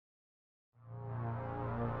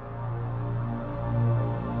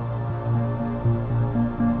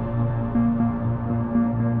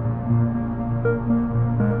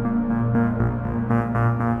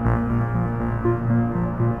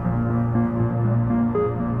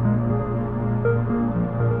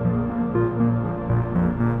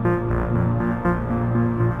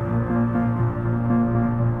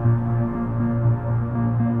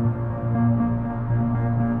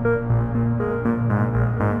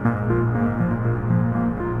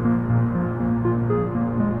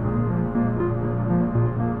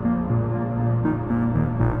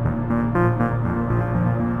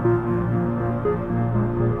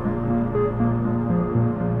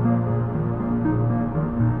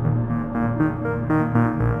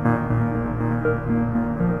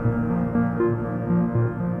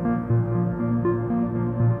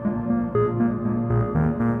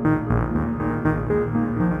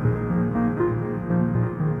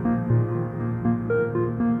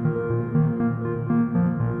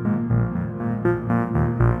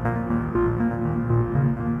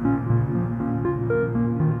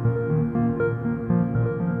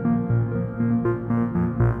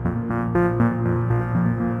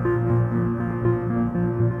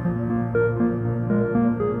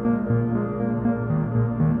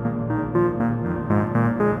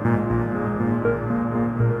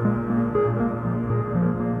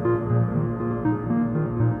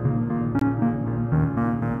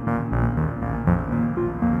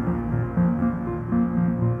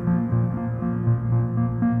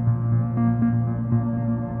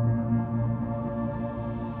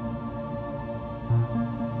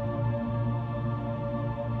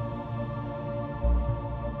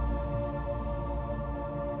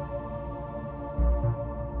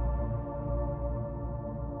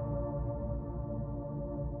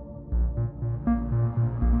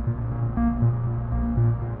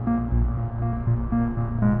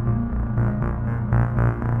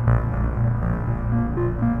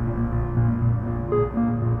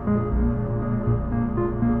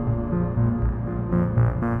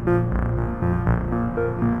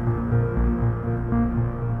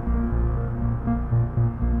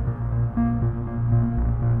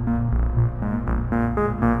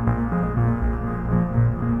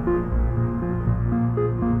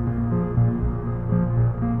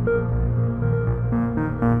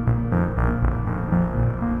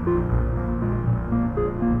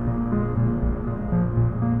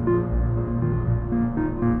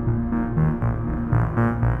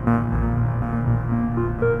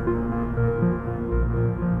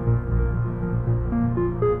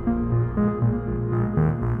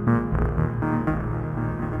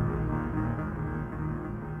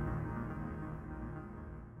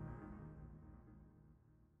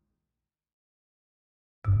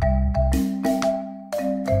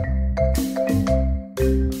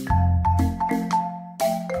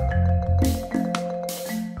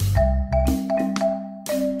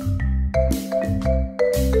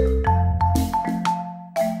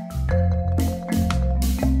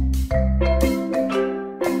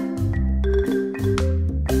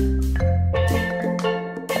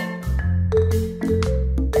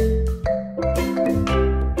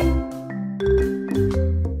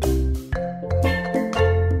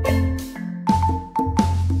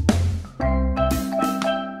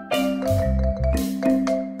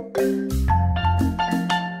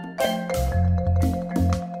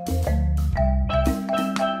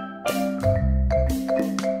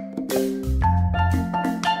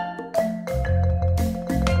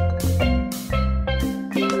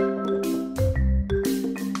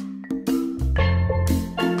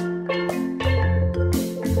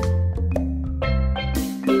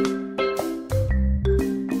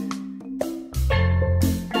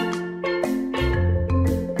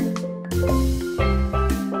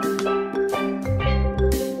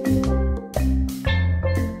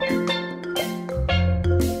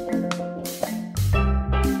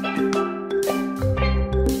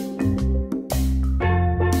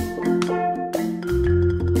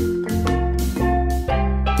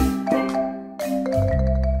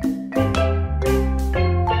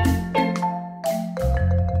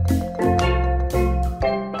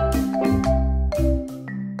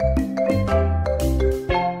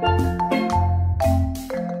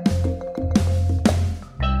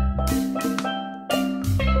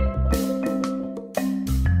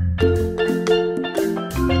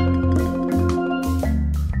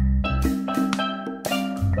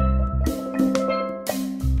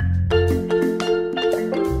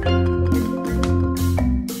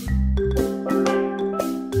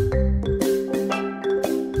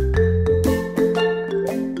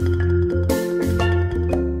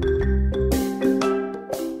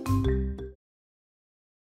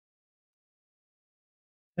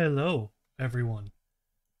Hello, everyone,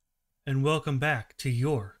 and welcome back to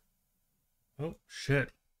your... Oh,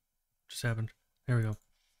 shit. Just happened. There we go.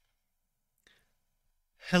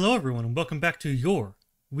 Hello, everyone, and welcome back to your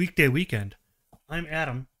Weekday Weekend. I'm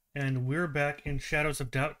Adam, and we're back in Shadows of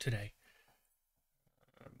Doubt today.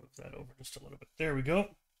 I'll move that over just a little bit. There we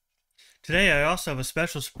go. Today, I also have a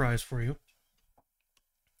special surprise for you.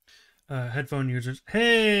 Headphone users.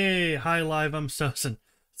 Hey! Hi, live, I'm Sozin.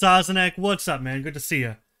 Sozinek, what's up, man? Good to see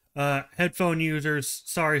you. Headphone users,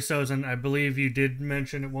 sorry, Sozin, I believe you did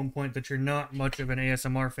mention at one point that you're not much of an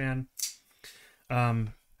ASMR fan.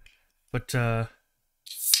 But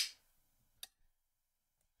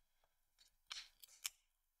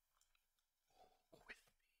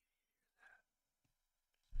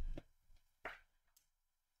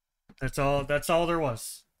that's all there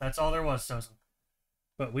was. That's all there was, Sozin.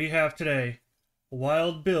 But we have today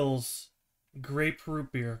Wild Bill's grape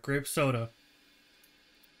root beer, grape soda.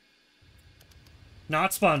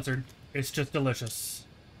 Not sponsored. It's just delicious.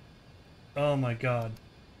 Oh my god.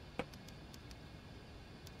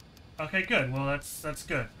 Okay, good. Well, that's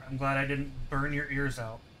good. I'm glad I didn't burn your ears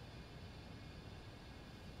out.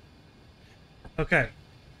 Okay.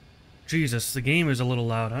 Jesus, the game is a little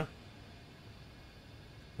loud, huh?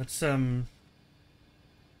 Let's okay.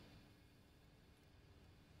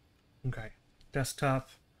 Desktop.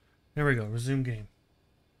 There we go. Resume game.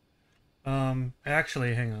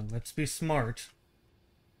 Actually, hang on. Let's be smart.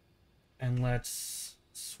 And let's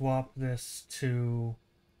swap this to...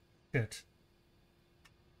 Shit.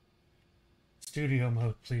 Studio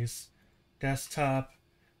mode, please. Desktop.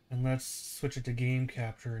 And let's switch it to game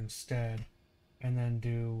capture instead. And then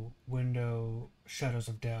do window Shadows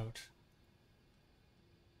of Doubt.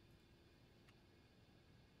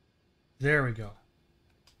 There we go.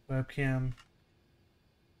 Webcam.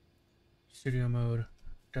 Studio mode.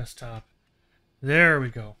 Desktop. There we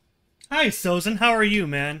go. Hi, Sozin. How are you,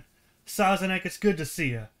 man? Sozinek, it's good to see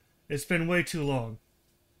you. It's been way too long.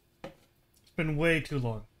 It's been way too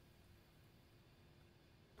long.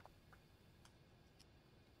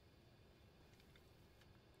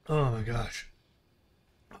 Oh my gosh.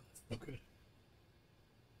 So good.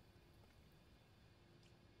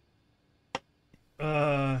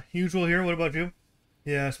 Usual here. What about you?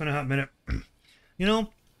 Yeah, it's been a hot minute. You know,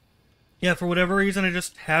 yeah, for whatever reason, I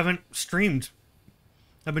just haven't streamed.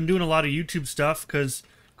 I've been doing a lot of YouTube stuff because,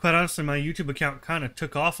 quite honestly, my YouTube account kind of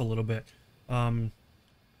took off a little bit. I'm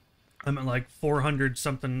at like 400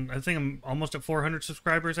 something. I think I'm almost at 400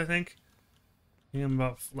 subscribers, I think. I'm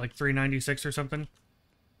about like 396 or something.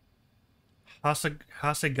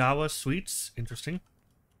 Hasegawa Sweets. Interesting.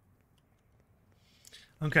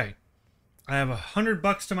 Okay. I have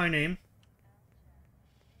 $100 to my name.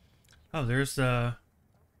 Oh, there's the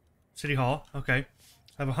City Hall. Okay.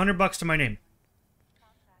 I have $100 to my name.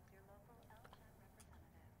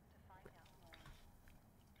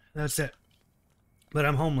 That's it. But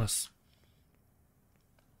I'm homeless.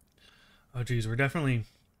 Oh, geez. We're definitely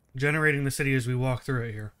generating the city as we walk through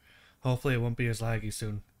it here. Hopefully it won't be as laggy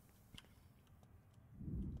soon.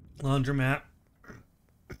 Laundromat.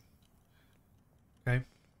 Okay.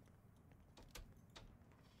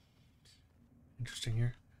 Interesting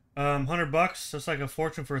here. $100. That's like a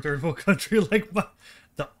fortune for a third world country. Like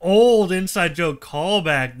the old inside joke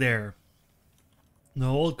callback there. The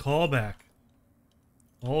old callback.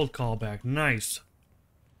 Old callback. Nice.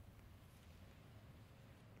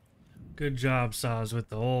 Good job, Saz, with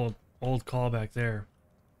the old callback there.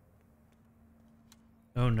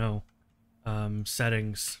 Oh no.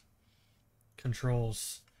 Settings.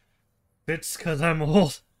 Controls. It's because I'm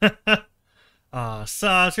old.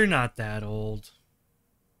 Saz, you're not that old.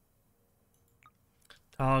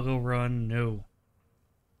 Toggle run, no.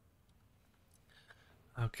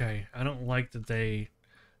 Okay, I don't like that they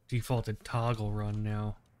defaulted toggle run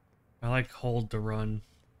now. I like hold to run.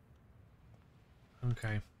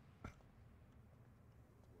 Okay.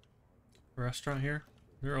 Restaurant here?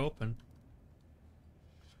 They're open.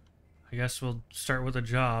 I guess we'll start with a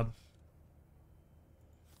job.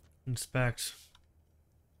 Inspect.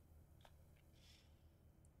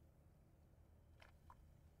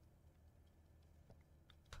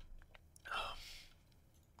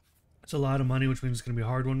 It's a lot of money, which means it's going to be a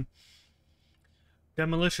hard one.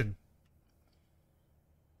 Demolition.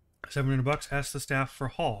 $700. Ask the staff for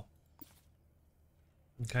hall.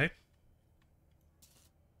 Okay.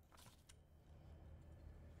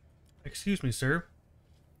 Excuse me, sir.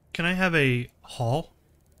 Can I have a haul?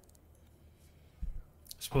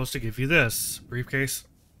 I'm supposed to give you this. Briefcase.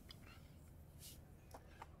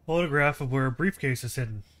 Photograph of where a briefcase is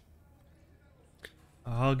hidden.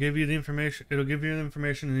 I'll give you the information. It'll give you the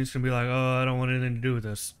information, and he's gonna be like, "Oh, I don't want anything to do with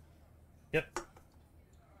this." Yep.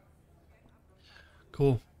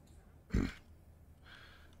 Cool.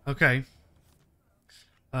 Okay.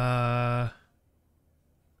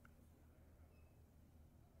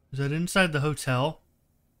 Is that inside the hotel?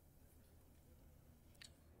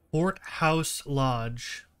 Fort House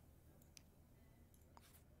Lodge.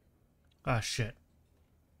 Ah, shit.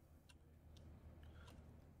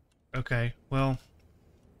 Okay, well,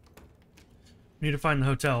 need to find the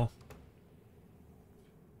hotel.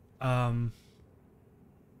 Wherever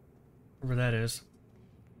that is.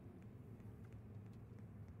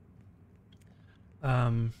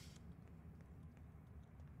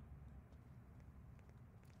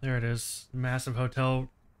 There it is. Massive hotel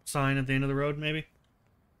sign at the end of the road, maybe?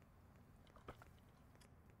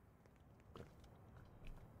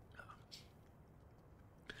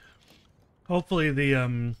 Hopefully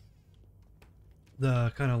the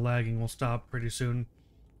kind of lagging will stop pretty soon.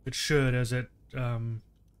 It should, as it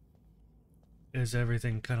as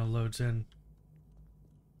everything kind of loads in.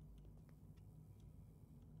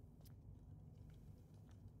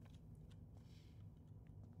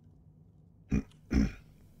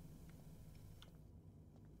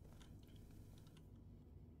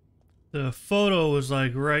 The photo was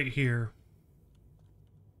like right here.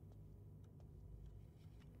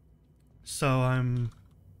 So I'm...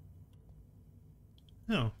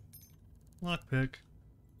 No. Lockpick.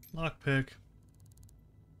 Lockpick.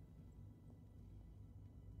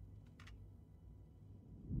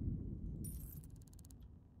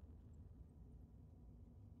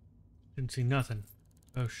 Didn't see nothing.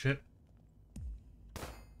 Oh shit.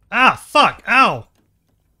 Ah, fuck! Ow!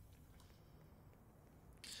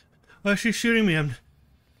 Why is she shooting me? I'm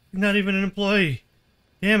not even an employee.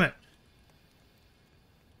 Damn it.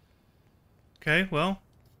 Okay, well.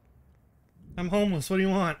 I'm homeless. What do you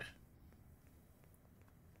want?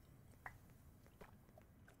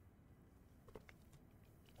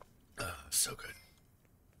 So good.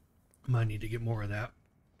 Might need to get more of that.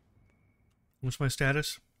 What's my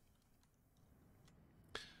status?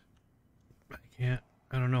 I can't.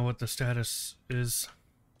 I don't know what the status is.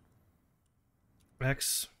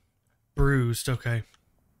 X. Bruised. Okay.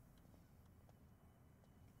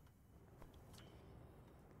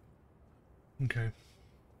 Okay.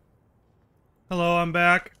 Hello, I'm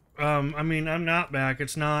back. I mean, I'm not back.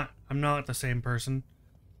 It's not. I'm not the same person.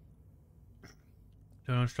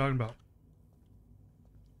 Don't know what you're talking about.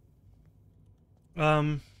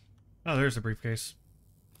 Oh, there's a briefcase.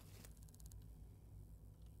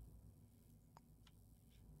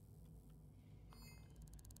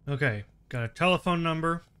 Okay, got a telephone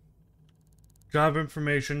number, job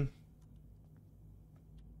information,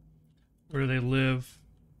 where do they live?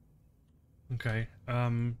 Okay,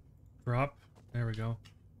 drop. There we go.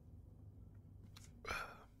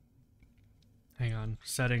 Hang on,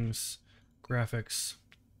 settings, graphics.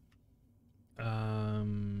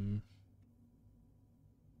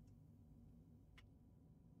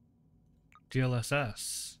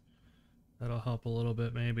 DLSS. That'll help a little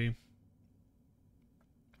bit, maybe.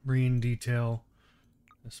 Green detail.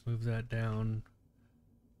 Let's move that down.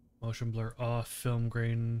 Motion blur off. Film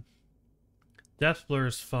grain. Depth blur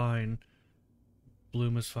is fine.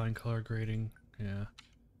 Bloom is fine. Color grading. Yeah.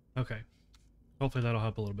 Okay. Hopefully that'll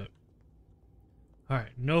help a little bit.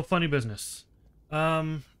 Alright. No funny business.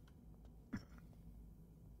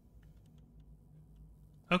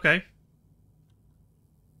 Okay.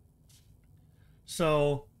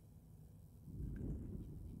 So...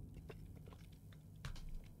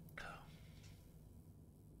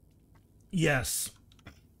 Yes.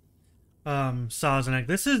 Sazerac.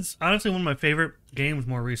 This is honestly one of my favorite games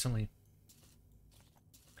more recently.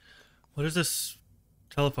 What is this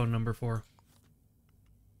telephone number for?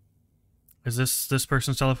 Is this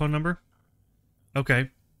person's telephone number?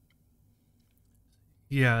 Okay.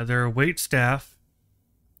 Yeah, they're wait staff.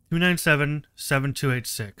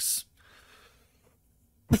 297-7286.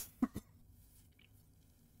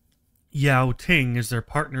 Yao Ting is their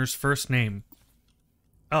partner's first name.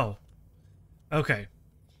 Oh. Okay.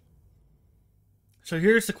 So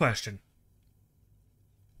here's the question.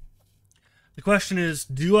 The question is,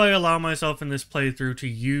 do I allow myself in this playthrough to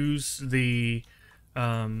use the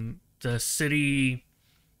city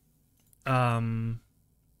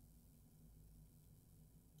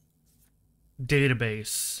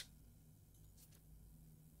database?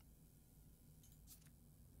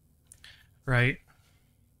 Right?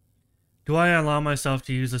 Do I allow myself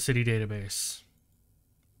to use the city database?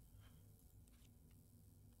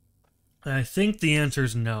 And I think the answer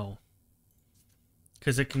is no.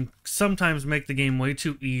 Because it can sometimes make the game way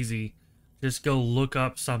too easy just go look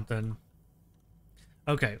up something.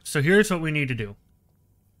 Okay, so here's what we need to do.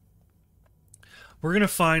 We're gonna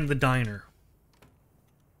find the diner.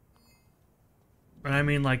 And I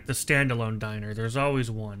mean like the standalone diner. There's always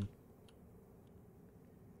one.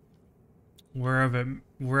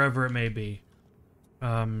 Wherever it may be.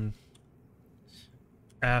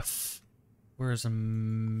 F. Where's the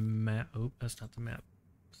map? Oh, that's not the map.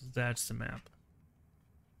 That's the map.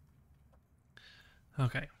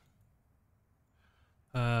 Okay.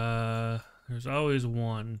 There's always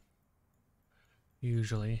one.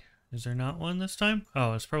 Usually. Is there not one this time?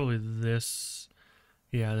 Oh, it's probably this.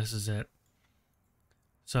 Yeah, this is it.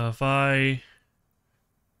 So if I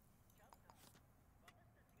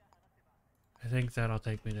think that'll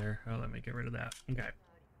take me there. Oh, let me get rid of that. Okay.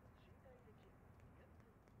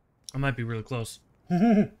 I might be really close.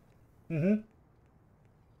 Yep,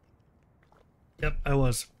 I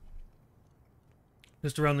was.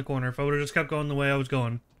 Just around the corner. If I would have just kept going the way I was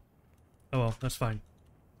going. Oh well, that's fine.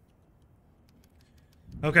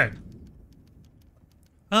 Okay.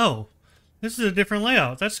 Oh, this is a different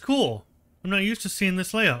layout. That's cool. I'm not used to seeing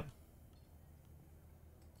this layout.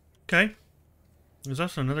 Okay. There's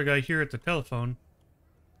also another guy here at the telephone.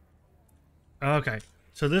 Okay.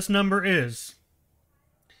 So this number is...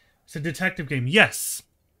 It's a detective game. Yes!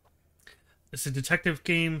 It's a detective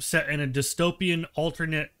game set in a dystopian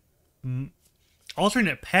alternate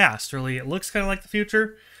past, really. It looks kind of like the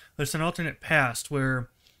future, but it's an alternate past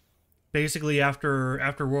where basically after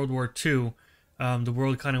World War II, the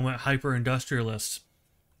world kind of went hyper-industrialist.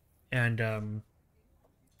 And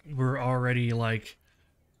we're already like...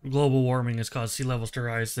 Global warming has caused sea levels to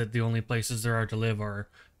rise, that the only places there are to live are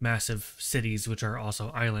massive cities, which are also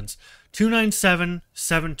islands.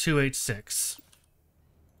 297-7286.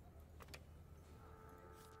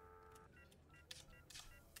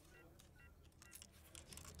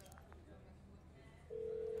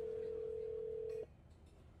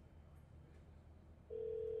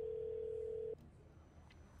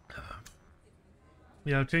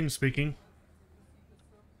 Yeah, Ting speaking.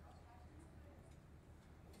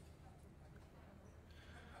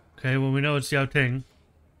 Okay, well, we know it's Yao Ting.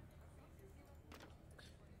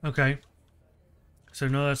 Okay. So,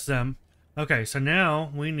 no, that's them. Okay, so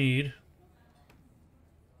now we need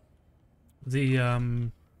the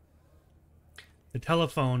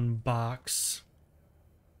telephone box.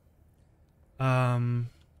 We're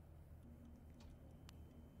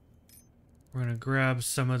gonna grab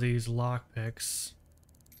some of these lockpicks,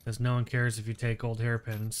 because no one cares if you take old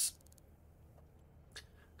hairpins.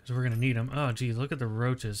 Because we're going to need them. Oh, geez, look at the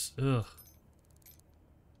roaches. Ugh.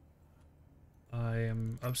 I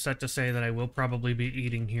am upset to say that I will probably be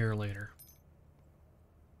eating here later.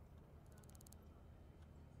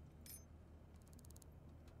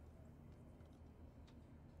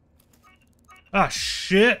 Ah,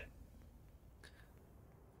 shit!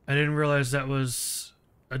 I didn't realize that was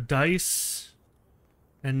a dice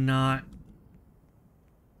and not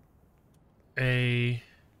a...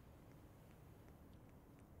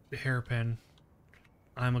 hairpin.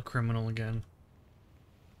 I'm a criminal again.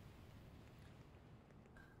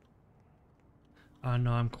 Oh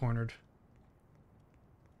no, I'm cornered.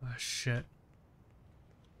 Ah, shit.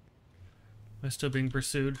 Am I still being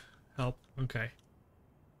pursued? Help. Okay.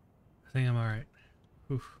 I think I'm alright.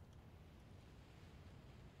 Oof.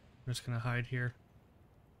 I'm just gonna hide here.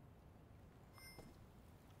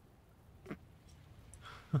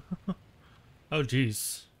 Oh,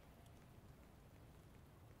 jeez.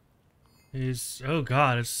 Oh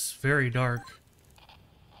god, it's very dark.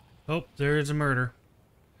 Oh, there is a murder.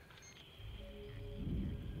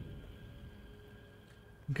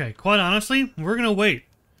 Okay, quite honestly, we're gonna wait.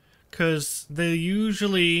 Because they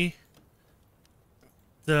usually...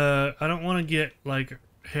 I don't want to get, like,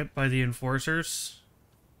 hit by the enforcers.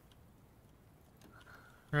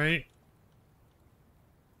 Right?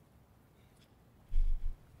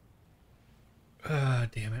 Ah,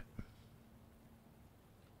 damn it.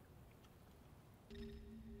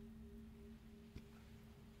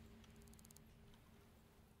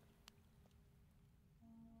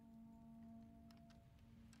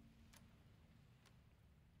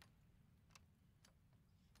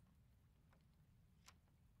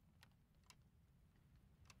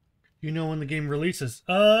 You know when the game releases?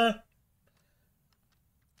 I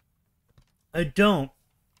don't.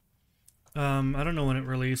 I don't know when it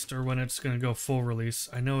released or when it's gonna go full release.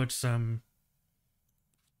 I know it's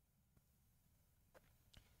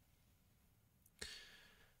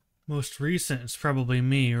most recent. It's probably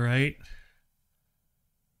me, right?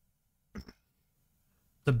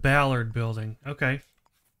 The Ballard Building. Okay.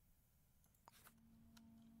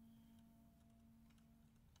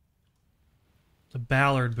 The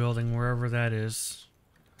Ballard building, wherever that is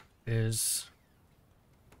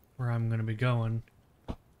where I'm going to be going.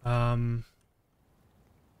 Let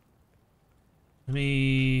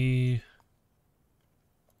me...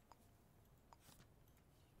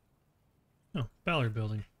 Oh, Ballard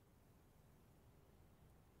building.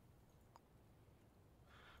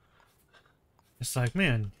 It's like,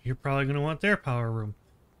 man, you're probably going to want their power room.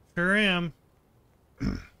 Sure am.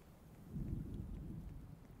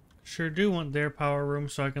 Sure do want their power room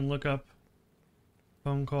so I can look up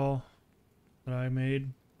phone call that I made.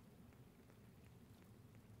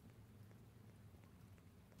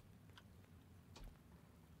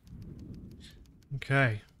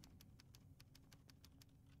 Okay.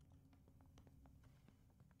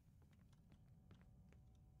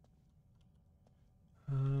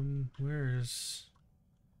 Where is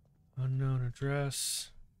unknown address?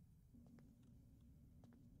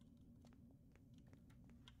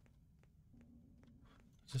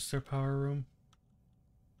 Is this their power room?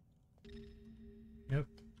 Yep.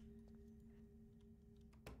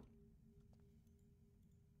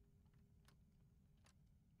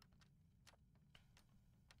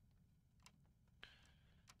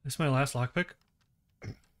 This is my last lockpick?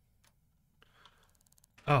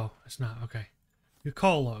 Oh, it's not. Okay. Your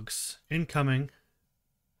call logs. Incoming.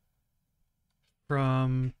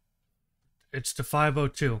 From... It's to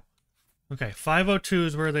 502. Okay, 502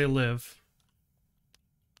 is where they live.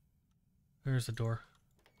 There's the door.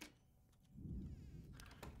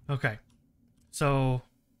 Okay. So...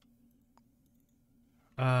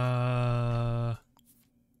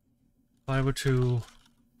 502...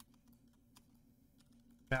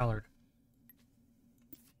 Ballard.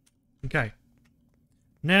 Okay.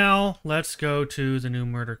 Now, let's go to the new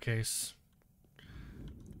murder case.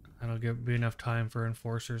 That'll be enough time for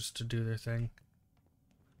enforcers to do their thing.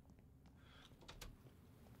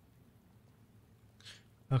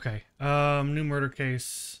 Okay. New murder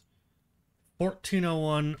case.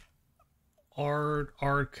 1401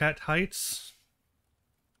 Arquette Heights.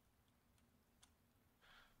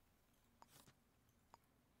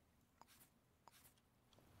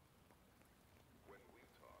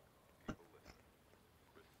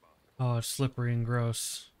 Oh, it's slippery and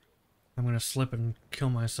gross. I'm gonna slip and kill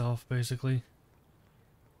myself, basically.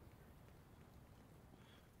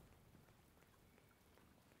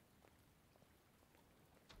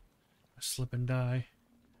 Slip and die.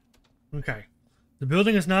 Okay. The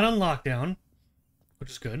building is not on lockdown, which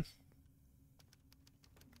is good.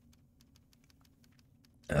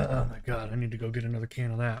 Oh my god, I need to go get another can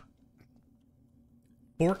of that.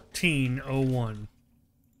 1401.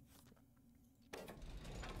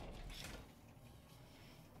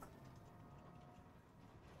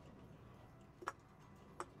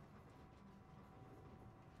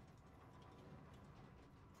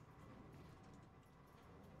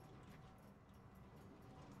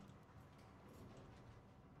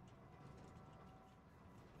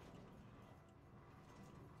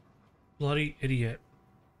 Bloody idiot.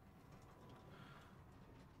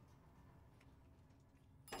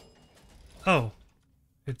 Oh.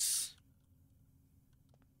 It's...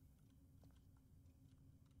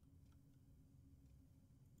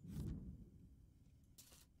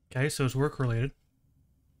 Okay, so it's work-related.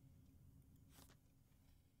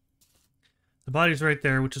 The body's right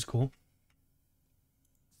there, which is cool.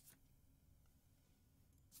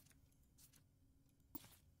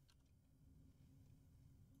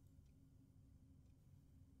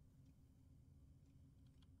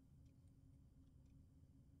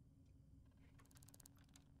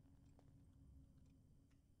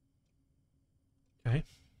 Okay.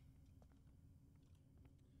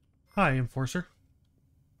 Hi, Enforcer.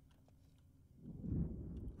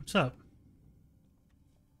 What's up?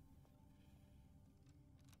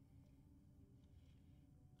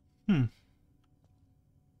 Hmm.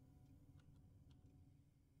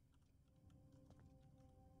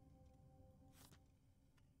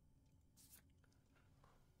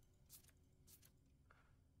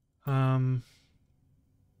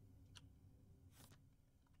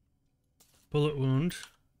 Bullet wound.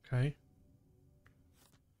 Okay.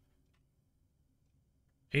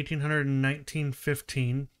 1800 and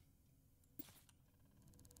 1915.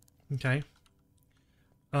 Okay.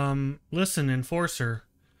 Listen, Enforcer.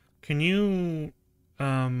 Can you,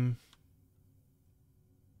 can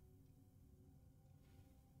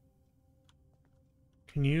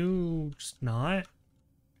you just not?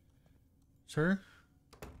 Sir?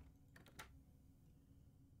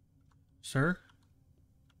 Sir?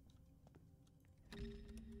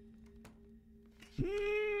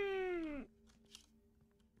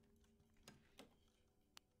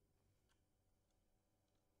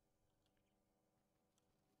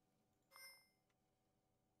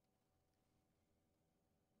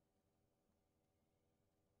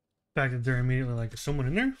 fact that they're immediately like, is someone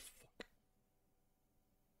in there? Fuck.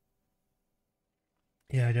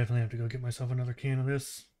 Yeah, I definitely have to go get myself another can of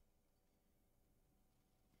this.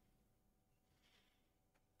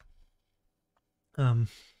 Okay,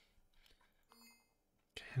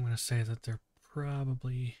 I'm gonna say that they're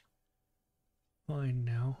probably fine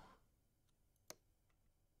now.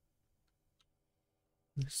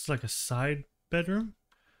 This is like a side bedroom.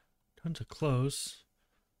 Tons of clothes.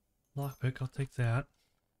 Lockpick, I'll take that.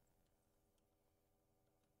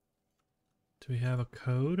 Do we have a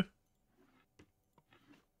code?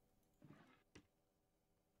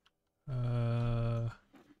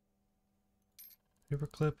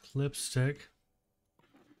 Paperclip, lipstick.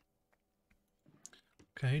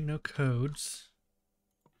 Okay, no codes.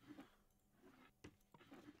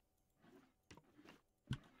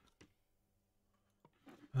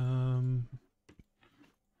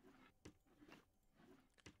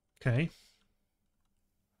 Okay.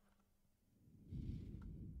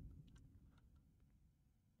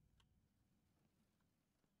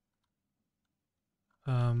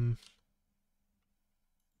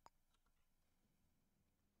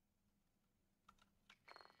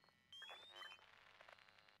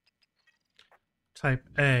 Type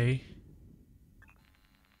A.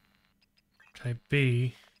 Type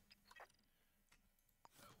B.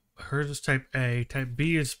 Hers is type A. Type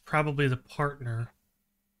B is probably the partner.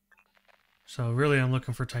 So really I'm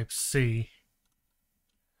looking for type C.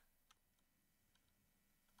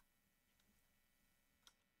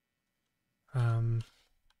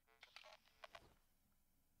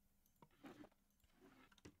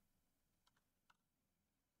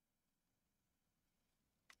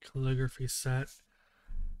 Calligraphy set.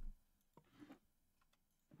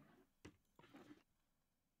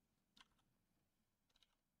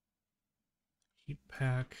 Heat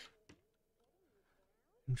pack.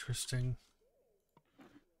 Interesting.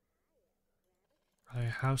 Probably a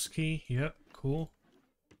house key. Yep, cool.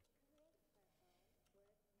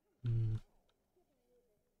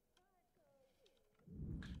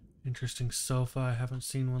 Interesting sofa. I haven't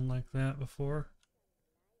seen one like that before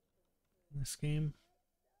in this game.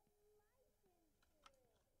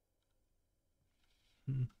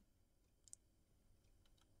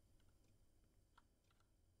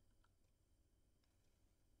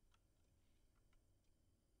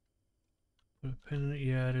 Put a pin in it.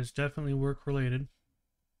 Yeah, it is definitely work related.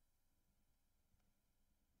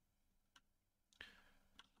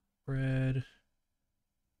 Bread.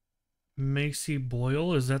 Macy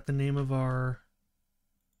Boyle. Is that the name of our...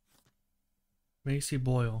 Macy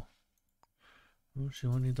Boyle. Oh, she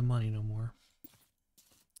won't need the money no more.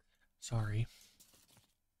 Sorry.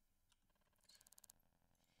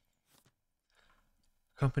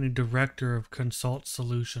 Company Director of Consult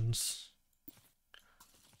Solutions.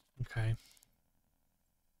 Okay.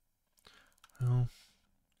 Well,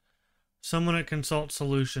 someone at Consult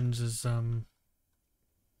Solutions is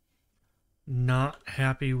not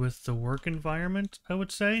happy with the work environment, I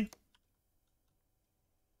would say.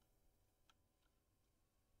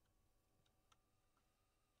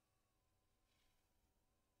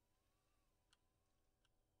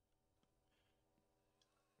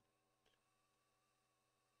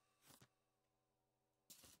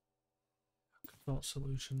 Consult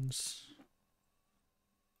Solutions.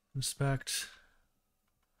 Inspect.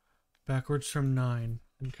 Backwards from 9.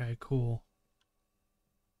 Okay, cool.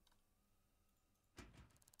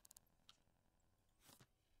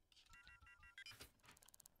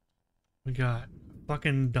 We got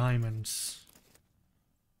fucking diamonds.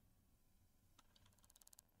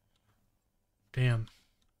 Damn.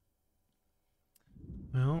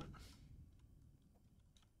 Well.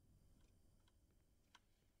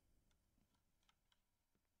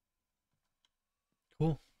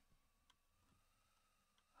 Cool.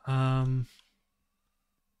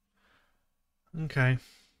 Okay.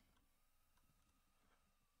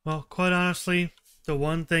 Well, quite honestly, the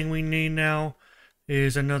one thing we need now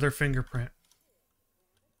is another fingerprint.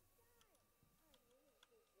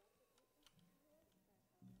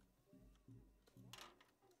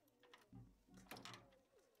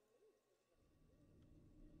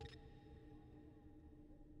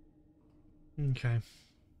 Okay.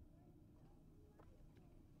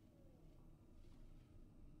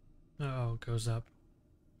 Uh-oh, it goes up.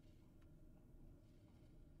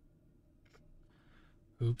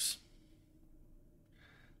 Oops.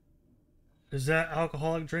 Is that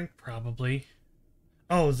alcoholic drink? Probably.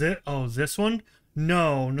 Oh, this one?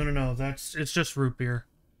 No. It's just root beer.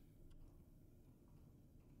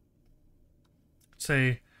 It's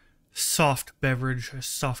a soft beverage, a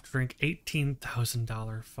soft drink.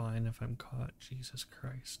 $18,000 fine if I'm caught. Jesus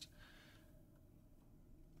Christ.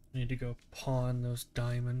 I need to go pawn those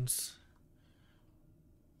diamonds.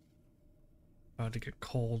 About to get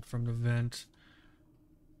cold from the vent.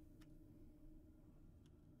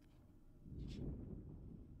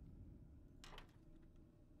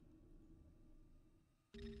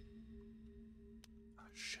 Oh,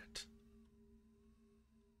 shit.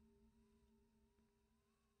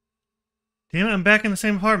 Damn it, I'm back in the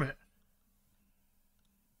same apartment.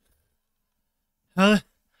 How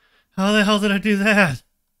the hell did I do that?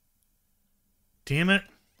 Damn it.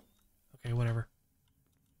 Okay, whatever.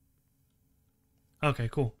 Okay,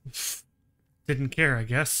 cool. Didn't care, I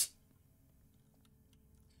guess.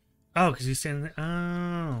 Oh, because he's standing there.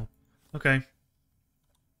 Oh. Okay.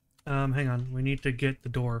 Hang on. We need to get the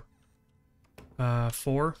door.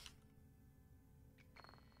 4.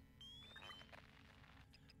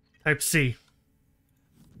 Type C.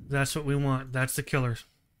 That's what we want. That's the killer.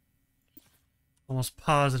 Almost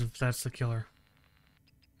positive that's the killer.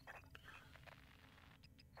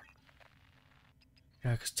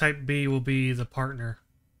 Yeah, because type B will be the partner.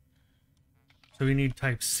 So we need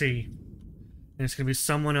type C. And it's going to be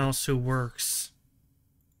someone else who works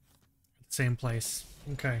at the same place.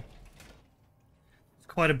 Okay. It's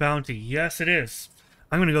quite a bounty. Yes, it is.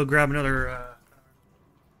 I'm going to go grab another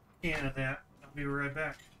can of that. I'll be right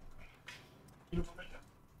back.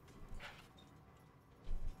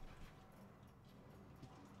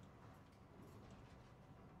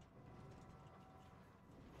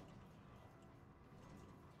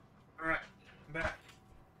 Alright, I'm back.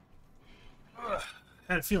 Ugh,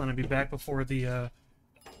 I had a feeling I'd be back before the round.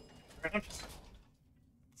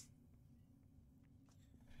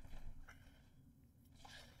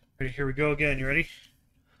 Ready, here we go again. You ready?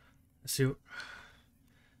 Let's see what...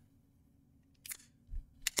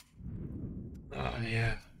 Oh,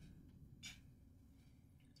 yeah.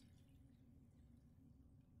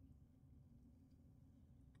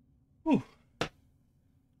 Whew.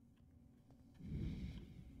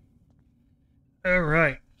 All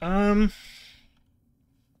right.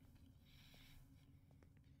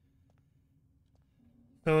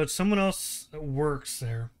 So it's someone else that works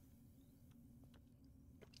there.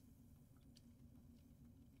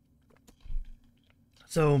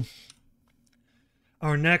 So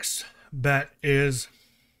our next bet is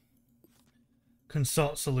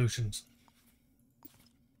Consult Solutions.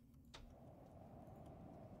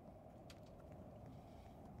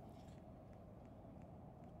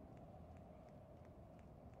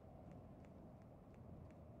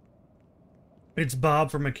 It's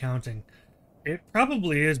Bob from accounting. It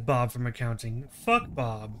probably is Bob from accounting. Fuck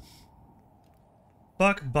Bob.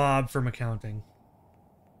 Fuck Bob from accounting.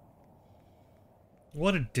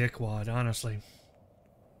 What a dickwad, honestly.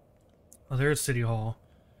 Oh, there's City Hall.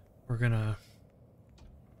 We're gonna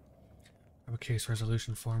have a case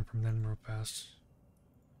resolution form from then real fast.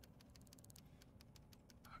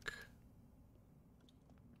 Fuck.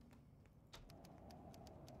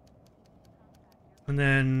 And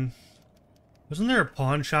then... Wasn't there a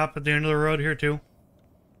pawn shop at the end of the road here, too?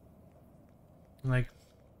 Like...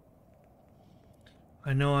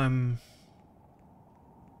 I know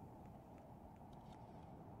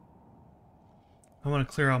I want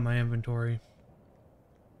to clear out my inventory.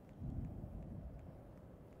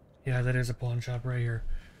 Yeah, that is a pawn shop right here.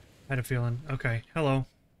 I had a feeling. Okay, hello.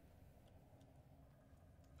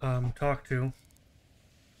 Talk to.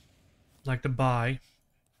 Like to buy.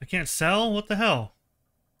 I can't sell? What the hell?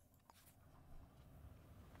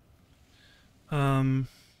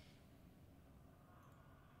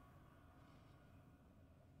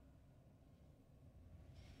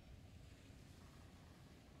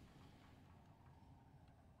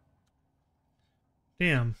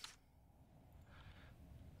 Damn.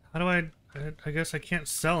 How do I guess I can't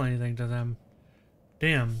sell anything to them.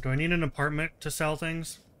 Damn, do I need an apartment to sell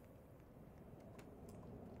things?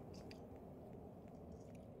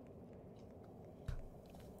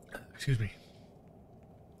 Excuse me.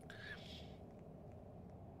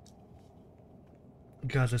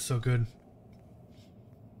 God, that's so good.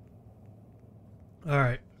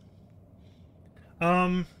 Alright.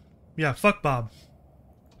 Yeah, fuck Bob.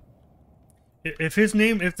 If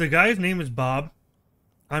the guy's name is Bob,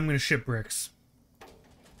 I'm gonna ship bricks.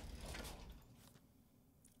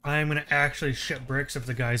 I'm gonna actually ship bricks if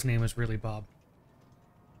the guy's name is really Bob.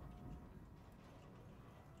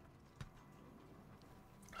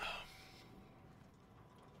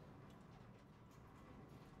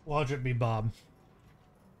 Watch it be Bob.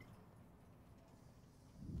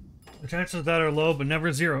 The chances of that are low, but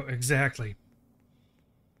never zero. Exactly.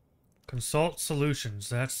 Consult Solutions.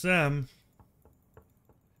 That's them.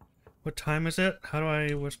 What time is it?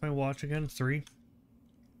 What's my watch again? 3?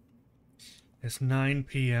 It's 9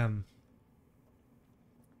 p.m.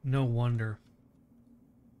 No wonder.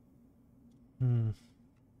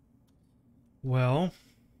 Well,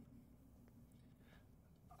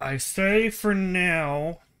 I say for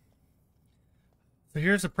now. So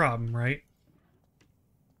here's the problem, right?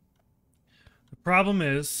 The problem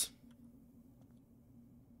is,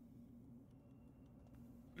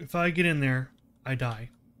 if I get in there, I die.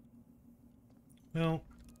 Well,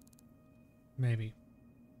 maybe.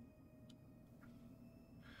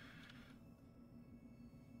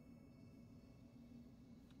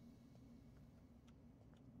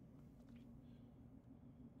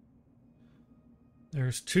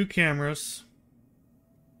 There's 2 cameras.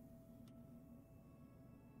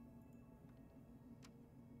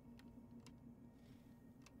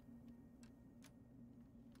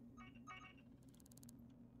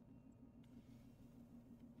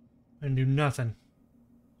 And do nothing.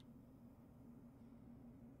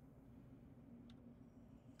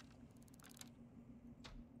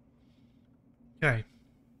 Okay.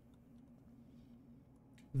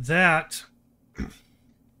 That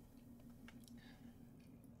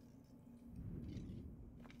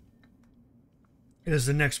is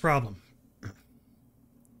the next problem.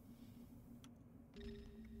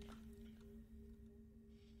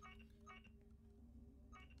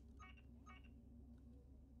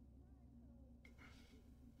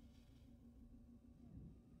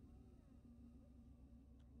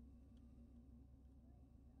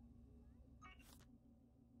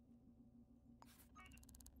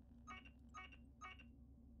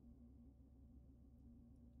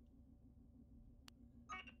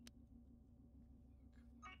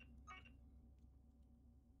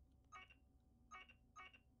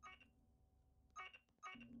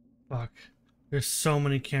 Fuck. There's so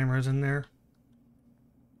many cameras in there.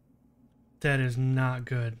 That is not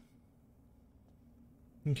good.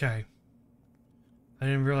 Okay. I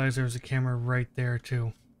didn't realize there was a camera right there,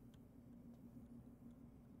 too.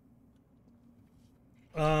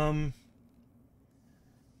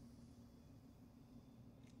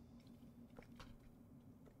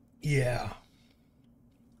 Yeah.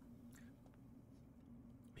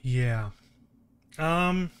 Yeah.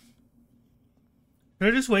 Should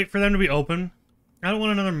I just wait for them to be open? I don't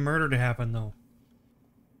want another murder to happen, though.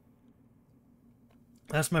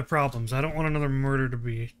 That's my problems. I don't want another murder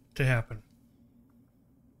to happen.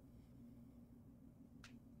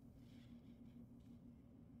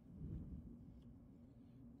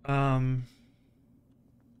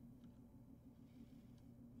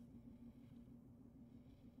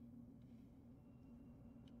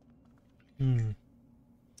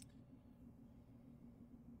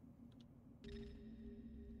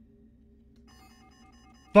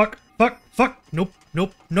 Fuck, fuck, fuck. Nope,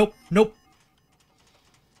 nope, nope, nope.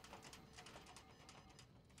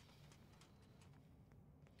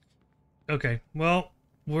 Okay, well,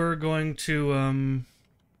 we're going to,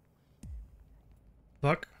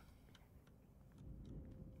 fuck.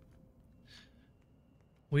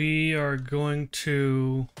 We are going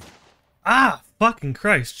to... Ah! Fucking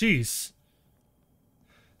Christ, jeez.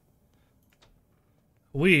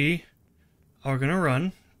 We are gonna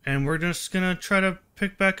run, and we're just gonna try to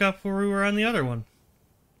pick back up where we were on the other one.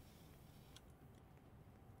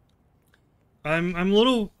 I'm a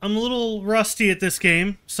little rusty at this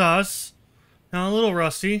game, Saz. Now a little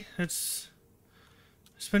rusty. It's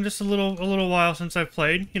been just a little while since I've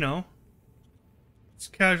played, you know. It's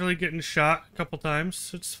casually getting shot a couple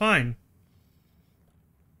times. It's fine.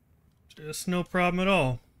 Just no problem at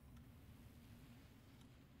all.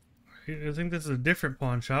 I think this is a different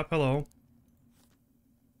pawn shop. Hello.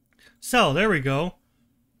 Sell. There we go.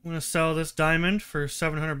 I'm gonna sell this diamond for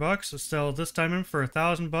 700 bucks. I'll sell this diamond for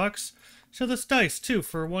 1,000 bucks. Sell this dice too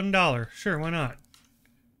for $1. Sure, why not?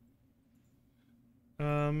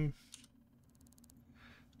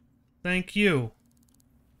 Thank you.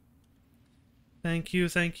 Thank you,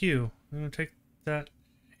 thank you. I'm gonna take that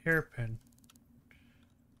hairpin.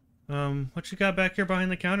 What you got back here behind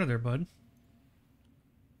the counter there, bud?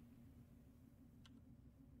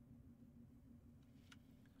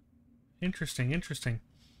 Interesting, interesting.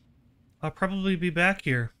 I'll probably be back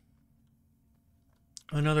here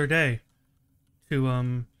another day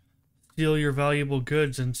to, steal your valuable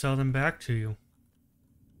goods and sell them back to you.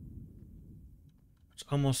 It's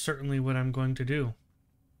almost certainly what I'm going to do.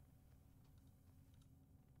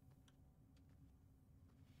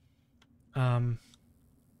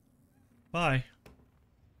 Bye.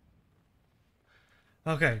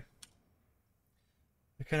 Okay.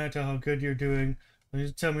 I cannot tell how good you're doing. You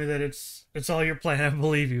tell me that it's all your plan. I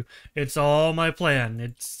believe you. It's all my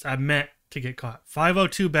plan. I meant to get caught.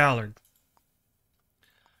 502 Ballard.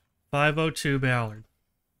 502 Ballard.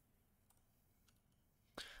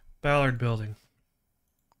 Ballard Building.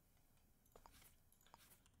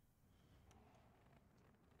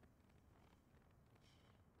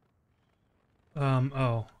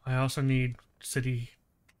 Oh, I also need City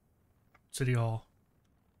Hall.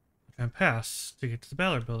 And pass to get to the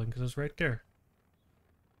Ballard Building because it's right there.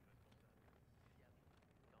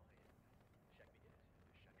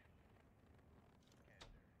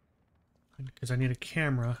 Because I need a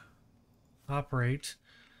camera. Operate.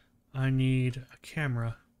 I need a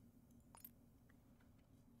camera.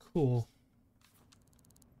 Cool.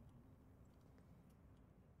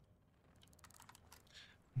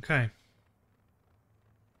 Okay.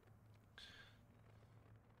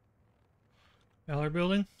 Ballard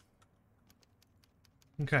Building?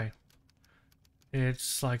 Okay.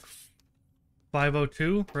 It's like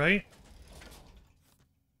 502, right?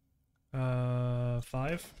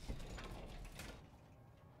 5.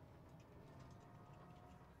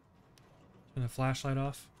 Turn the flashlight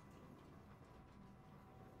off.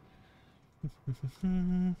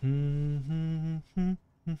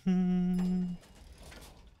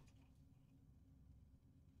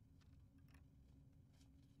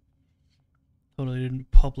 Totally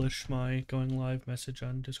didn't publish my going live message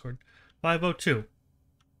on Discord. 502.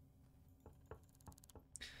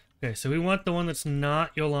 Okay, so we want the one that's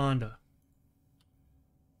not Yolanda.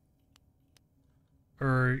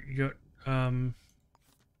 Or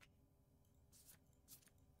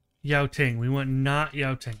Yao Ting. We want not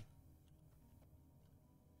Yao Ting.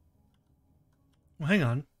 Well, hang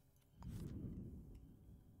on.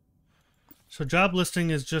 So job listing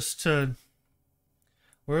is just to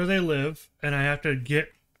where they live, and I have to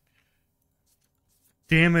get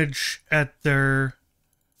damage at their...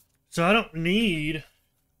 So I don't need...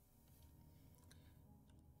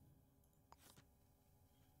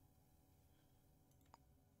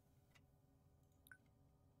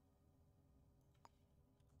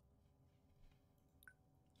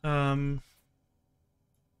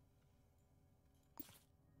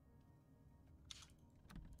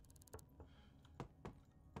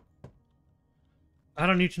 I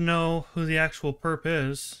don't need to know who the actual perp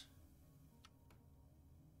is.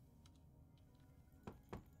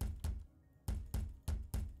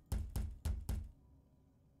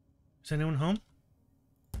 Is anyone home?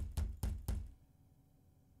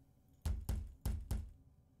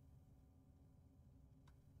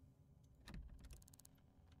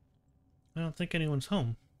 I don't think anyone's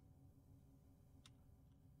home.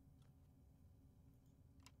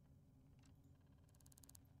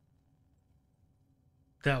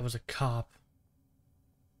 That was a cop.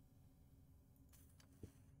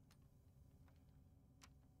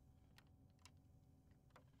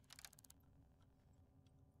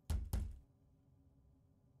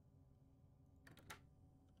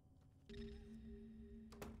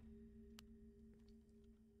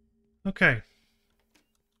 Okay.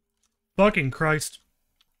 Fucking Christ.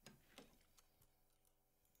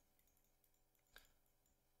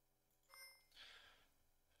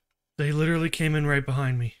 They literally came in right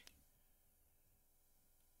behind me.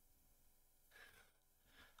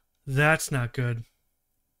 That's not good.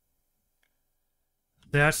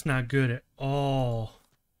 That's not good at all.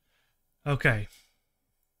 Okay.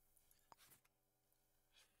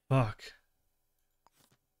 Fuck.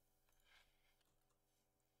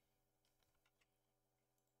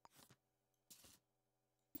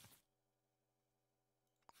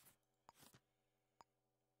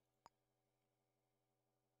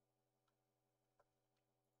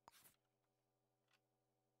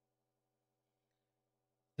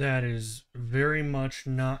 That is very much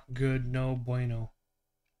not good, no bueno.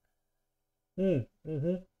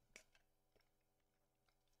 Mm-hmm.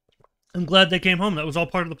 I'm glad they came home. That was all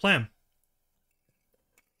part of the plan.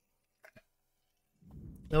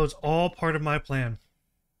 That was all part of my plan.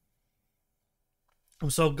 I'm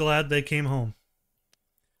so glad they came home.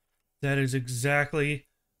 That is exactly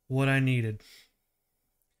what I needed.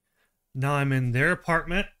 Now I'm in their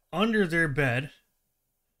apartment, under their bed,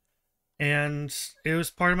 and it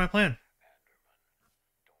was part of my plan.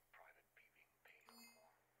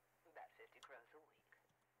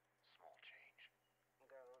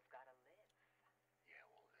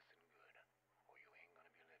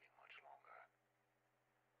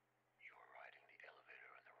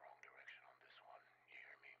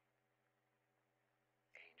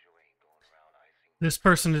 This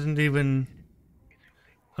person isn't even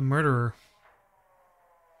a murderer.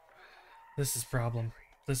 This is a problem.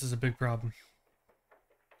 This is a big problem.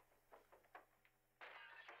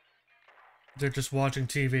 They're just watching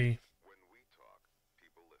TV.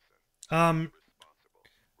 No,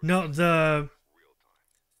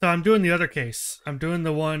 So I'm doing the other case. I'm doing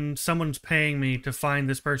the one someone's paying me to find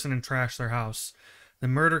this person and trash their house. The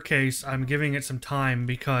murder case, I'm giving it some time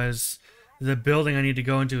because the building I need to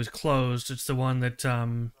go into is closed. It's the one that,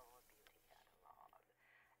 oh,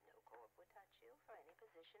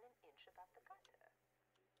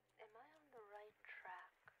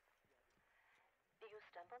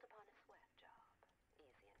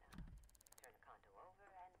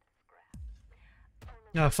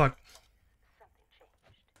 fuck.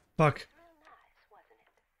 Fuck.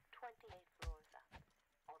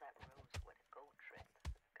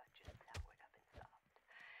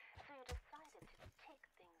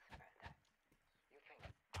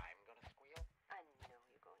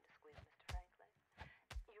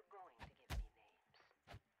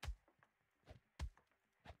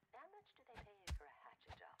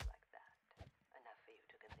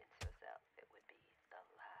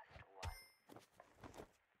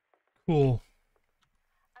 Cool.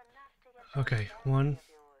 Okay, one.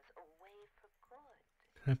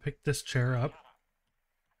 Can I pick this chair up?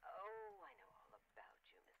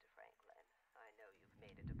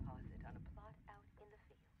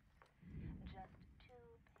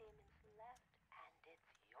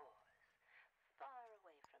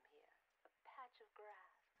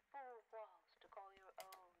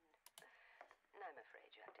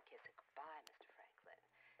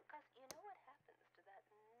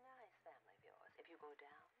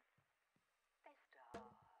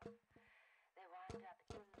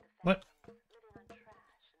 What?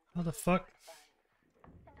 How the fuck?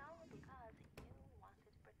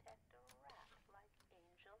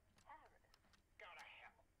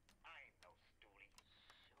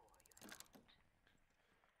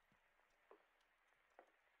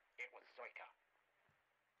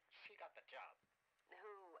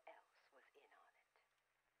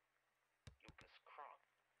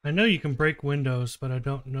 I know you can break windows, but I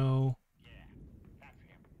don't know.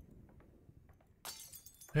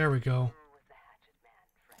 There we go.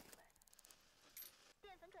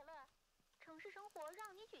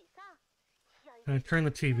 Can I turn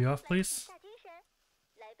the TV off, please?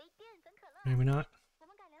 Maybe not.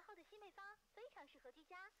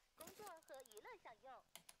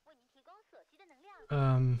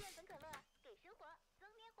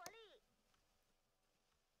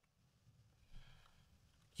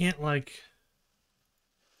 Can't like...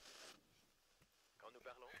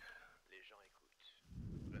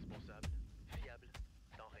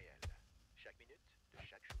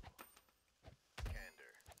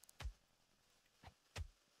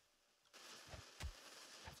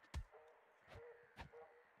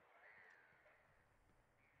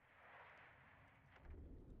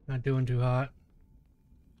 Not doing too hot.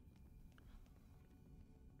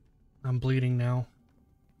 I'm bleeding now.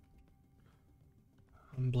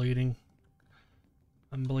 I'm bleeding.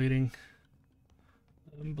 I'm bleeding.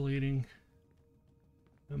 I'm bleeding.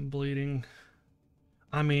 I'm bleeding.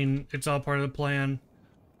 I mean, it's all part of the plan.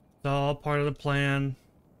 It's all part of the plan.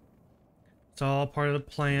 It's all part of the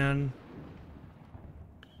plan.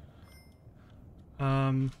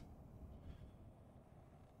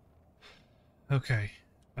 Okay.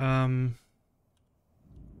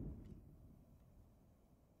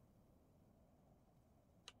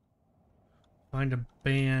 Find a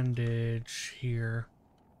bandage here.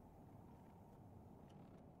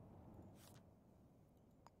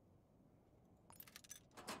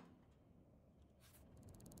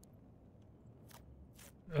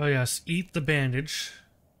 Oh yes, eat the bandage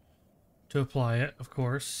to apply it, of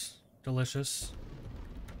course. Delicious.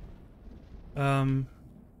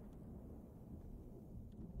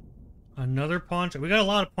 Another pawn shop. We got a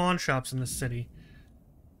lot of pawn shops in this city.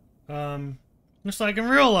 Just like in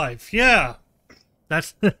real life. Yeah.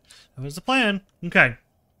 That was the plan. Okay.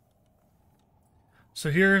 So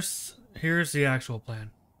here's the actual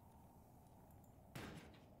plan.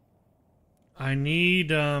 I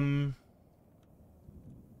need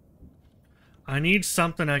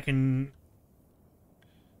something I can...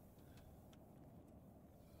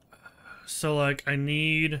 So, like, I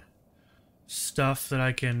need stuff that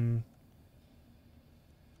I can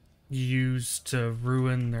use to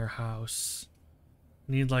ruin their house.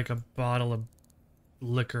 I need, like, a bottle of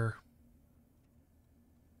liquor.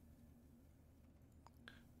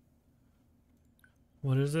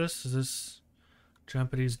 What is this? Is this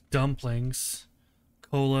Japanese dumplings?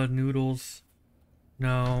 Cola, noodles?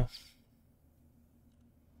 No.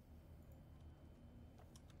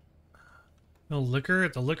 No liquor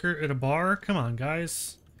at a bar? Come on,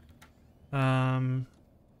 guys. I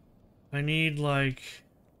need like...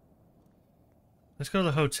 Let's go to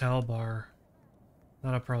the hotel bar.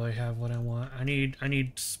 That'll probably have what I want.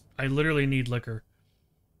 I literally need liquor.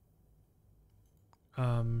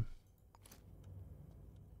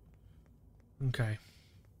 Okay.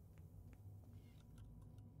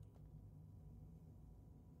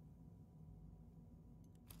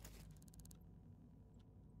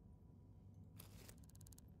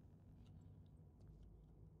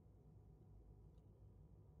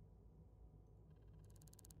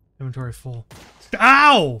 Inventory full.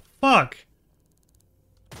 Ow! Fuck!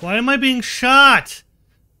 Why am I being shot?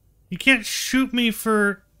 You can't shoot me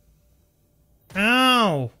for...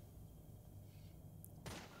 Ow!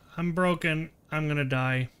 I'm broken. I'm gonna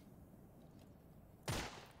die.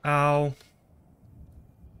 Ow.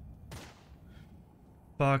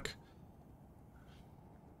 Fuck.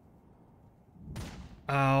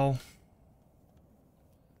 Ow.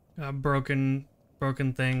 Broken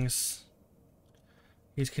things.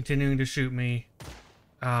 He's continuing to shoot me.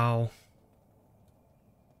 Ow.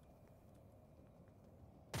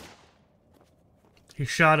 He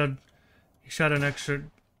shot an extra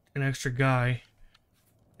guy,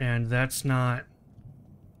 and that's not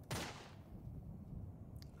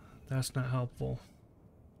helpful.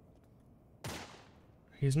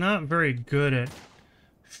 He's not very good at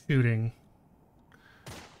shooting.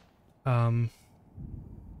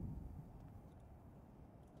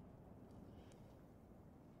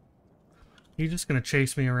 He's just gonna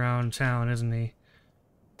chase me around town, isn't he?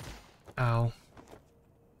 Ow.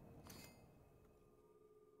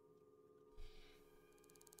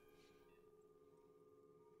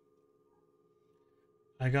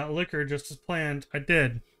 I got liquor just as planned. I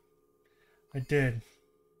did. I did.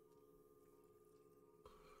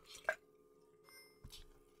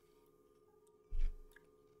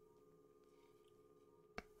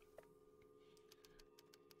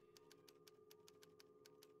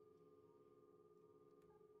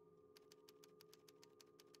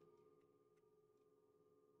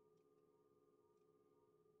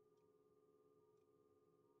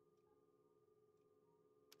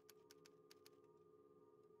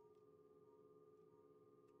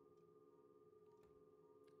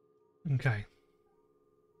 Okay.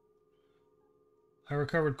 I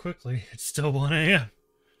recovered quickly. It's still 1 a.m.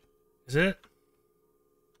 Is it?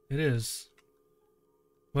 It is.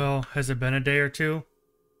 Well, has it been a day or two?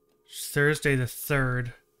 It's Thursday the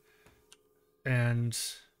 3rd. And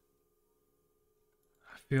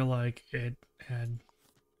I feel like it had...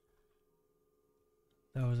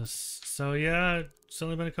 That was a... So yeah, it's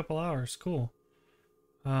only been a couple hours. Cool.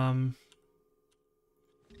 Fuck.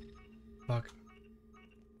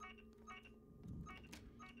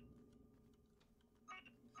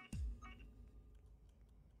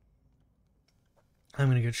 I'm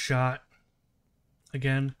gonna get shot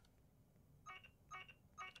again.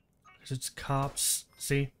 Because it's cops.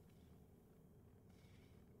 See?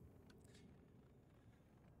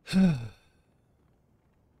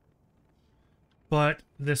 But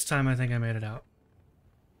this time I think I made it out.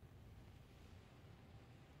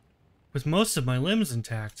 With most of my limbs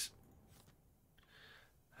intact.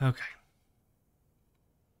 Okay.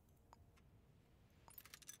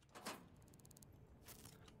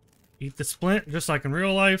 Eat the splint, just like in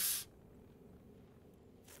real life.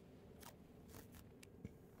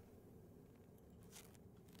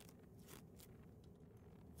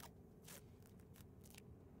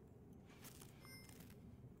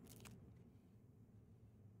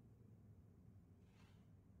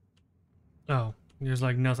 Oh, there's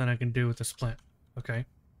like nothing I can do with the splint. Okay.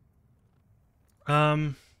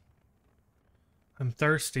 I'm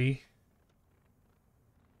thirsty.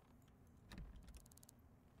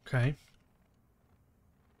 Okay.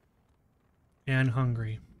 And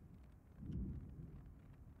hungry.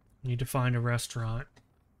 Need to find a restaurant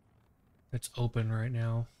that's open right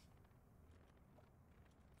now.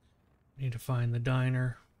 Need to find the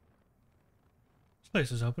diner. This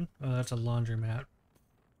place is open. Oh, that's a laundromat.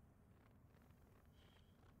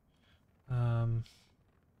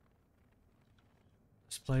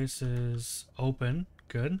 This place is open.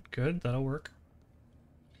 Good, good. That'll work.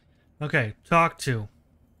 Okay, talk to.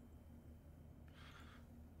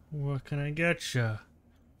 What can I get you?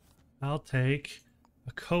 I'll take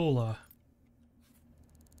a cola.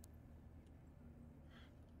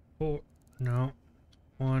 Oh, no.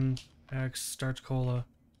 1X starch cola.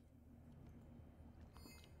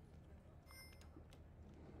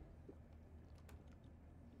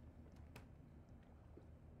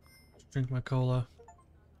 Drink my cola.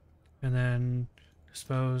 And then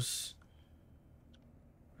dispose.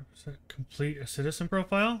 Complete a citizen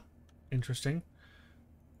profile? Interesting.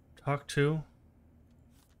 Talk to.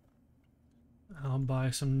 I'll buy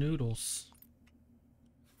some noodles.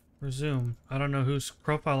 Resume. I don't know whose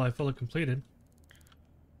profile I fully completed.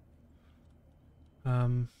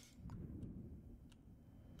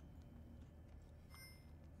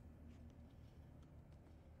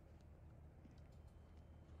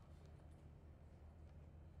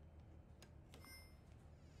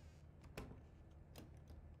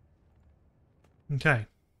 Okay.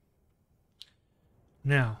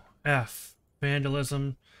 Now, F.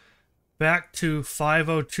 Vandalism. Back to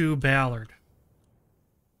 502 Ballard.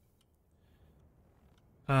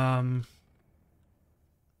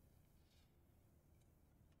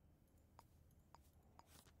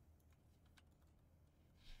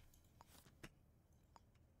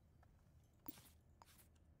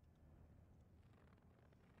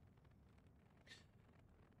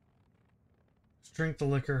 Drink the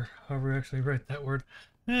liquor, however you actually write that word.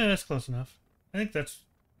 Yeah, that's close enough. I think that's...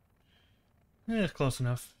 yeah, that's close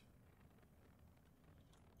enough.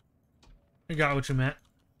 I got what you meant.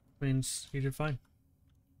 Means you did fine.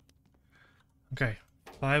 Okay.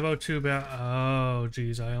 502 oh,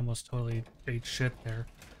 geez, I almost totally ate shit there.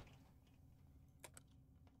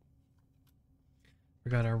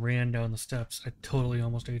 Forgot I ran down the steps. I totally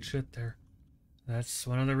almost ate shit there. That's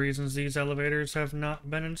one of the reasons these elevators have not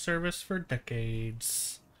been in service for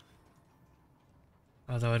decades.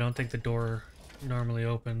 Although I don't think the door normally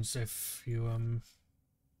opens if you,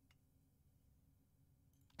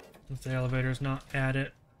 if the elevator's not at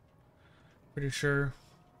it. Pretty sure.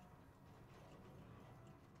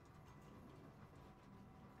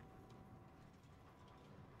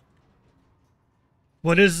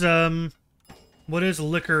 What is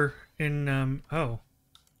liquor in, oh.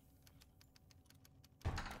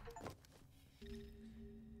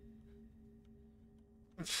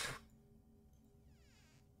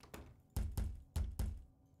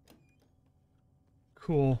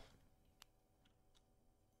 Cool.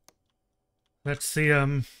 Let's see,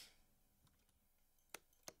 okay.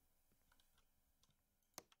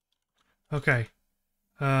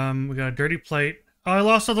 We got a dirty plate. Oh, I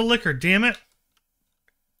lost all the liquor, damn it!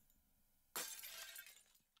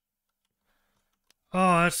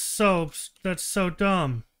 Oh, that's so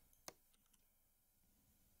dumb.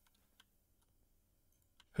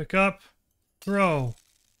 Pick up, throw.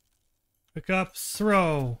 Pick up,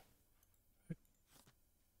 throw.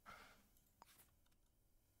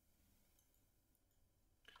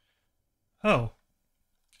 Oh.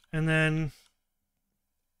 And then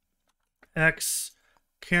X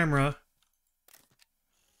camera.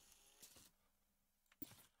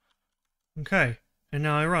 Okay. And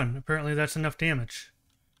now I run. Apparently that's enough damage.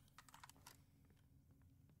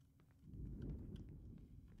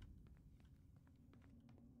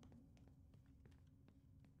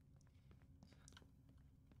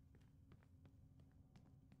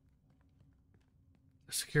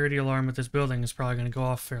 The security alarm at this building is probably going to go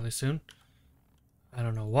off fairly soon. I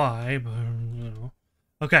don't know why, but you know.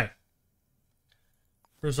 Okay.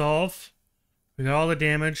 Resolve. We got all the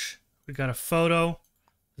damage. We got a photo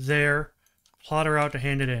there. Plotter out to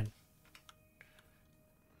hand it in.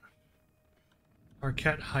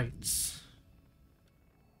 Arquette Heights.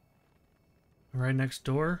 Right next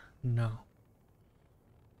door? No.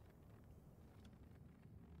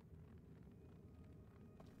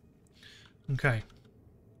 Okay.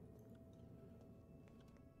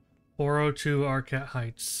 402 Arquette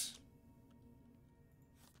Heights.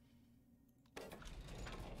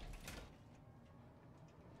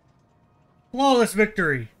 Flawless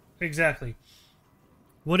victory. Exactly.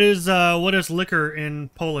 What is liquor in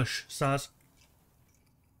Polish, Saz?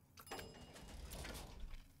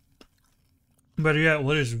 Better yet,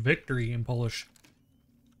 what is victory in Polish?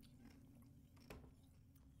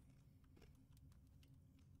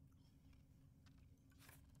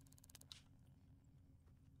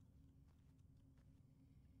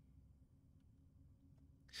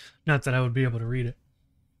 Not that I would be able to read it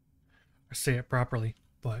or say it properly,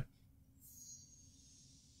 but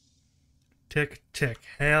tick tick.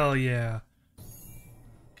 Hell yeah.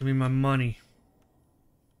 Give me my money.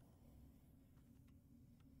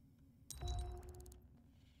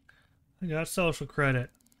 I got social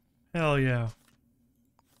credit. Hell yeah.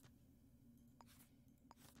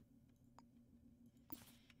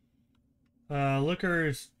 Liquor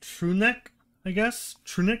is Trunek, I guess?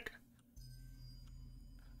 Trunek?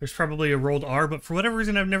 There's probably a rolled R, but for whatever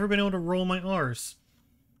reason I've never been able to roll my R's.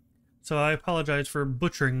 So I apologize for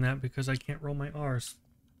butchering that because I can't roll my R's.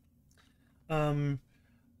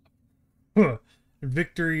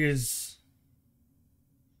 Victory is...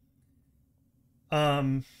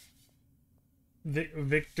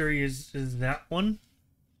 Victory is that one?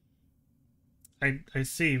 I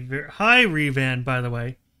see. Hi, Revan, by the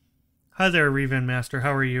way. Hi there, Revan Master.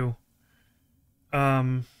 How are you?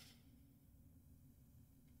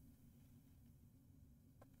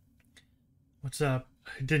 What's up?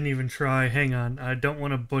 I didn't even try. Hang on. I don't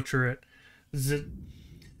want to butcher it.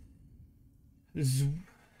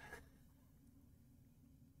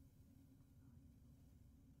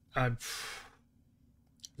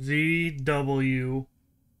 ZWYCI.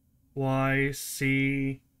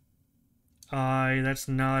 That's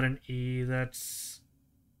not an E. That's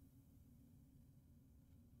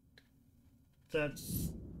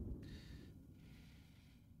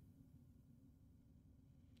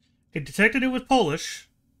it detected it was Polish.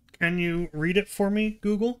 Can you read it for me,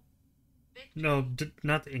 Google? No,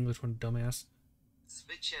 not the English one, dumbass.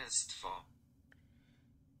 Zwycięstwo.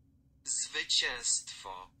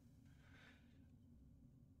 Zwycięstwo.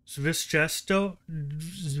 Zwycięstwo?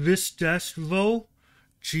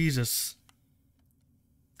 Jesus.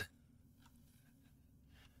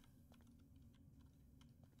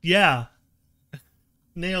 Yeah.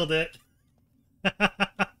 Nailed it.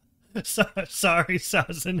 Sorry,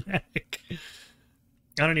 Sazanek.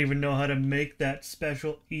 I don't even know how to make that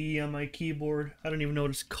special E on my keyboard. I don't even know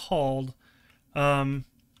what it's called.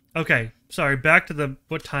 Okay, sorry, back to the...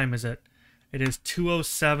 What time is it? It is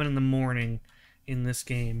 2:07 in the morning in this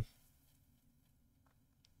game.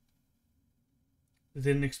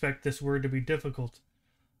 Didn't expect this word to be difficult.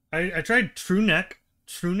 I tried Trunek.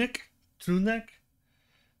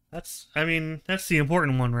 That's, I mean, that's the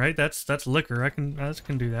important one, right? That's liquor. I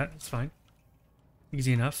can do that. It's fine.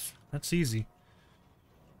 Easy enough. That's easy.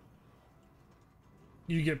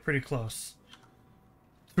 You get pretty close.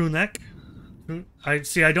 Trunek. I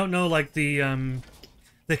see. I don't know like the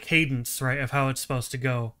cadence, right, of how it's supposed to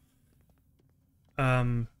go.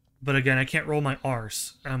 But again, I can't roll my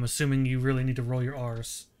R's. I'm assuming you really need to roll your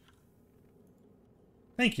R's.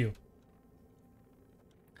 Thank you.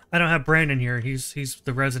 I don't have Brandon here. He's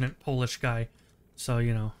the resident Polish guy, so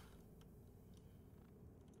you know.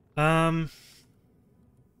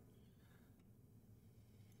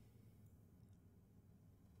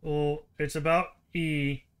 Well, it's about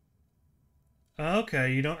E.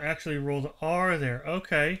 Okay, you don't actually roll the R there.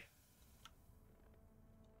 Okay.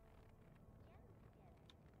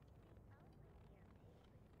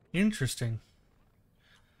 Interesting.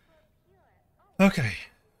 Okay.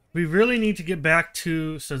 We really need to get back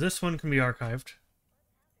to... So this one can be archived.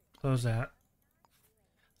 Close that.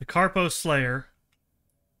 The Carpo Slayer.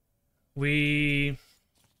 We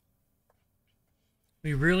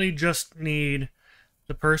really just need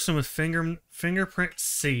the person with fingerprint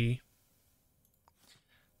C.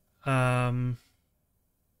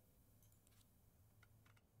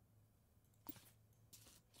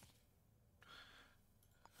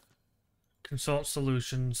 Consult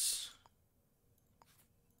solutions.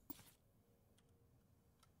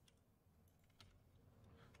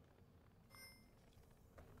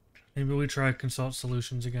 Maybe we try consult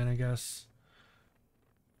solutions again, I guess.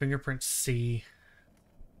 Fingerprint C.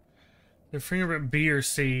 The fingerprint B or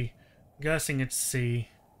C. I'm guessing it's C.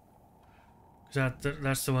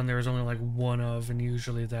 That's the one there was only like one of, and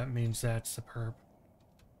usually that means that's the perp.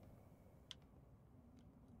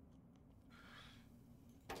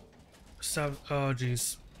 Oh,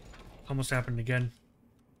 geez. Almost happened again.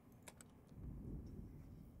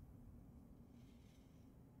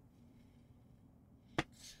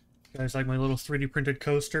 You guys like my little 3D printed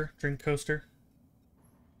coaster? Drink coaster?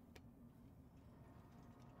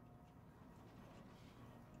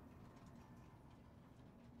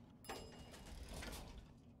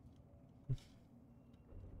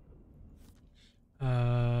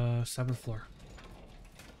 Seventh floor.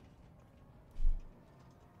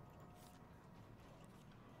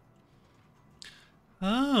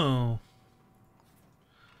 Oh.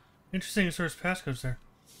 Interesting source passcodes there.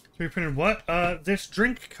 3D printed what? This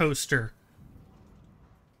drink coaster.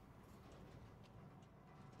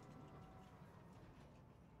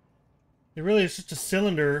 It really is just a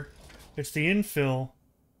cylinder. It's the infill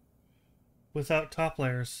without top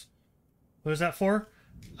layers. What is that for?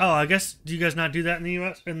 Oh, I guess, do you guys not do that in the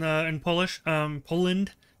US, in Polish?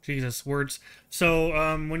 Poland? Jesus, words. So,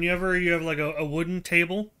 whenever you have like a wooden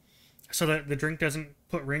table, so that the drink doesn't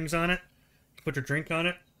put rings on it, you put your drink on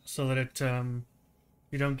it, so that it,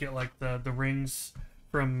 you don't get like the rings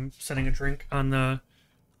from setting a drink on the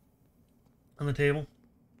table.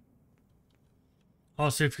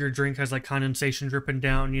 Also, if your drink has like condensation dripping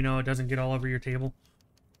down, you know, it doesn't get all over your table.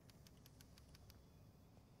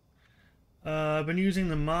 I've been using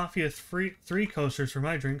the Mafia 3 coasters for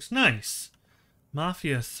my drinks. Nice.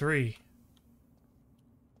 Mafia 3.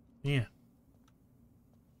 Yeah.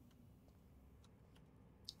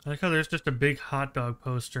 I like how there's just a big hot dog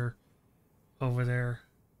poster over there.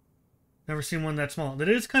 Never seen one that small. That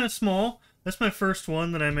is kind of small. That's my first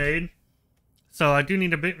one that I made. So I do need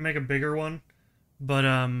to make a bigger one. But,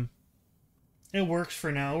 it works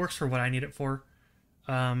for now. It works for what I need it for.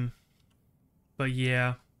 But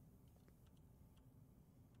yeah.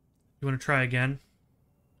 You want to try again?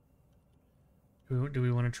 Do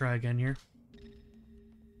we want to try again here?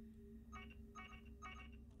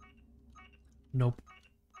 Nope.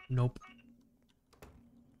 Nope.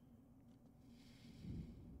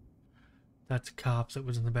 That's cops that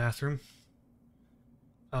was in the bathroom.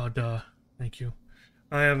 Oh, duh. Thank you.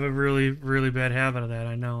 I have a really, really bad habit of that.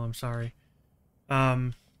 I know. I'm sorry.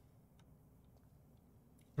 They're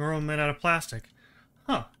all made out of plastic.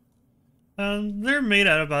 Huh. They're made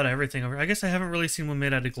out of about everything. I guess I haven't really seen one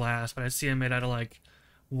made out of glass, but I see them made out of, like,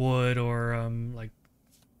 wood or, like,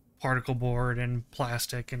 particle board and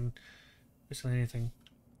plastic and basically anything.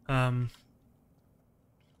 I'm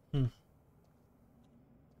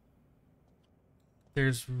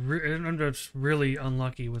just really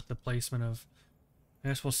unlucky with the placement of... I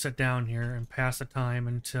guess we'll sit down here and pass the time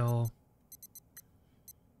until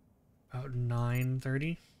about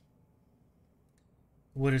 9:30.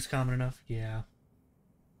 Wood is common enough? Yeah.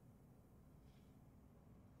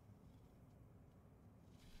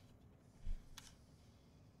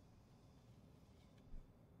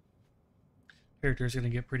 Character's gonna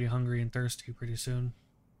get pretty hungry and thirsty pretty soon.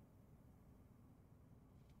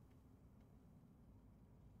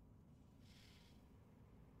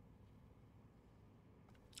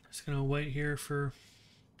 Just gonna wait here for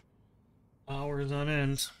hours on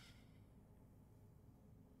end.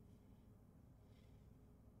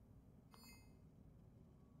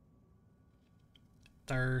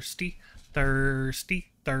 Thirsty,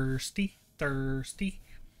 thirsty, thirsty, thirsty.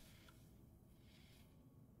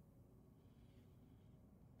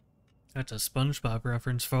 That's a SpongeBob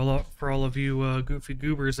reference for all of you goofy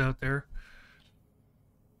goobers out there.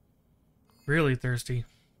 Really thirsty.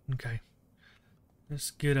 Okay.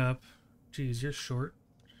 Let's get up. Jeez, you're short.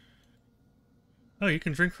 Oh, you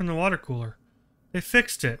can drink from the water cooler. They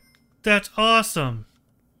fixed it. That's awesome.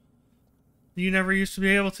 You never used to be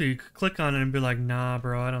able to. You could click on it and be like, nah,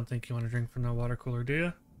 bro, I don't think you want to drink from the water cooler, do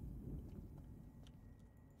you?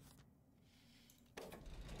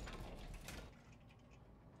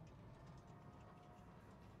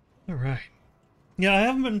 Alright. Yeah, I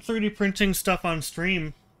haven't been 3D printing stuff on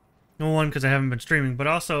stream. No, one, because I haven't been streaming, but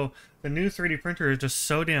also the new 3D printer is just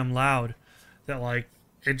so damn loud that, like,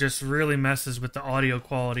 it just really messes with the audio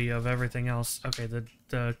quality of everything else. Okay,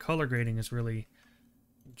 the color grading is really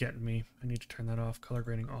getting me. I need to turn that off. Color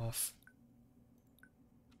grading off.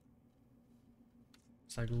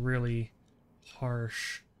 It's like really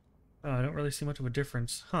harsh. Oh, I don't really see much of a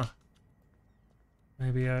difference. Huh.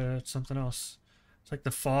 Maybe it's something else. It's like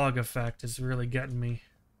the fog effect is really getting me.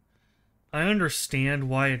 I understand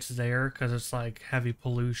why it's there, because it's like heavy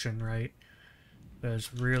pollution, right? But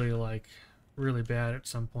it's really like really bad at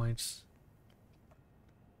some points.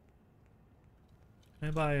 Can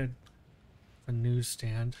I buy a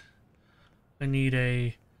newsstand? I need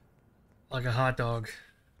a hot dog.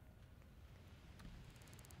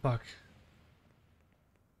 Fuck.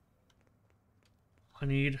 I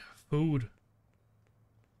need food.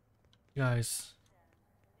 Guys.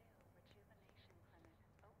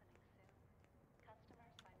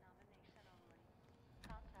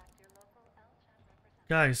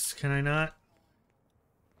 Guys, can I not?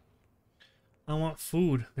 I want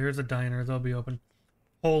food. There's a diner. They'll be open.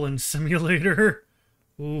 Poland simulator.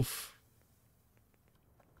 Oof.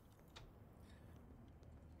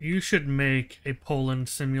 You should make a Poland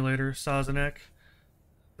simulator, Sazanek.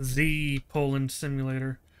 The Poland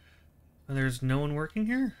simulator. And there's no one working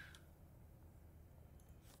here?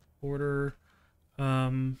 Order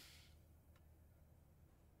a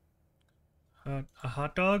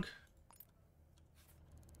hot dog?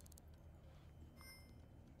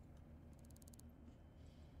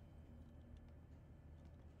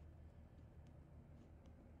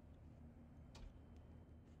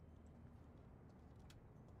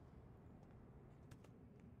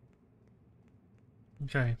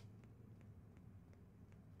 Okay.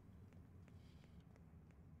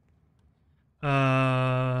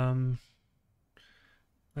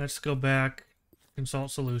 Let's go back.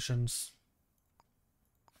 Consult solutions.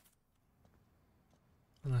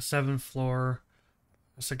 On the 7th floor,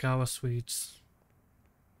 Asagawa Suites.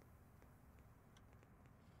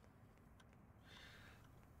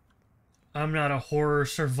 I'm not a horror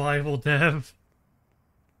survival dev.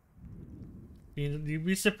 You'd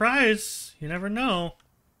be surprised. You never know.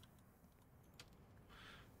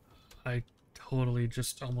 I totally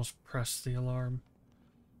just almost pressed the alarm.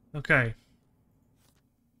 Okay.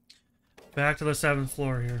 Back to the 7th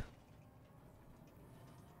floor here.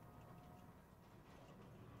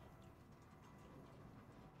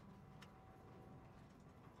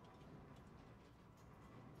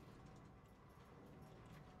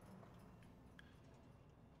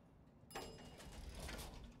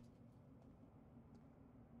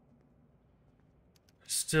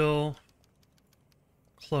 still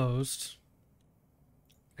closed.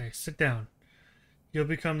 Okay, sit down. You'll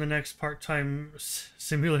become the next part-time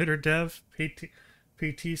simulator dev.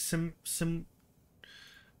 PT sim.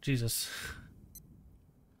 Jesus.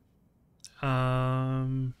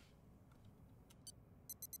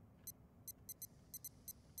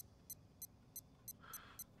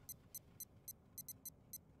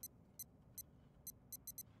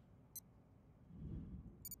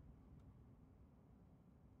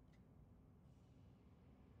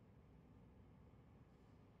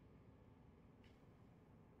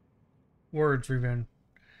 Words, Reven.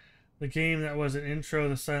 The game that was an intro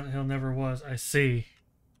to Silent Hill never was. I see.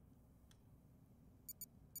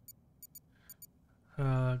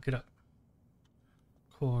 Get up.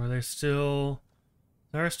 Cool. Are they still...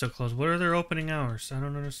 They're still closed. What are their opening hours? I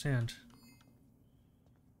don't understand.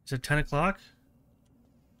 Is it 10 o'clock?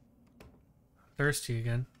 Thirsty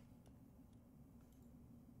again.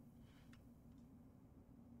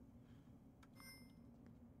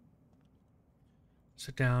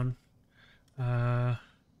 Sit down.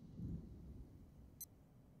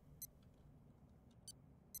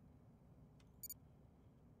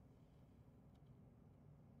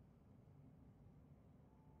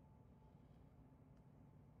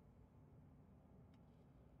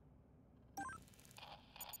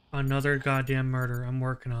 Another goddamn murder. I'm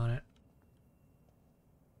working on it.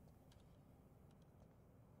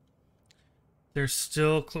 They're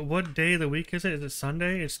still... What day of the week is it? Is it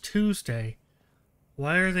Sunday? It's Tuesday.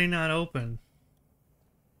 Why are they not open?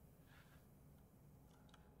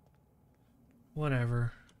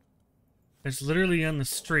 Whatever. It's literally on the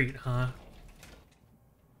street, huh?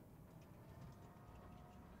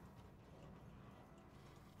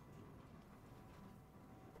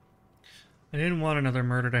 I didn't want another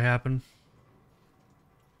murder to happen.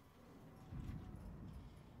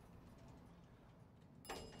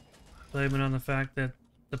 Blame it on the fact that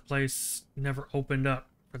the place never opened up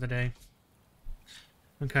for the day.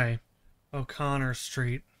 Okay. O'Connor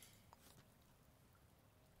Street.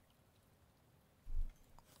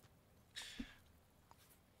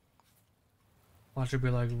 Watch it be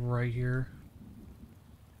like right here.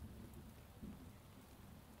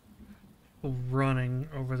 Running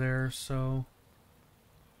over there, so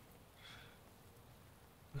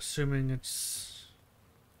assuming it's...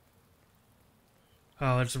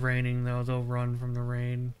 Oh, it's raining though. They'll run from the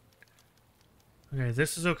rain. Okay,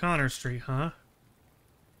 this is O'Connor Street, huh?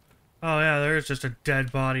 Oh yeah, there's just a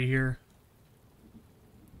dead body here.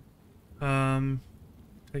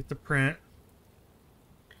 Take the print.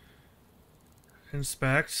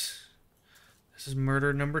 Inspect. This is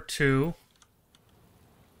murder number 2.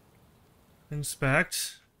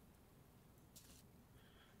 Inspect.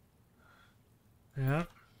 Yeah.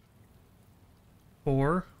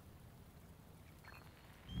 4.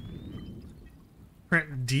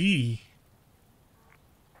 Print D.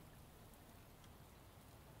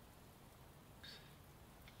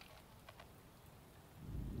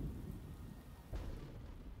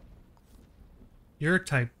 You're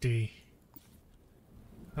type D.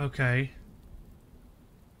 Okay.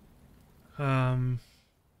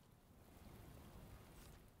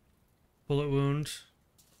 Bullet wound.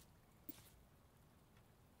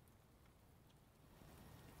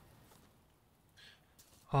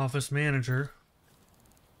 Office manager.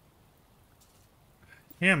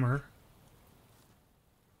 Hammer.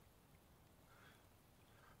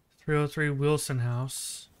 303 Wilson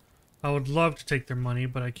House. I would love to take their money,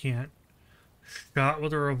 but I can't. Shot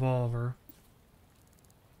with a revolver.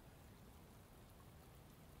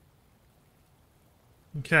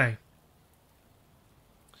 Okay.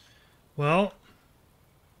 Well.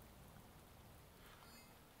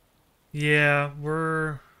 Yeah,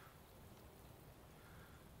 we're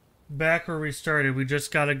back where we started. We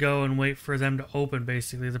just gotta go and wait for them to open,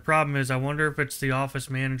 basically. The problem is, I wonder if it's the office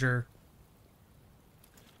manager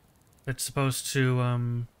that's supposed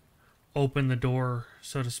to, open the door,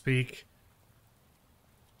 so to speak.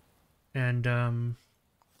 And,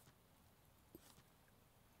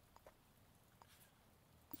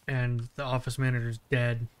 and the office manager's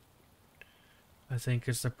dead, I think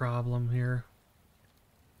is the problem here.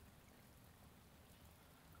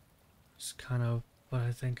 It's kind of what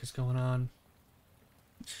I think is going on.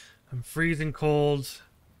 I'm freezing cold.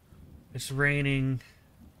 It's raining.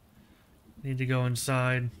 Need to go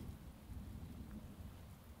inside.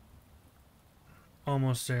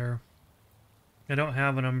 Almost there. I don't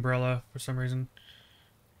have an umbrella for some reason.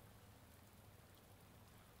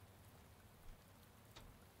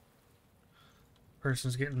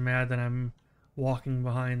 Person's getting mad that I'm walking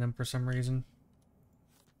behind them for some reason.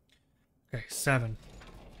 Okay, 7.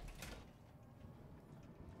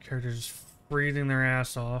 character's just freezing their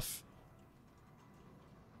ass off.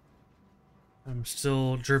 I'm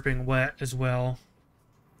still dripping wet as well.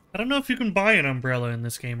 I don't know if you can buy an umbrella in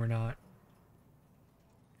this game or not.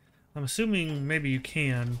 I'm assuming maybe you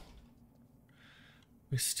can.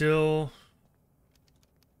 We still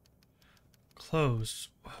closed.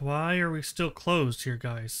 Why are we still closed here,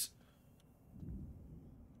 guys?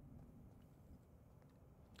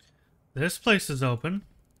 This place is open.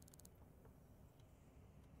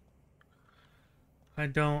 I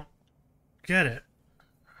don't get it.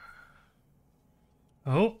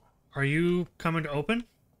 Oh, are you coming to open?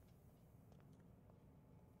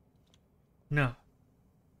 No.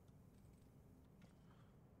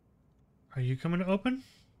 Are you coming to open?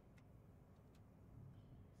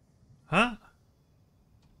 Huh?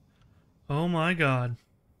 Oh my god.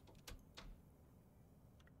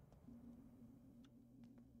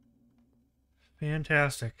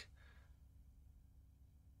 Fantastic.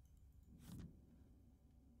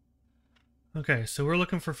 Okay, so we're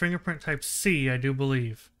looking for fingerprint type C, I do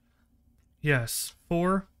believe. Yes,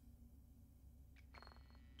 4.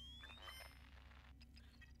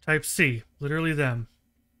 Type C, literally them.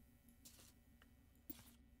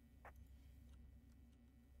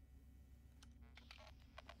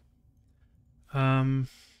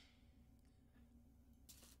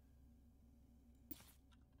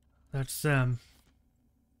 That's them.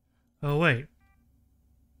 Oh, wait.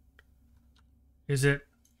 Is it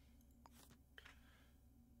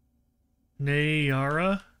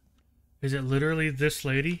Nayara? Is it literally this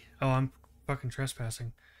lady? Oh, I'm fucking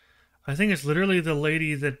trespassing. I think it's literally the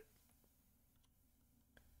lady that...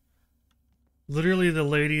 Literally the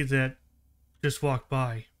lady that just walked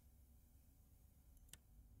by.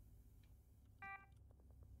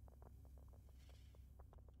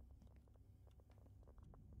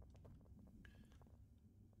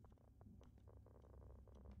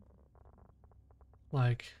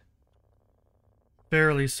 Like,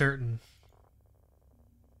 fairly certain.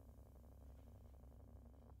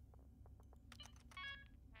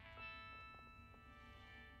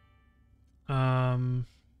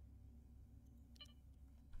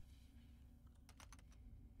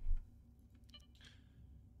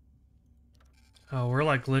 Oh, we're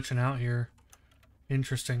like glitching out here.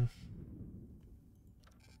 Interesting.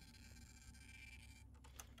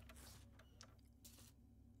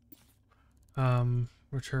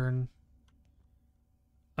 Return.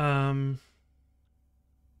 Okay,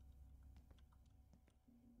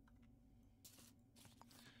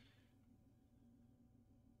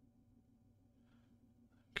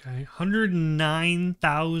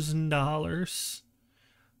 $109,000.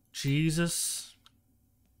 Jesus.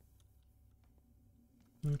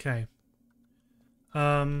 Okay.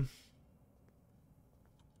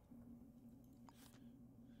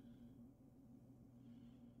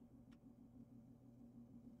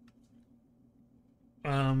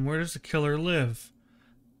 Where does the killer live?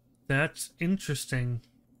 That's interesting.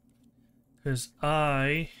 Because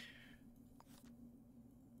I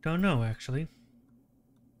don't know, actually.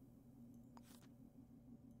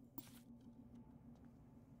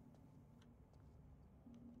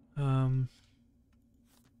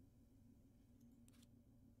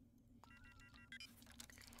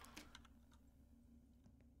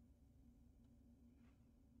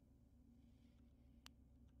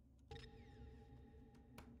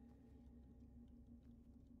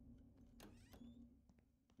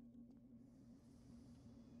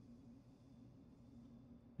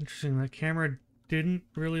 Interesting. That camera didn't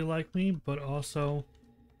really like me, but also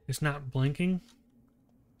it's not blinking,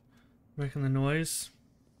 making the noise.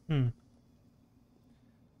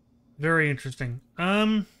 Very interesting.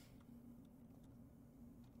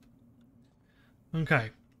 Okay.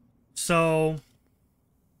 So,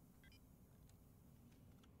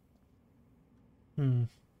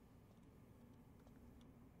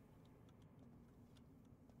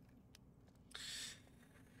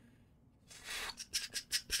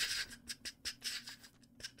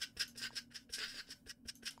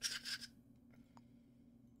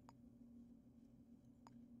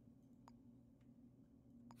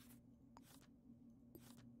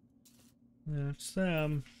 that's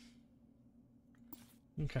them.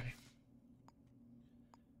 Okay.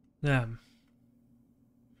 Them.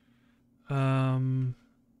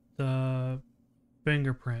 The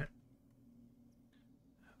fingerprint.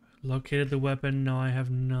 Located the weapon? No, I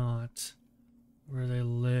have not. Where they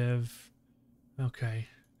live. Okay.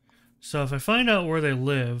 So if I find out where they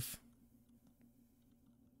live,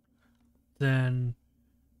 then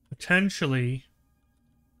potentially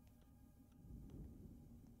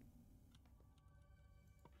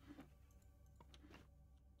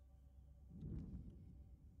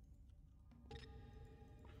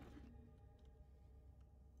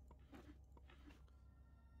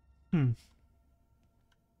Hmm.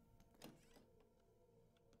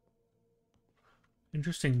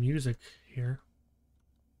 Interesting music here.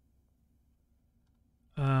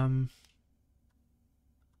 Um.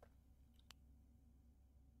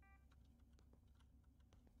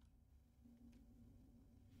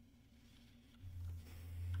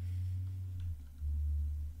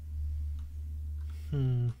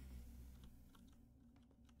 Hmm.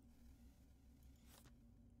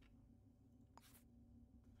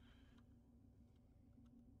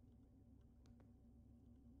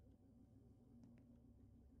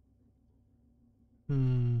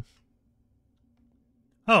 Hmm.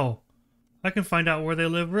 Oh, I can find out where they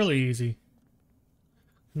live really easy.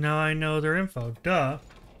 Now I know their info. Duh.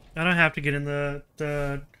 I don't have to get in the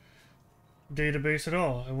database at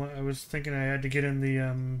all. I was thinking I had to get in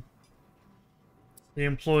the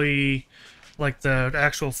employee, like the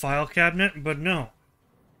actual file cabinet, but no.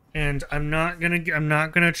 And I'm not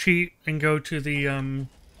gonna cheat and go to the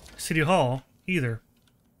city hall either.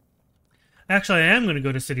 Actually, I am gonna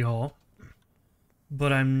go to city hall,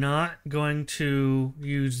 but I'm not going to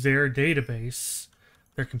use their database,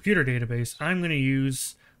 their computer database. I'm going to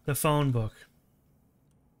use the phone book.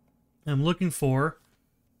 I'm looking for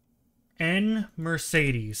N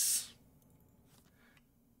Mercedes.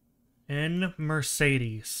 N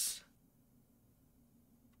Mercedes.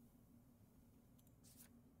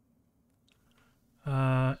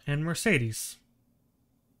 N Mercedes.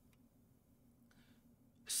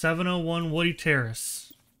 701 Woody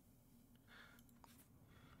Terrace.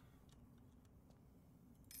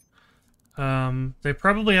 They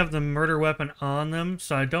probably have the murder weapon on them,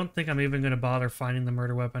 so I don't think I'm even going to bother finding the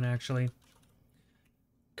murder weapon, actually.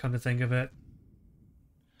 Come to think of it.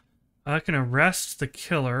 I can arrest the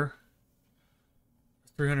killer.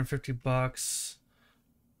 350 bucks.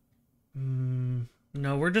 No,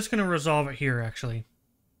 we're just going to resolve it here, actually.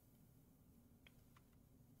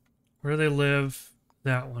 Where do they live?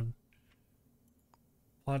 That one.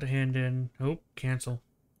 Plot to hand in. Oh, cancel.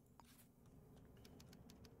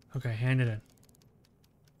 Okay, hand it in.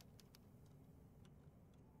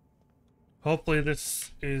 Hopefully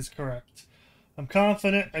this is correct. I'm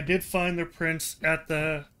confident I did find their prints at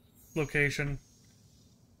the location.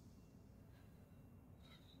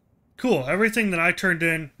 Cool. Everything that I turned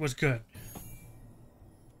in was good.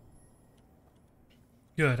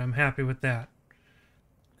 Good. I'm happy with that.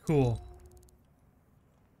 Cool.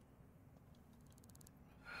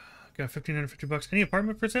 Got 1,550 bucks. Any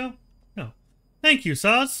apartment for sale? No. Thank you,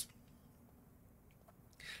 Saz.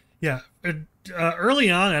 Yeah. Early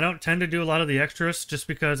on, I don't tend to do a lot of the extras just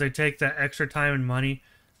because they take that extra time and money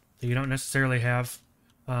that you don't necessarily have.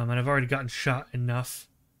 And I've already gotten shot enough.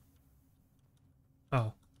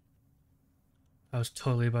 Oh. I was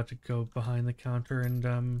totally about to go behind the counter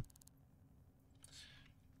and,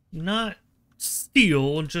 not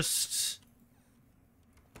steal, just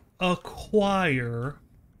acquire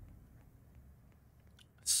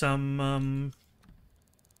some,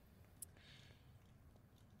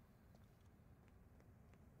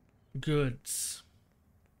 goods.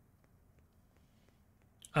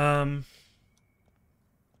 I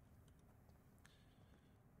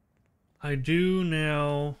do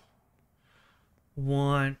now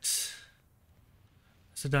want...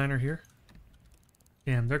 Is the diner here?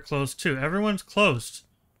 Damn, they're closed too. Everyone's closed.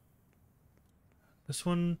 This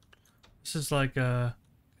one... This is like a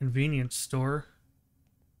convenience store.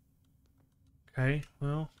 Okay,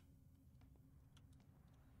 well...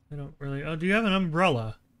 I don't really... Oh, do you have an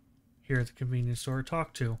umbrella here at the convenience store?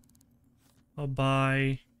 Talk to. I'll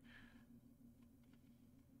buy...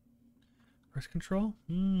 Birth control?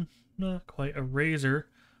 Not quite. A razor.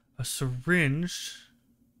 A syringe.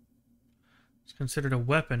 It's considered a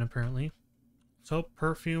weapon, apparently. Soap,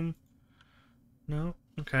 perfume. No?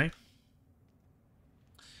 Okay.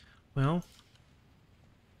 Well.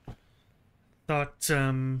 Thought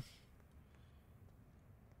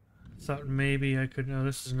maybe I could... No,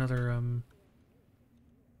 this is another,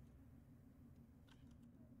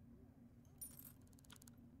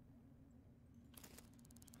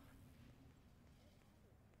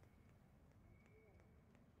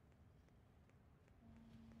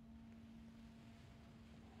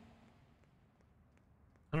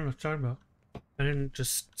 I don't know what you're talking about. I didn't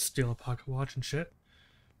just steal a pocket watch and shit.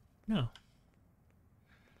 No.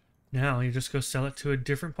 Now you just go sell it to a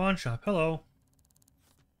different pawn shop. Hello.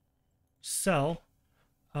 Sell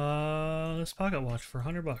this pocket watch for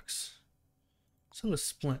 100 bucks. Sell this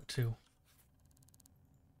splint too.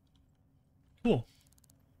 Cool.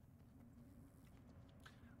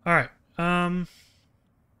 Alright.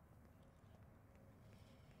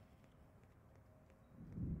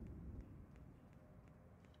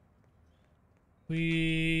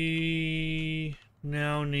 We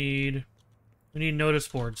now need... We need notice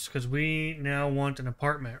boards, because we now want an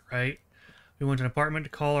apartment, right? We want an apartment to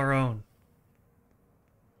call our own.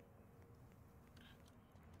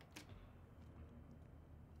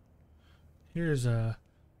 Here's a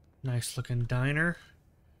nice looking diner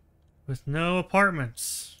with no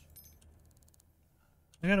apartments.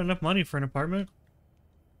 I got enough money for an apartment.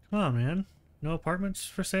 Come on, man. No apartments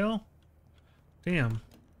for sale? Damn.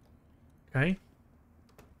 Okay.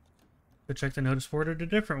 Go check the notice board at a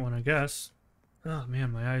different one, I guess. Oh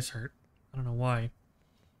man, my eyes hurt. I don't know why.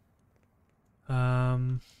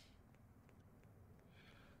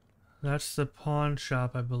 That's the pawn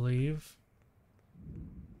shop, I believe.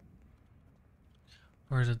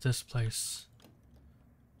 Or is it this place?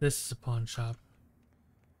 This is a pawn shop.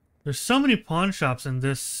 There's so many pawn shops in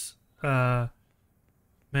this map,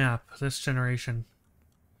 this generation.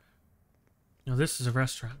 No, this is a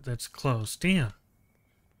restaurant that's closed. Damn.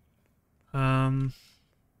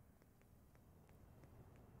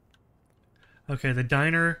 Okay, the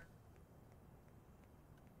diner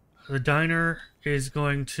is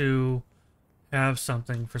going to have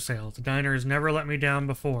something for sale. The diner has never let me down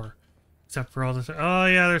before. Except for all this. Oh,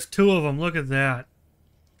 yeah, there's two of them. Look at that.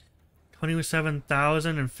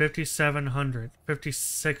 27,000 and 5,700.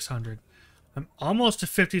 5,600. I'm almost to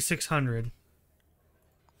 5,600.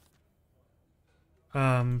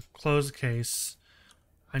 Close the case.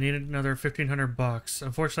 I need another 1,500 bucks.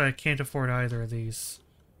 Unfortunately, I can't afford either of these.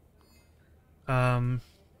 Job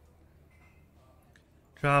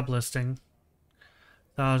listing.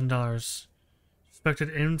 $1,000. Suspected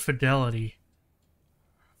infidelity.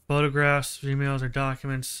 Photographs, emails, or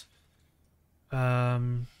documents.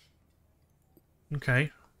 Okay.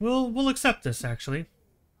 We'll accept this, actually.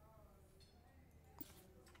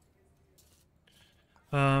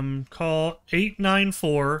 Call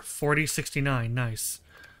 894-4069. Nice.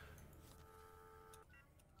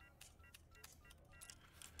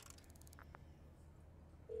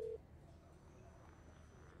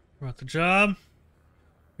 About the job.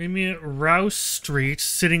 Meet me at Rouse Street,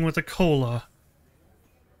 sitting with a cola.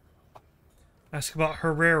 Ask about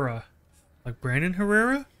Herrera. Like Brandon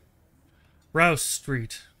Herrera? Rouse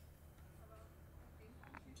Street.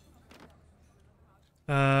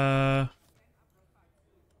 Alright,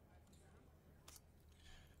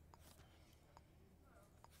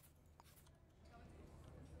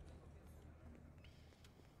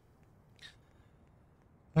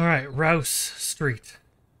 Rouse Street.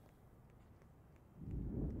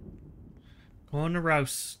 Going to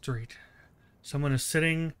Rouse Street. Someone is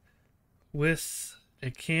sitting with a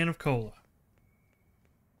can of cola.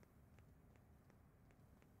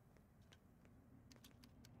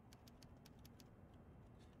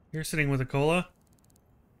 You're sitting with a cola?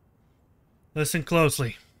 Listen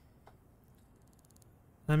closely.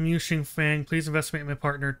 I'm Yushing Fang. Please investigate my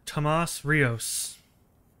partner, Tomas Rios.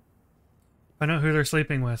 Find out who they're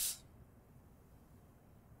sleeping with.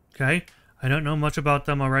 Okay? I don't know much about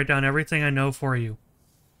them. I'll write down everything I know for you.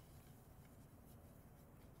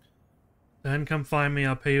 Then come find me.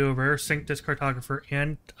 I'll pay you a rare sync disc cartographer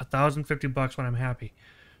and 1,050 bucks when I'm happy.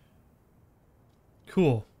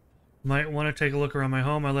 Cool. Might want to take a look around my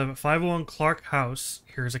home. I live at 501 Clark House.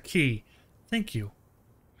 Here's a key. Thank you.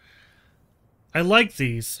 I like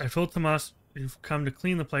these. I told Tomas you've come to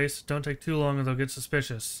clean the place. Don't take too long or they'll get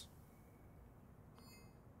suspicious.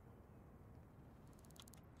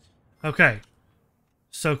 Okay.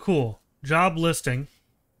 So cool. Job listing.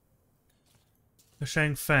 The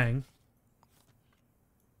Shang Fang.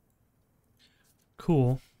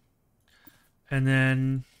 Cool. And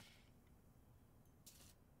then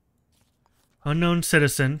unknown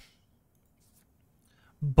citizen.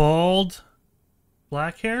 Bald.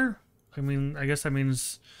 Black hair? I mean, I guess that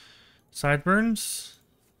means sideburns.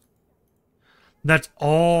 That's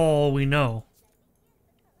all we know.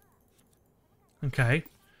 Okay.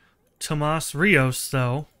 Tomas Rios,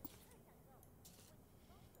 though.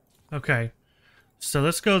 Okay. So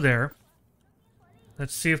let's go there.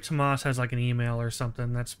 Let's see if Tomas has like an email or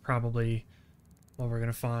something. That's probably what we're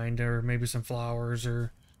going to find. Or maybe some flowers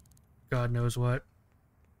or God knows what.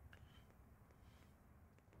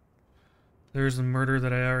 There's the murder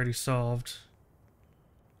that I already solved.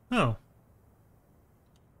 Oh.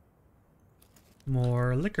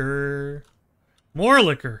 More liquor. More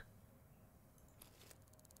liquor.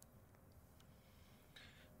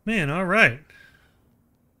 Man, alright.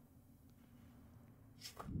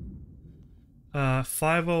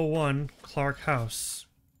 501 Clark House.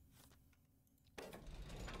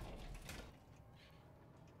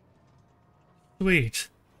 Sweet.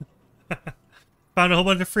 Found a whole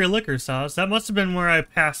bunch of free liquor sauce. That must have been where I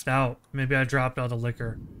passed out. Maybe I dropped all the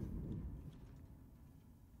liquor.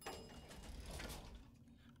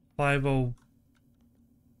 50...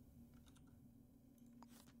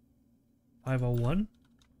 501?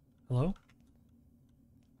 Hello?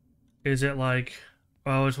 Is it like...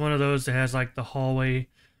 Oh, it's one of those that has like the hallway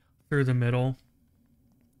through the middle.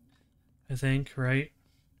 I think, right?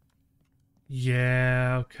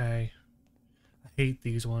 Yeah, okay. I hate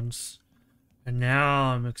these ones. And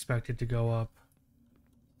now I'm expected to go up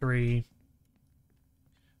 3,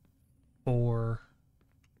 4,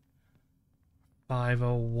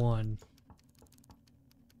 501.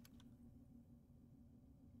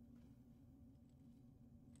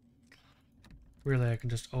 Really, I can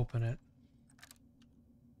just open it.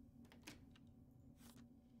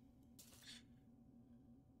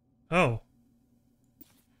 Oh.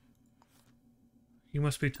 You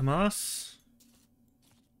must be Tomas?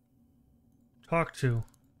 Talk to.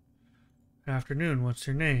 Afternoon, what's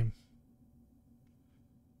your name?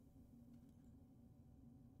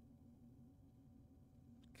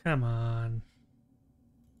 Come on.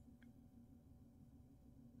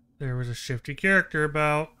 There was a shifty character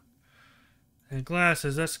about. And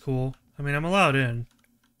glasses, that's cool. I mean, I'm allowed in.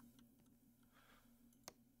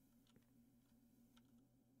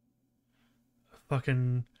 A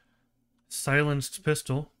fucking silenced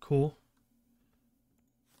pistol. Cool.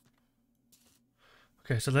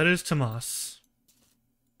 Okay, so that is Tomas.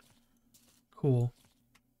 Cool.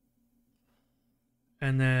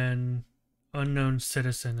 And then unknown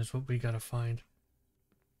citizen is what we gotta find.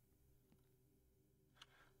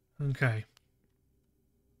 Okay.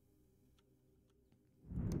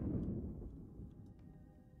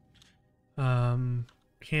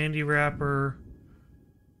 Candy wrapper.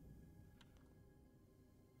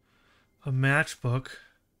 A matchbook.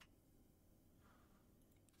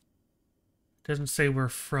 Doesn't say where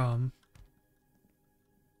from.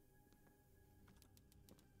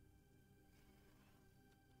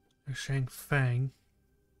 Shang Fang.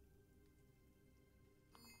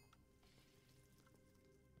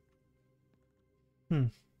 Hmm.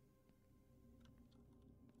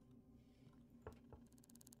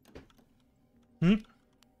 Hmm?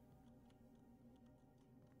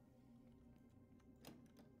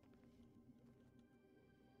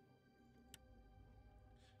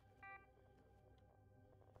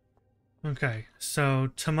 Okay, so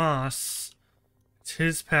Tomas, it's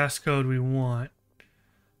his passcode we want.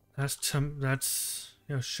 That's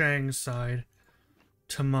you know Shang's side.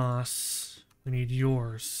 Tomas, we need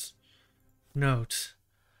yours. Note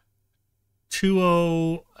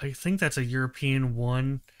 20. I think that's a European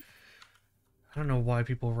 1. I don't know why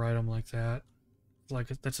people write them like that. Like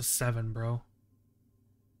that's a 7, bro.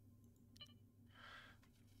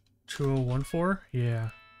 2014? Yeah.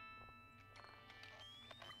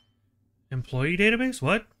 Employee database?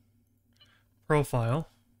 What? Profile.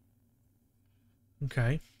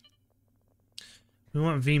 Okay. We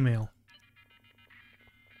want Vmail.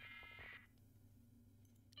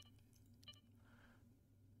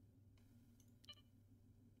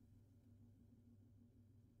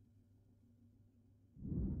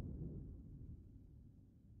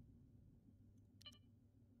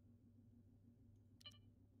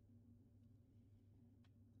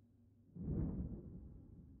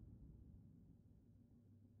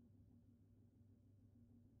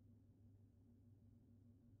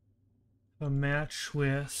 A match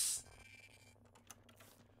with...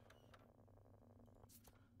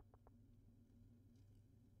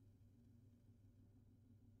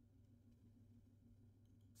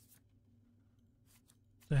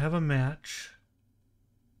 They have a match.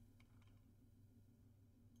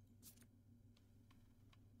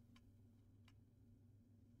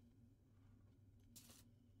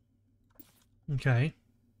 Okay.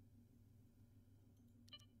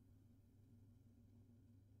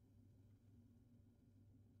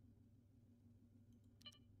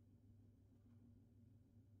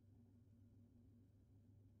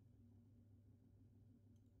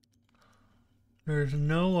 There's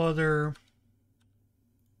no other...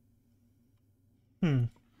 Hmm.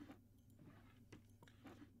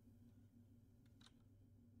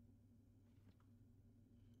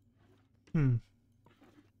 Hmm.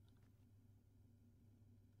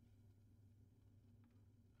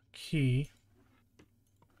 Key.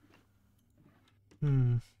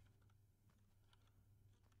 Hmm.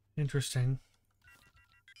 Interesting.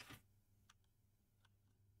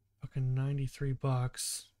 Fucking 93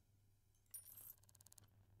 bucks.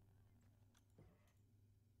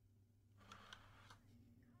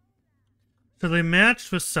 So they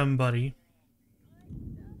matched with somebody.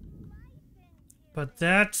 But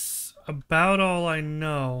that's about all I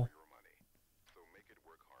know.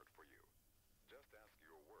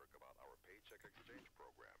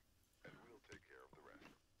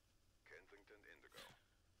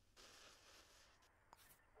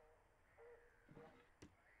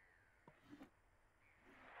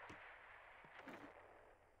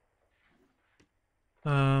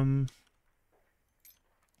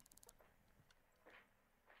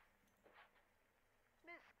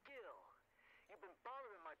 Miss Gill, you've been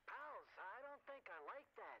bothering my pals. I don't think I like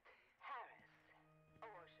that. Harris.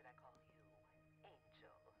 Or should I call you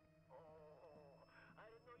Angel? Oh, I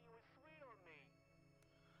didn't know you were sweet on me.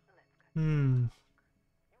 Let's cut Hmm.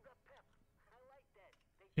 You got pep. I like that.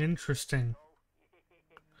 Interesting.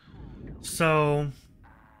 Cool. So,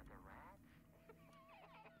 The rats?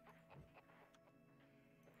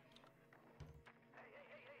 Hey,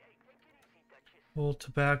 take it easy, Duchess. old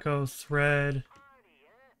tobacco thread. Party,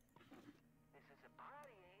 huh? This is a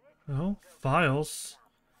party, ain't it? Oh, files.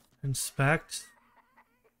 Inspect.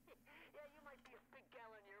 Yeah, you might be a big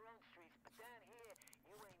gal on your own streets, but down here,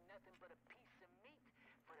 you ain't nothing but a piece of meat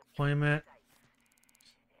for the Employment.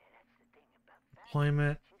 parasites. Yeah, that's the thing about that.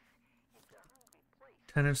 Employment. It's a hungry place.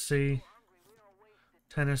 Tennessee. So hungry we don't waste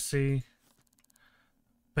the Tennessee.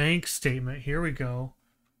 Bank statement. Here we go.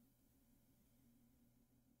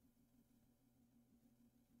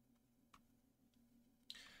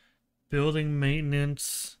 Building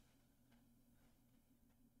maintenance.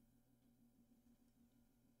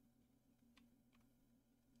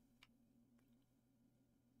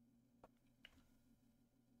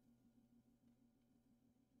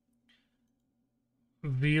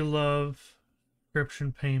 V-Love.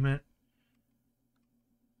 Subscription payment.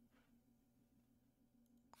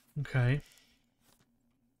 Okay.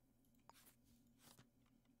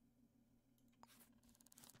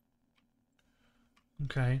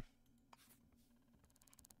 Okay.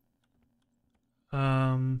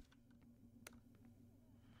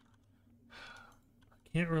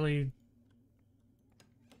 Can't really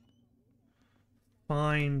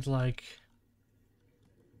find like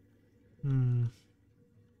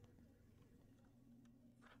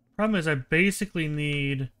problem is I basically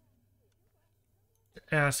need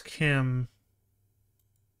to ask him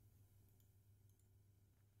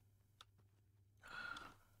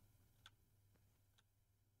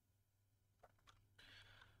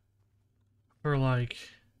for like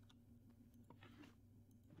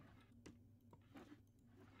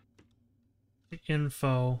the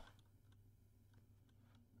info.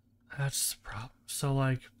 That's the problem. So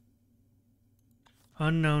like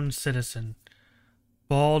unknown citizen,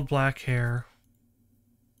 bald black hair,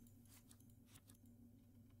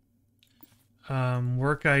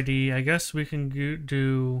 work ID. I guess we can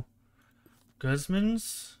do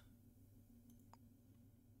Guzman's.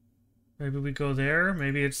 Maybe we go there.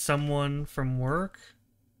 Maybe it's someone from work.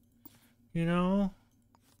 You know?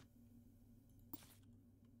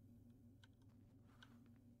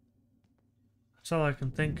 That's all I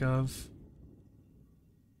can think of.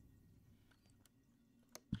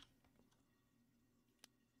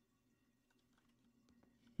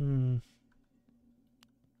 Hmm.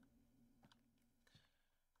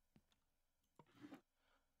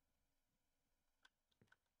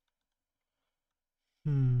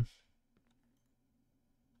 Hmm.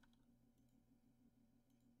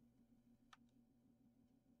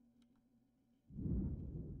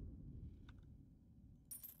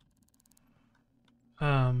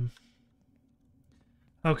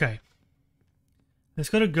 Okay. Let's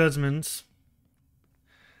go to Guzman's.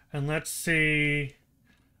 And let's see.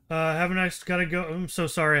 Have a nice. Gotta go. I'm so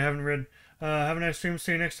sorry I haven't read. Have a nice stream.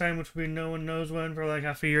 See you next time, which will be no one knows when for like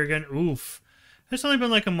half a year again. Oof. It's only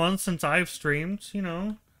been like a month since I've streamed, you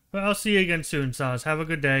know. But I'll see you again soon, Saz. Have a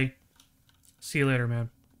good day. See you later, man.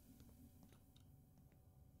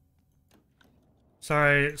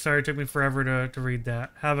 Sorry it took me forever to read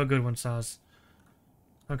that. Have a good one, Saz.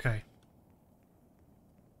 Okay.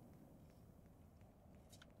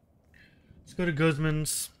 Let's go to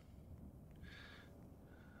Guzman's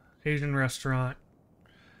Asian restaurant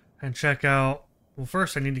and check out. Well,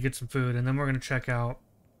 first I need to get some food, and then we're going to check out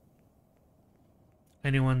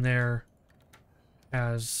anyone there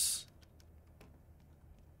has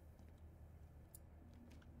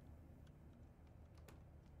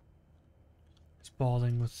is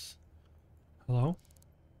balding with. Hello?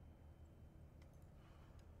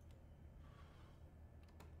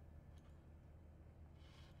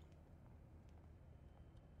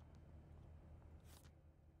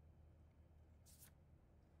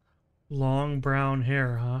 Long brown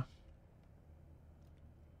hair, huh?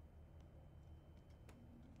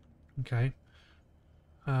 Okay.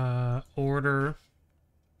 Order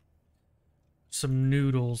some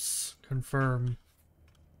noodles. Confirm.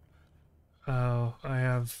 Oh, I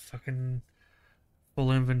have fucking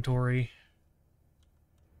full inventory.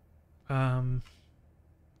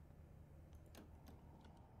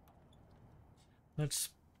 Let's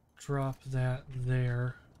drop that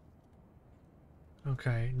there.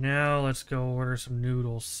 Okay, now let's go order some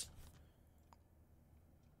noodles.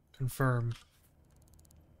 Confirm.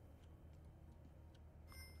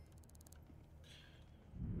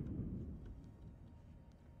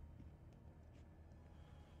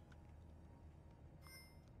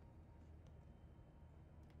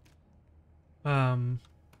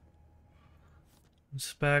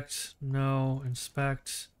 Inspect, no,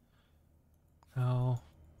 inspect, no,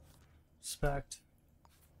 inspect,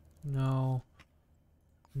 no,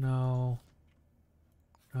 no,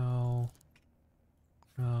 no,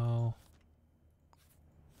 no.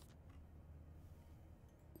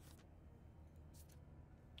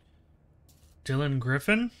 Dylan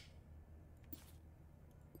Griffin?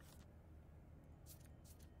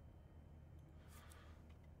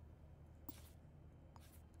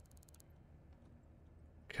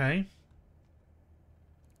 Okay.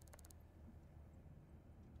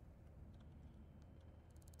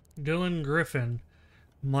 Dylan Griffin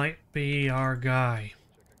might be our guy.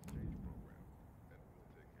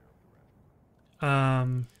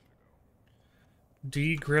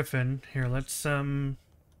 D. Griffin. Here, let's,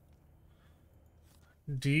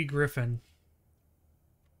 D. Griffin.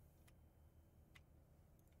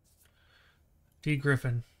 D.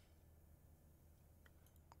 Griffin.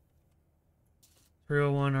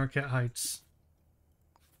 301 Arquette Heights.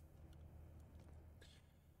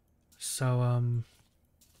 So,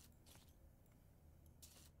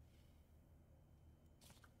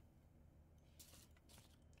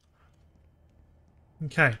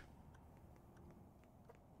 okay.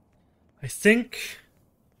 I think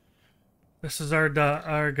this is our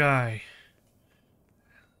guy.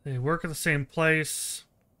 They work at the same place.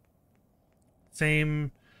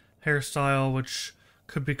 Same hairstyle, which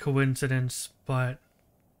could be coincidence, but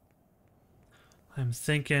I'm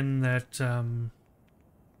thinking that,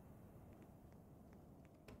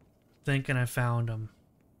 thinking I found him.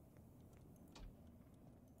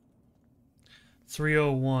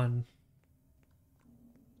 301.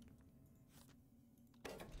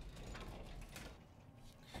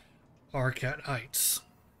 Arquette Heights.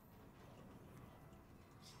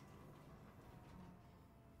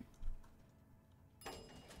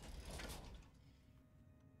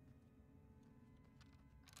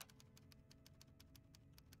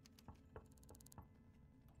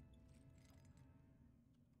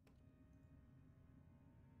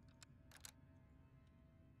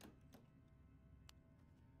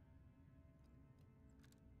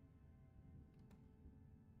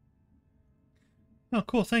 Oh,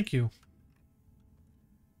 cool, thank you.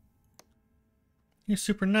 You're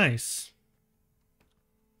super nice.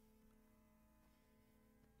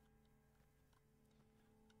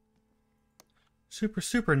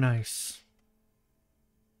 Super nice.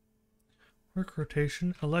 Work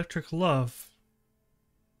rotation, electric love.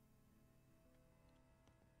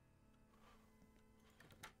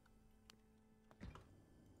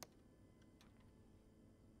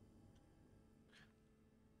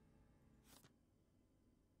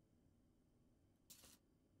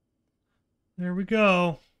 There we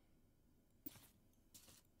go.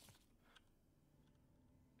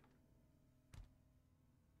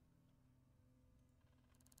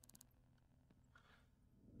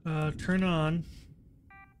 Turn on.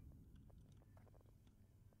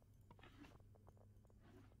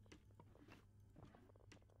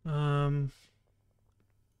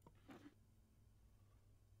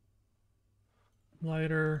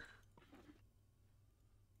 Lighter.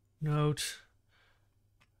 Note.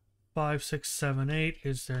 5678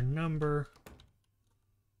 is their number.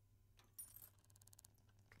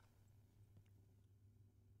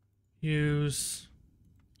 Use.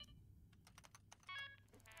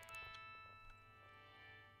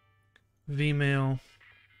 Vmail.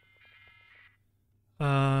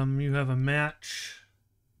 You have a match.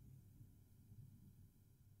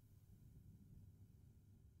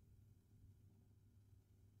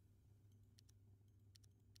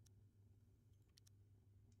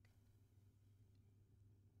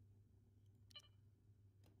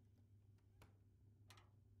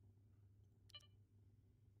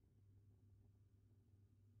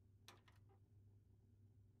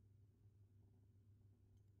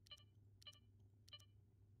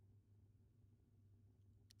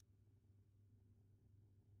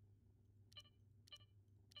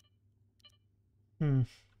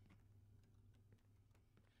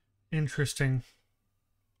 Interesting.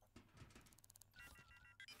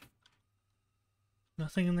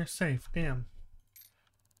 Nothing in their safe. Damn.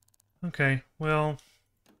 Okay, well...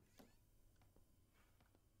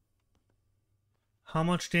 How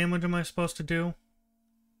much damage am I supposed to do?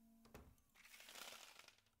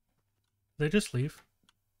 They just leave.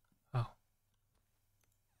 Oh.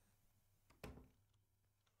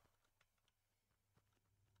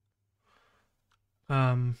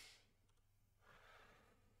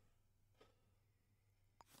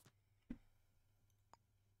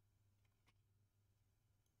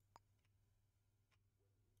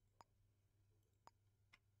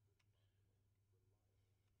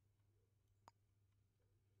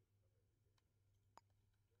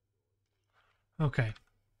 Okay.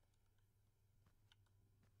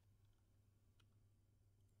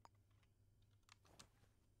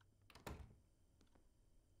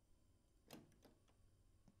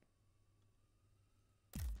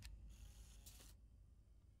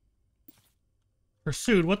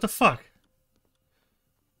 Pursued? What the fuck?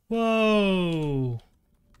 Whoa.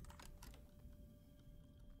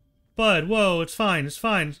 Bud, whoa, it's fine, it's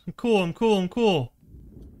fine. I'm cool, I'm cool, I'm cool.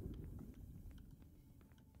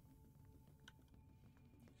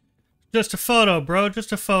 Just a photo, bro,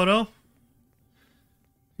 just a photo.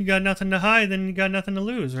 You got nothing to hide, then you got nothing to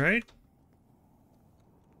lose, right?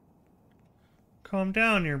 Calm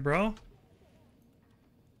down here, bro.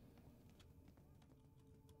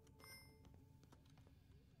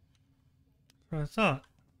 That's what I thought.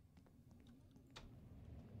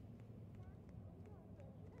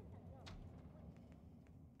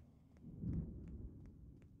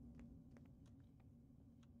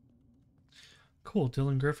 Cool,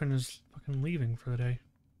 Dylan Griffin is fucking leaving for the day.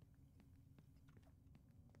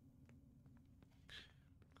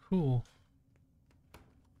 Cool.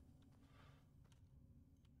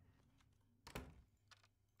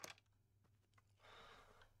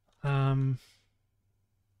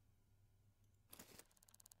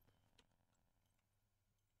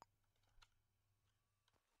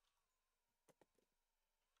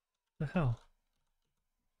 The hell?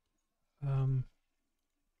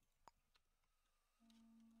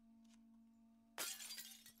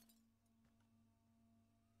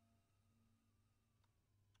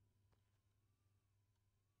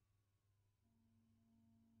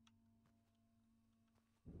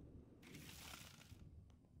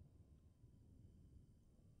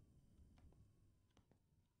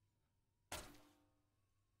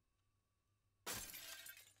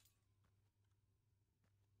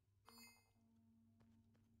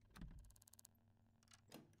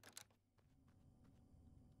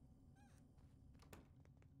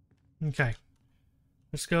 Okay.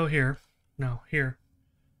 Let's go here. No, here.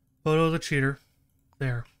 Photo of the cheater.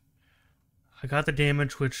 There. I got the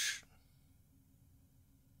damage, which...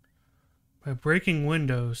 By breaking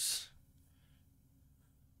windows...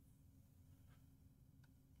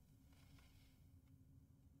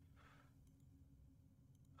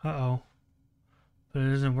 Uh-oh. But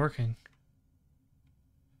it isn't working.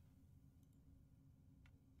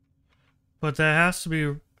 But that has to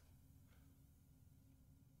be...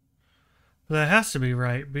 That has to be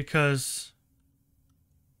right, because...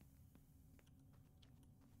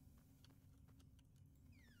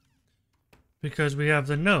 Because we have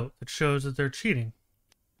the note that shows that they're cheating.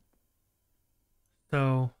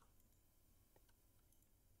 So...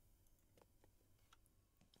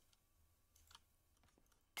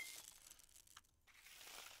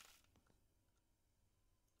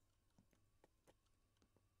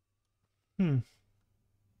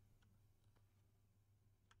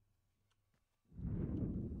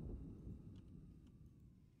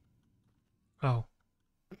 Oh.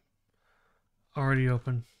 Already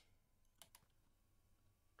open.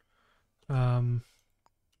 Um...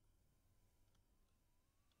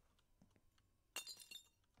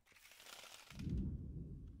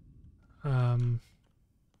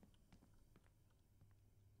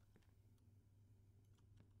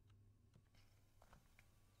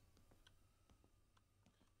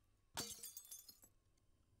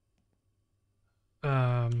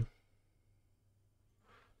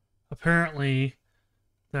 Apparently,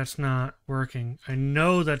 that's not working. I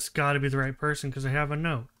know that's got to be the right person because I have a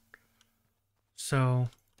note. So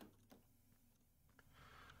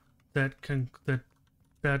that's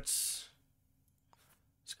it's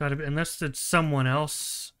got to be, unless it's someone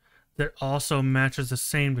else that also matches the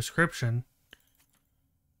same description.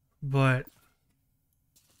 But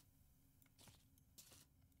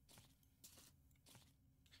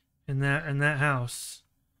in that house,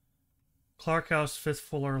 Clark House, 5th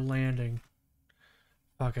floor landing.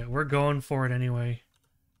 Fuck it, we're going for it anyway.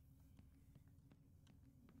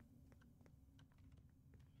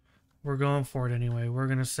 We're going for it anyway. We're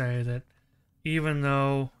gonna say that even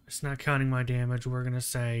though it's not counting my damage, we're gonna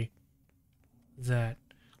say that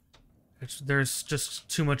there's just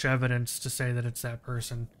too much evidence to say that it's that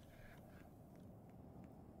person.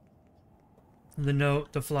 The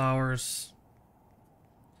note, the flowers,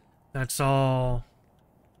 that's all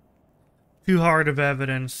too hard of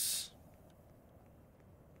evidence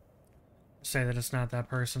to say that it's not that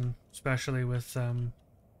person, especially with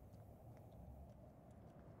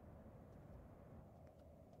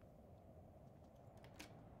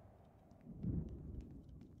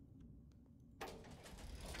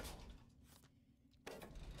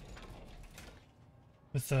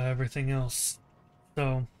everything else.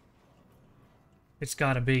 So it's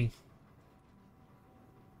gotta be.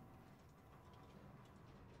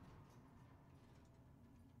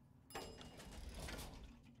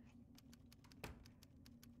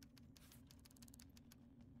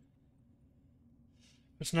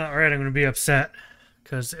 If it's not right, I'm gonna be upset.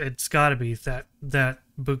 Because it's gotta be. That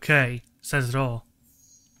bouquet says it all.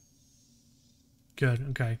 Good,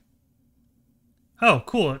 okay. Oh,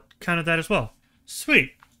 cool, it counted that as well.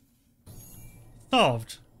 Sweet.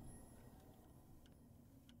 Solved.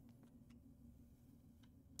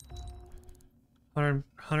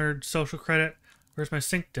 $100 social credit. Where's my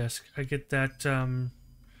sync disk? I get that, I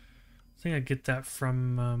think I get that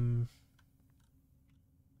from,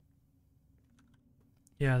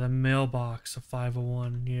 yeah, the mailbox of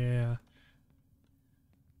 501, yeah.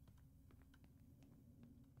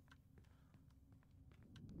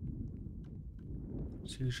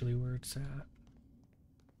 It's usually where it's at.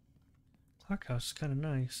 Clockhouse is kind of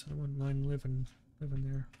nice. I wouldn't mind living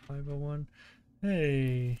there. 501.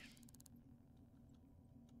 Hey.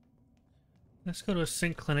 Let's go to a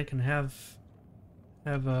sync clinic and have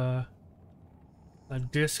a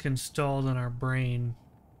disc installed in our brain.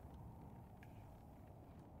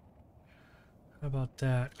 How about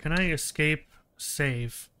that? Can I escape?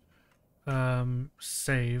 Save.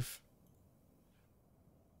 Save.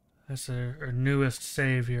 That's our newest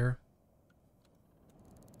save here.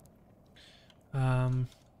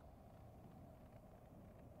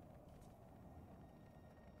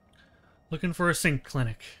 Looking for a sync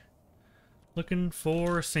clinic. Looking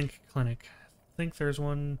for a sync clinic. I think there's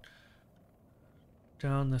one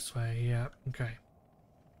down this way. Yeah, okay.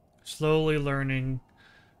 Slowly learning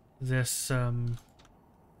this,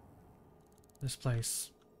 this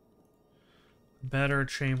place. Better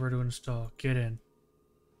chamber to install. Get in.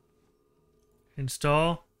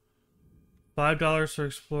 Install. $5 for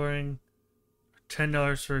exploring.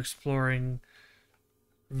 $10 for exploring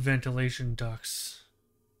ventilation ducts.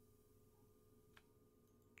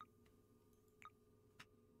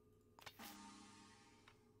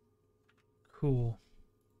 Cool.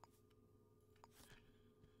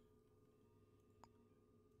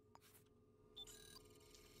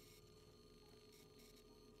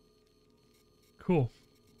 Cool.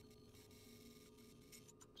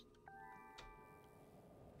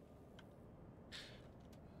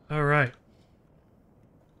 All right.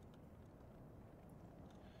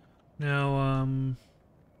 Now,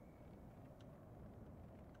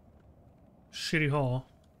 Shitty Hall.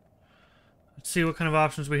 Let's see what kind of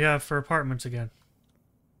options we have for apartments again.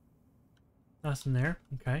 Nothing there.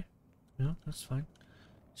 Okay. No, that's fine.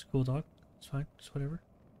 It's a cool dog. It's fine. It's whatever.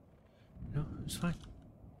 No, it's fine.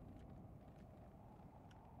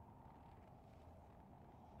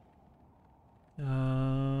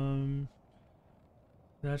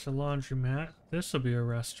 That's a laundromat. This will be a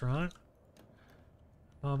restaurant.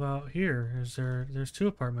 How about here? There's two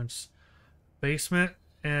apartments. Basement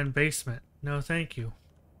and basement. No, thank you.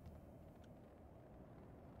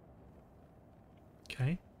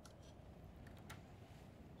 Okay.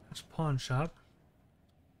 That's a pawn shop.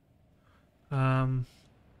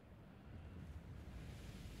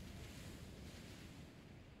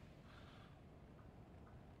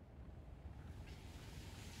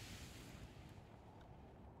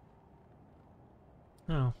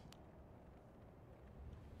 Oh.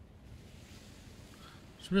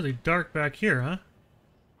 It's really dark back here, huh?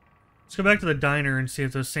 Let's go back to the diner and see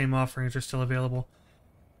if those same offerings are still available.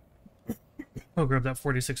 I'll grab that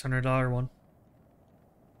 $4,600 one.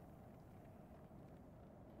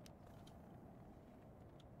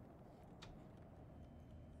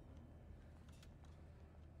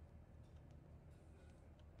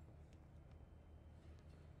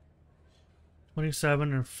 $2,700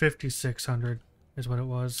 and $5,600 is what it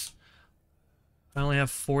was. I only have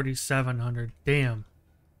 $4,700. Damn.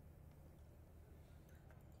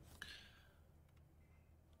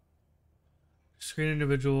 Screen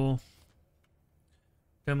individual.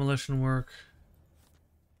 Demolition work.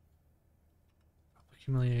 Public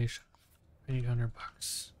humiliation. $800.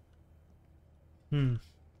 Hmm.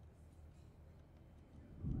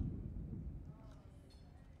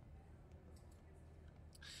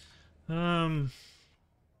 Um.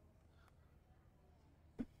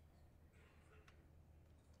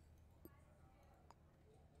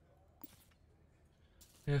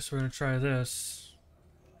 Guess we're gonna try this.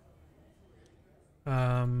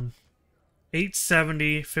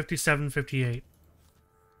 870, 57, 58.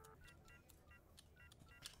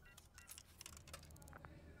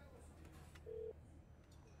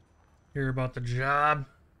 Hear about the job?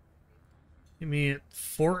 Meet me at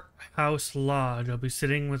Fort House Lodge. I'll be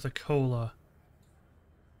sitting with a cola.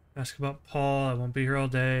 Ask about Paul. I won't be here all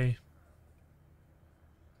day.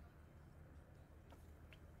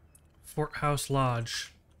 Fort House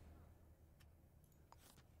Lodge.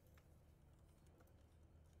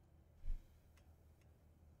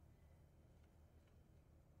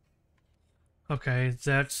 Okay,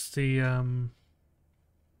 that's the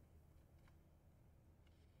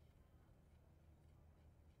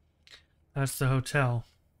hotel.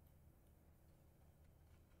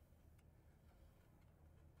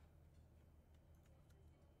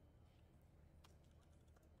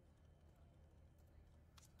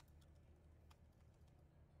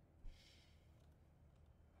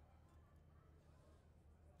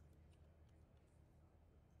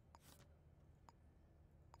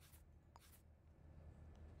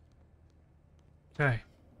 Okay.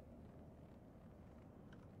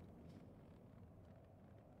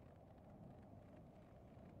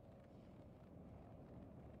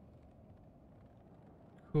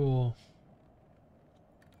 Cool.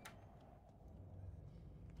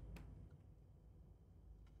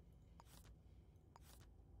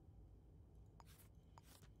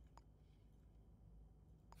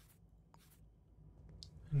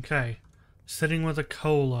 Okay. Sitting with a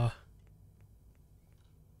cola.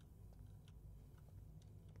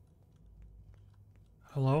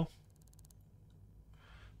 Hello?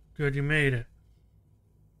 Good, you made it.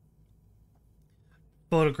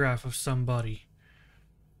 Photograph of somebody.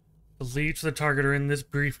 The leads to the target are in this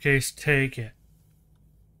briefcase. Take it.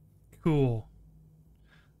 Cool.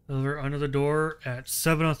 Deliver under the door at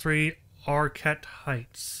 703 Arquette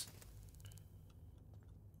Heights.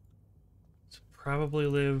 So probably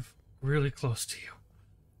live really close to you,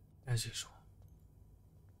 as usual.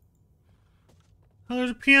 Oh, there's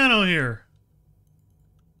a piano here.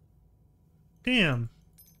 Damn.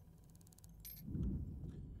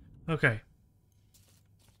 Okay.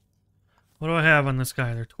 What do I have on this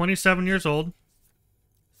guy? They're 27 years old.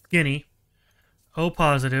 Skinny. O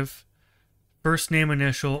positive. First name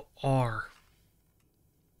initial R.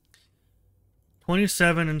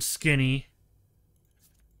 27 and skinny.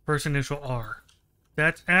 First initial R.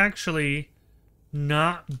 That's actually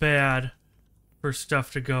not bad for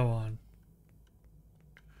stuff to go on.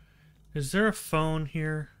 Is there a phone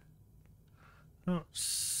here? I don't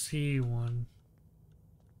see one.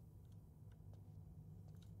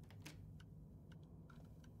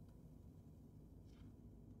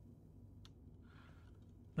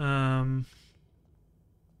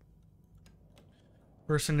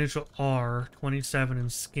 First initial R, 27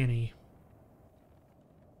 and skinny.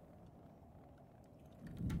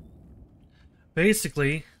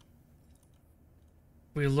 Basically,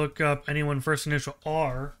 we look up anyone first initial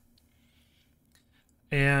R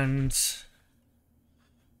and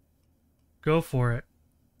go for it.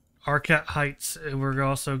 Arquette Heights, we're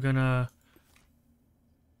also gonna...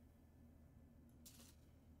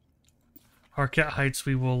 Arquette Heights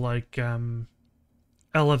we will like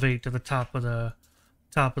elevate to the top of the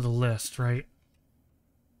list, right?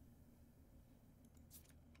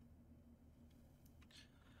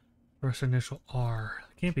 First initial R.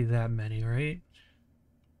 Can't be that many, right?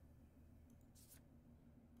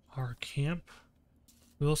 R Camp.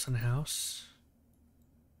 Wilson House.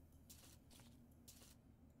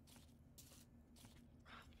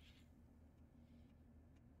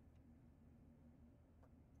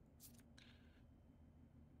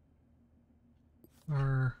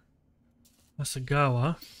 R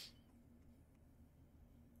Asagawa.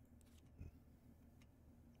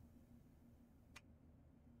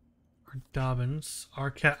 Or Dobbins.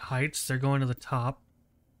 Arquette Heights. They're going to the top.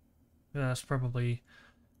 That's probably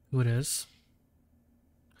who it is.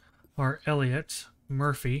 Or Elliot.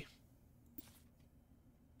 Murphy.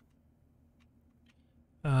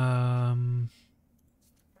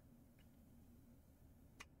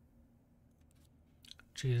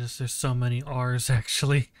 Jesus, there's so many R's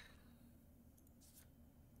actually.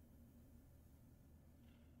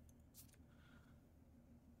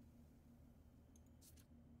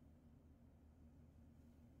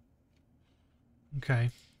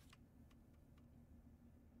 Okay.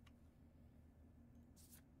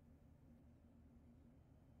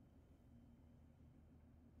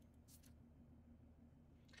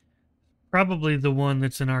 Probably the one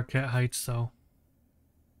that's in Arquette Heights, though.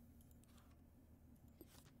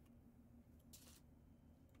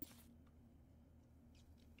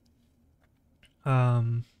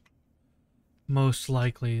 Most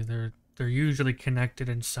likely they're usually connected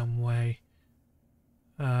in some way.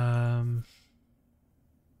 That's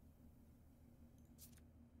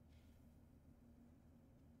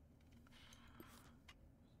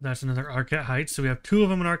another Arquette Heights. So we have 2 of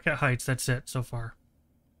them in Arquette Heights. That's it so far.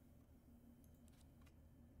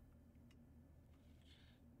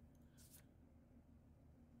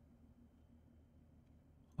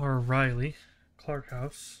 Or Riley, Clark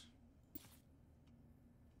House.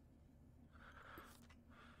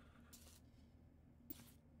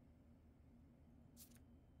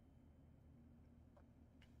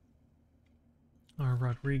 Or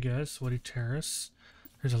Rodriguez, Woody Terrace.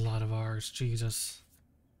 There's a lot of R's. Jesus.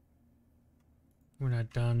 We're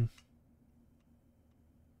not done.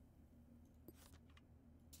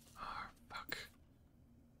 Oh, fuck.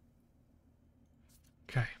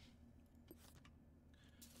 Okay.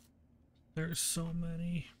 There's so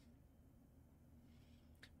many.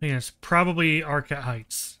 I think it's probably Arquette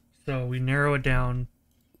Heights. So we narrow it down.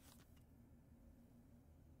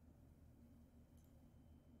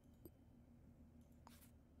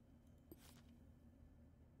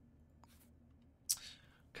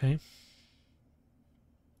 Okay.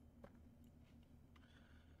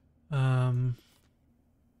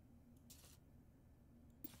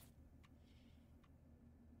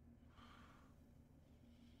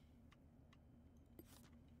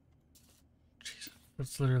 Jesus,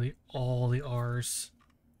 that's literally all the R's.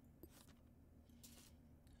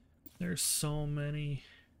 There's so many.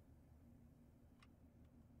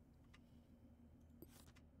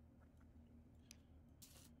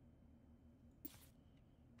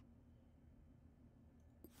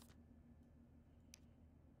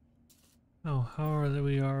 Oh, how are they?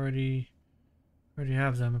 We already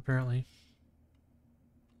have them apparently.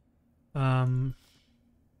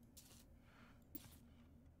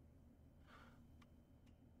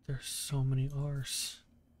 There's so many R's.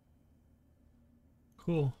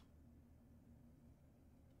 Cool.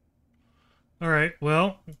 All right.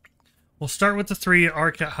 Well, we'll start with the 3 at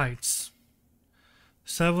Arquette Heights.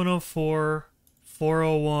 704,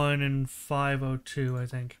 401, and 502, I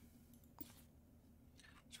think.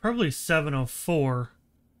 It's probably 704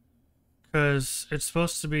 because it's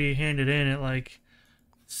supposed to be handed in at like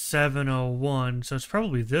 701, so it's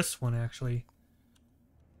probably this one actually.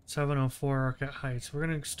 704 Arquette Heights. We're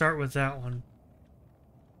going to start with that one.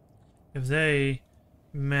 If they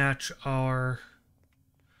match our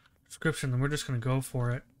description, then we're just going to go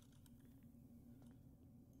for it.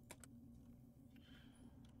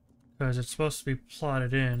 Because it's supposed to be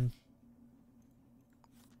plotted in.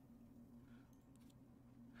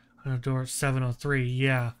 On a door at 703,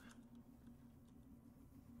 yeah.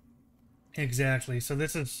 Exactly. So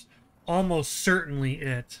this is almost certainly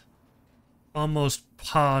it. Almost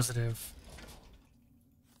positive.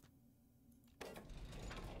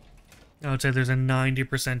 I would say there's a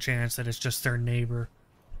 90% chance that it's just their neighbor.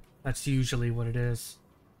 That's usually what it is.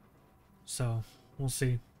 So, we'll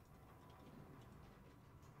see.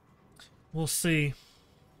 We'll see.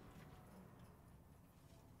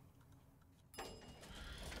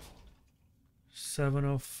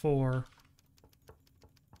 $704.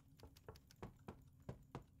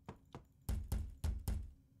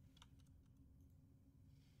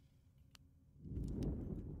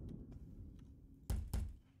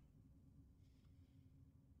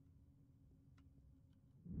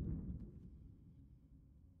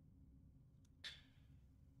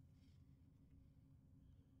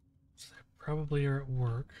 So they probably are at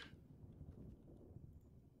work.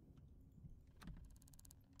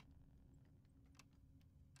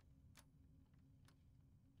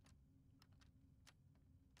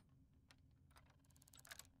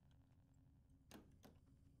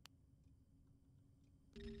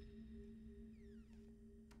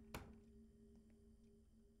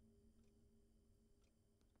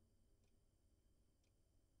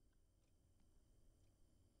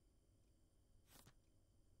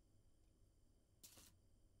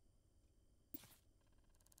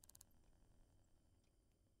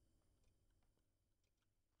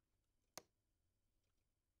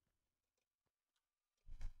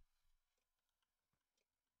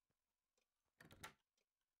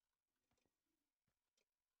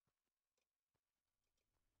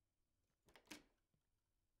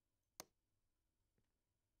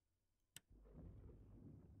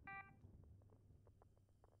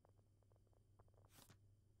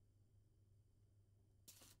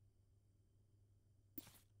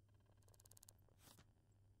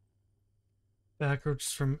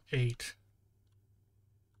 Backwards from 8.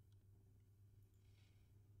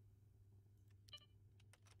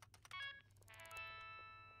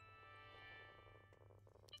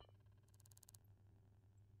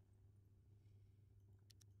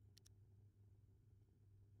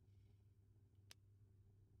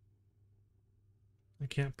 I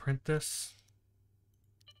can't print this.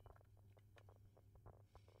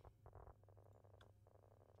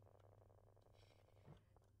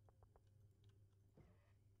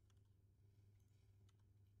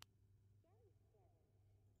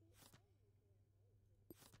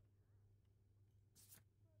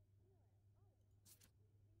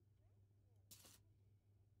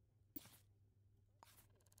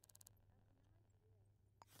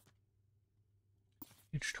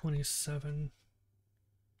 Page 27.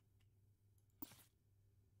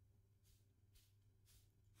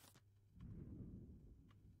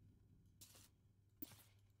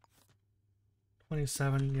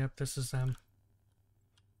 Yep, this is them.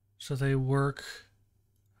 So they work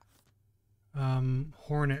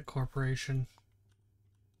Hornet Corporation.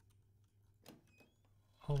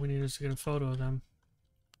 All we need is to get a photo of them.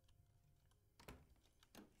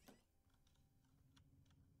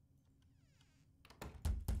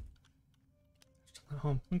 Still at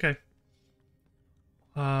home. Okay.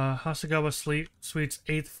 Hasagawa Suites,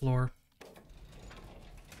 8th floor.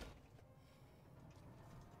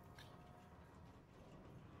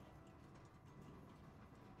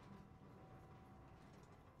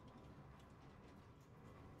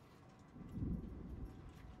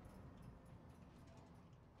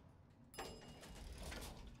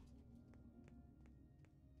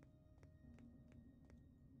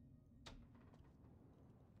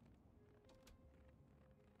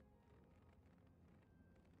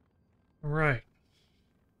 Alright.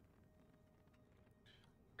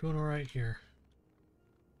 Doing alright here.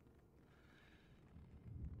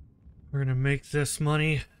 We're gonna make this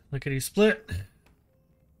money lickety split. Is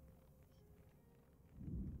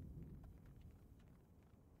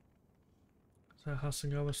that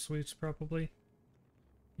Hasagawa Suites probably?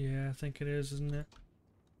 Yeah, I think it is, isn't it?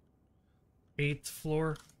 8th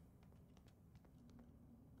floor.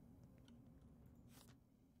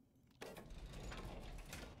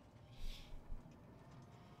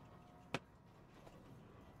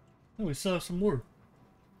 Oh, we still have some more.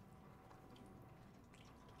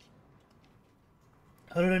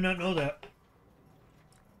 How did I not know that?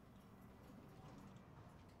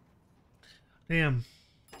 Damn.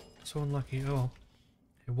 So unlucky. Oh.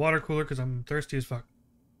 A water cooler because I'm thirsty as fuck.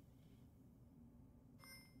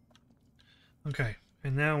 Okay.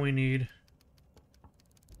 And now we need...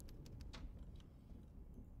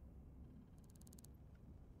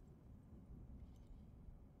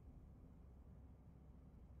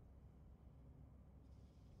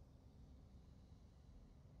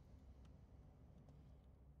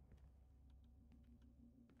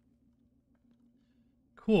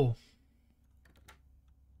 Cool.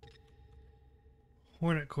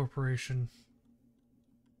 Hornet Corporation.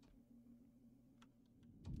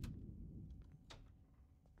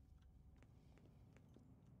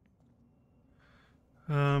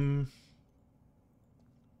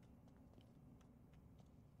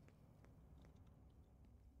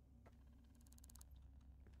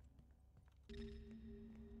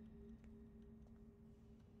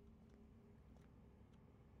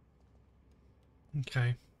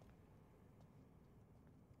 Okay.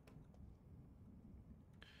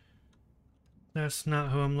 That's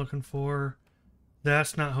not who I'm looking for.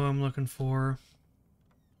 That's not who I'm looking for.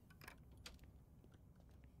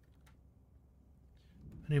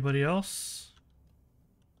 Anybody else?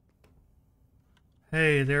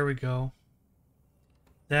 Hey, there we go.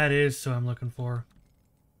 That is who I'm looking for.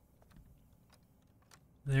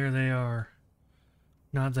 There they are.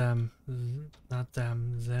 Not them. Not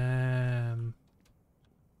them. Them.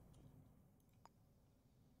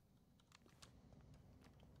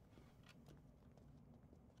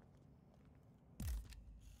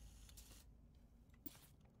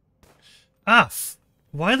 Ah!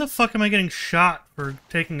 Why the fuck am I getting shot for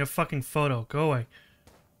taking a fucking photo? Go away.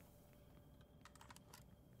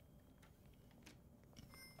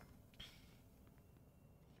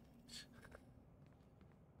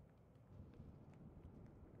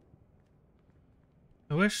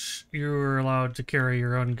 I wish you were allowed to carry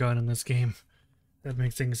your own gun in this game. That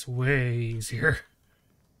makes things way easier.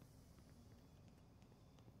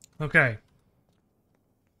 Okay.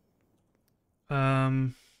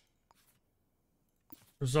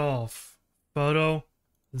 Resolve. Photo.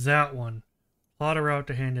 That one. Plot a route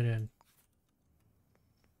to hand it in.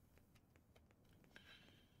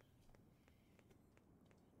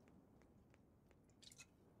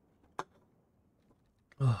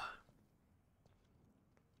 Ugh.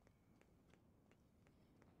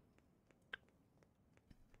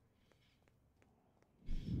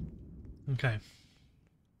 Okay.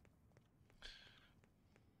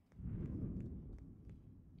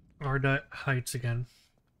 Ardite Heights again.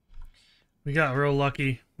 We got real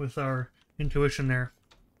lucky with our intuition there.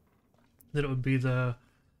 That it would be the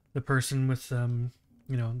person with you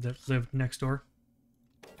know, that lived next door.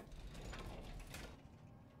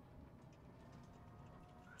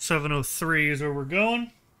 703 is where we're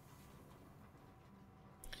going.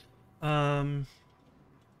 All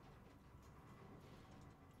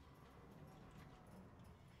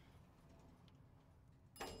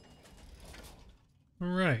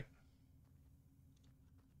right.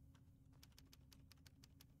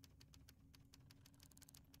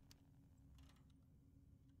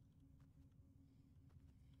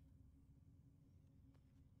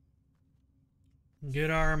 Get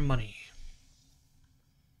our money.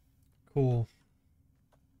 Cool.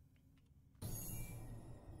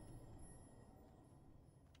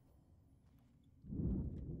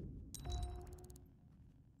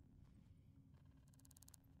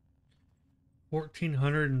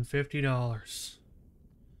 $1,450.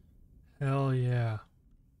 Hell yeah.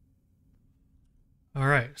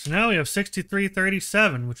 Alright, so now we have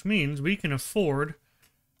 6337, which means we can afford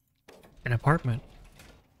an apartment.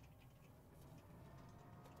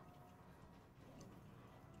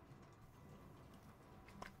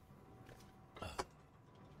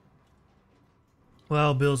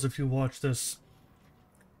 Well, Bills, if you watch this,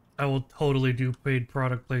 I will totally do paid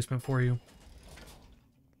product placement for you.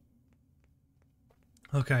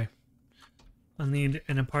 Okay. I need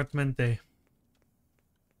an apartmente.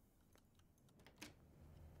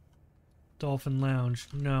 Dolphin Lounge.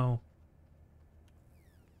 No.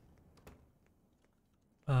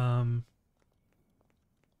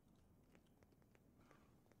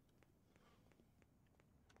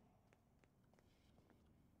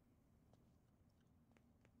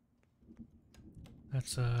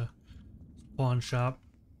 That's a pawn shop.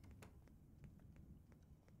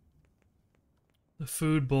 The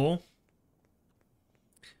Food Bowl.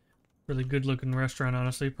 Really good looking restaurant,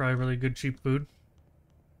 honestly. Probably really good cheap food.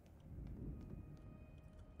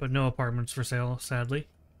 But no apartments for sale, sadly.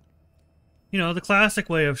 You know, the classic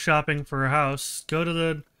way of shopping for a house, go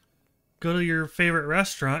to your favorite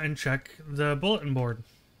restaurant and check the bulletin board.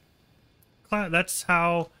 That's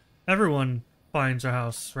how everyone finds a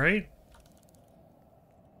house, right?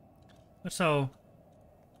 That's how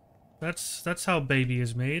baby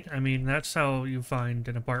is made. I mean, that's how you find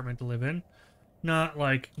an apartment to live in. Not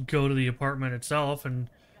like go to the apartment itself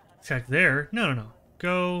and check there. No, no, no.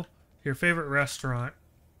 Go to your favorite restaurant.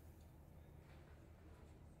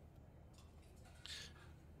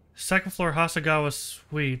 Second floor Hasagawa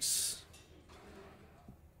Suites.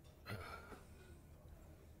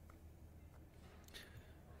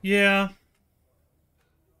 Yeah.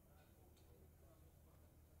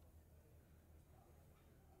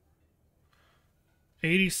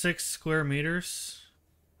 $86 square meters.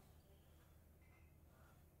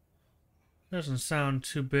 Doesn't sound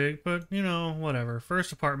too big, but you know, whatever.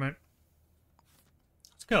 First apartment.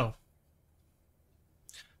 Let's go.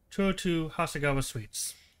 202 Hasagawa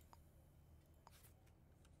Suites.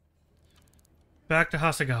 Back to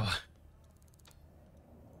Hasagawa.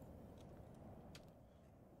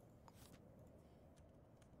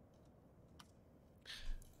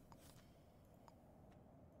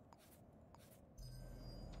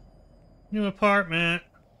 New apartment.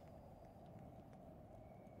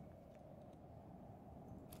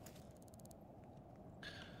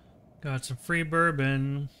 Got some free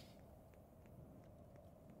bourbon.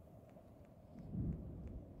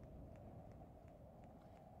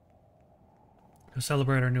 To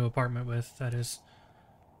celebrate our new apartment with, that is.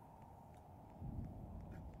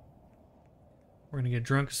 We're gonna get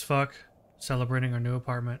drunk as fuck, celebrating our new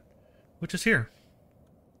apartment, which is here.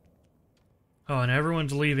 Oh, and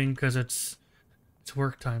everyone's leaving because it's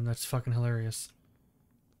work time. That's fucking hilarious.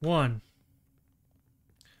 1,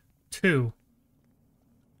 2,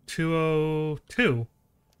 202,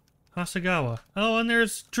 Hasagawa. Oh, and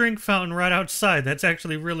there's drink fountain right outside. That's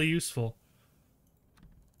actually really useful.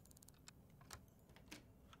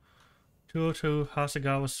 202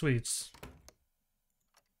 Hasagawa Suites.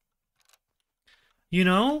 You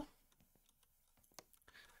know,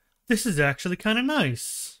 this is actually kind of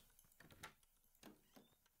nice.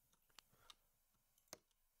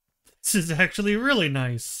 This is actually really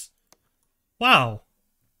nice. Wow.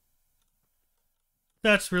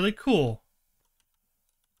 That's really cool.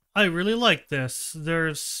 I really like this.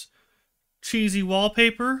 There's cheesy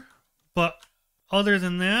wallpaper, but other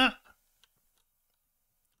than that,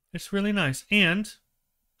 It's really nice. And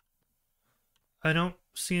I don't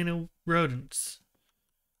see any rodents.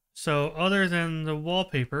 So other than the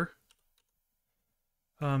wallpaper,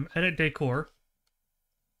 edit decor.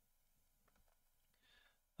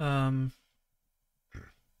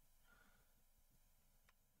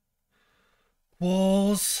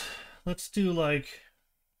 Walls. Let's do like...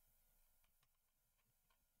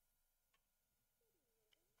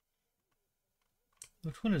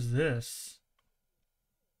 Which one is this?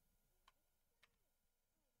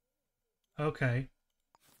 Okay.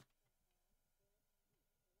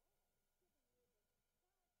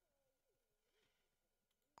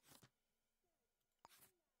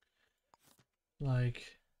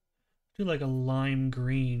 Like, do like a lime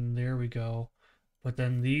green. There we go. But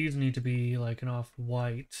then these need to be like an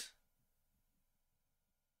off-white.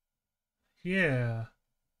 Yeah.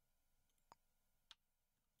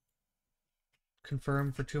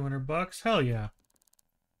 Confirm for 200 bucks. Hell yeah.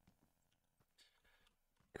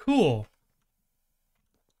 Cool.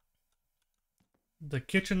 The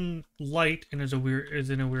kitchen light is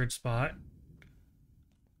in a weird spot.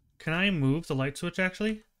 Can I move the light switch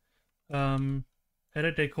actually?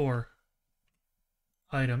 Edit decor.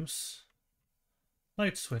 Items.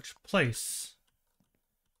 Light switch. Place.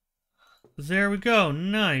 There we go.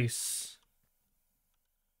 Nice.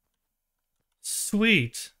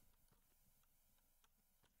 Sweet.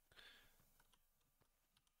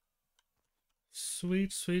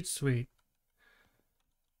 Sweet, sweet, sweet.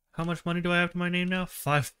 How much money do I have to my name now?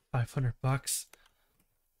 500 bucks.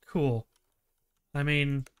 Cool. I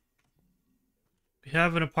mean, we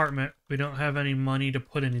have an apartment. We don't have any money to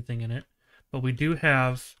put anything in it, but we do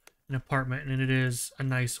have an apartment, and it is a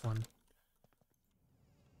nice one.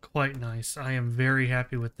 Quite nice. I am very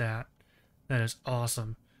happy with that. That is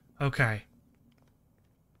awesome. Okay.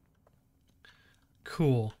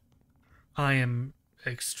 Cool. I am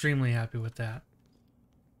extremely happy with that.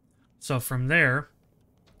 So from there,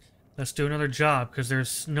 let's do another job, because there's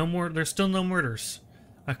still no murders.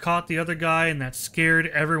 I caught the other guy, and that scared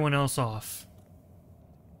everyone else off.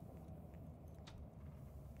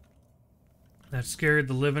 That scared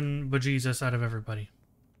the living bejesus out of everybody.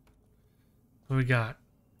 What we got?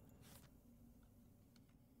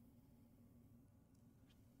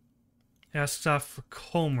 Asks off for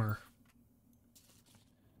Comer.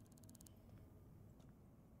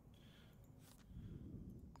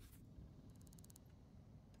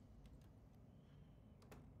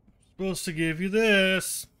 Supposed to give you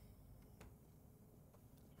this.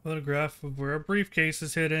 Photograph of where a briefcase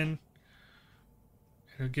is hidden.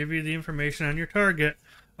 It'll give you the information on your target.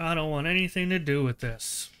 I don't want anything to do with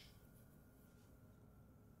this.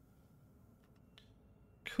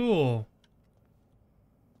 Cool.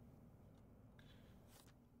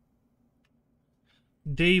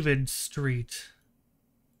 David Street.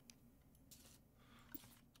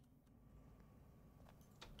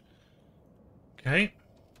 Okay.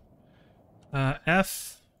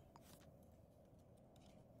 F.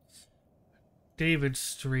 David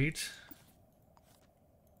Street.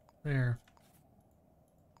 There.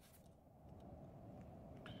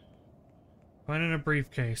 Finding a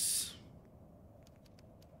briefcase.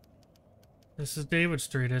 This is David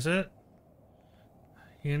Street, is it?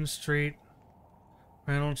 Inn Street.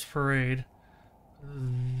 Reynolds Parade.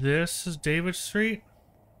 This is David Street?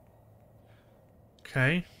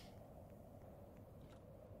 Okay.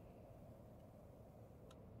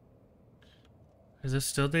 Is this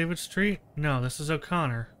still David Street? No, this is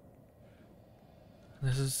O'Connor.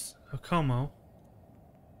 This is Okomo.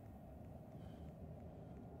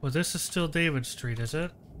 Well, this is still David Street, is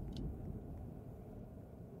it?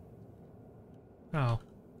 Oh.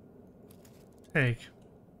 Take.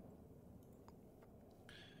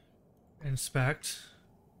 Inspect.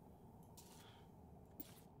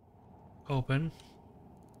 Open.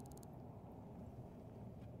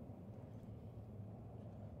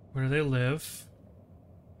 Where do they live?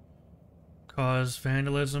 Cause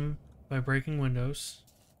vandalism by breaking windows.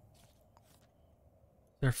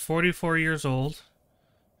 They're 44 years old.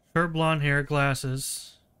 Short blonde hair,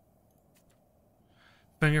 glasses.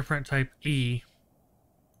 Fingerprint type E.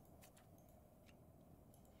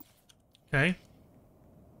 Okay.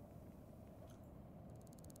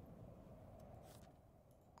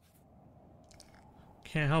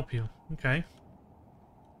 Can't help you. Okay.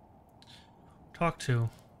 Talk to.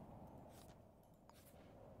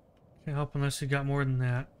 Can't help unless you got more than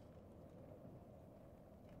that.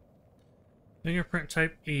 Fingerprint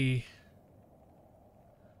type E.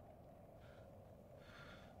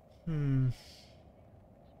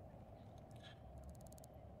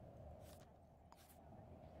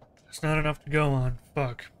 It's not enough to go on.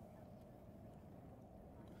 Fuck.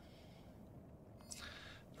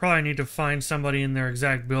 probably need to find somebody in their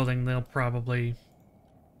exact building. They'll probably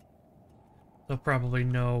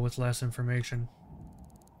know with less information.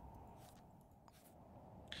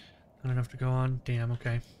 Not enough to go on? Damn,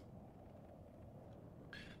 okay.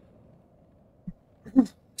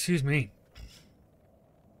 Excuse me.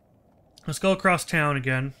 Let's go across town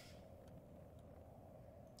again.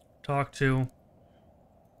 Talk to...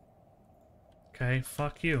 Okay,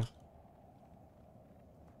 fuck you.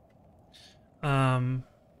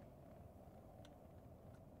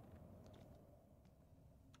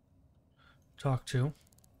 Talk to...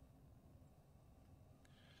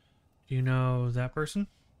 Do you know that person?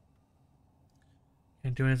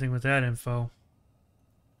 Can't do anything with that info.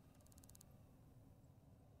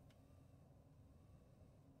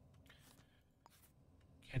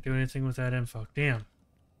 Can't do anything with that info. Damn.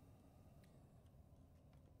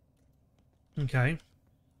 Okay.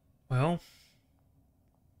 Well.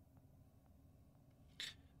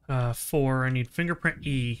 4. I need fingerprint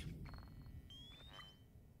E.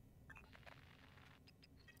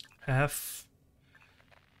 F.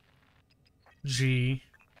 G.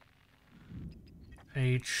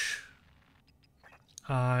 H.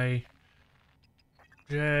 I.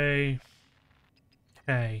 J.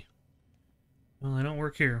 K. Well, they don't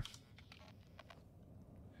work here.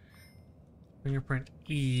 Fingerprint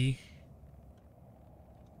E.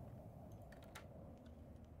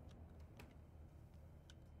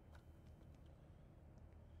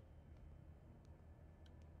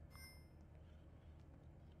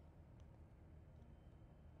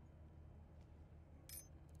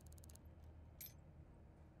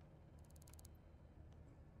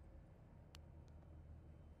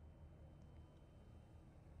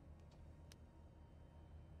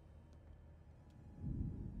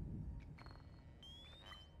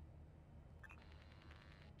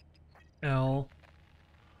 L.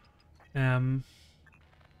 M.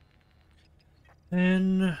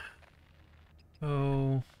 N.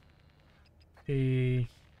 O. P.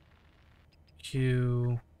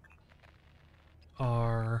 Q.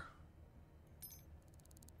 R.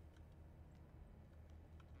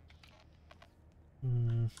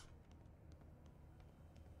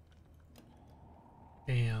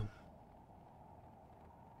 Damn.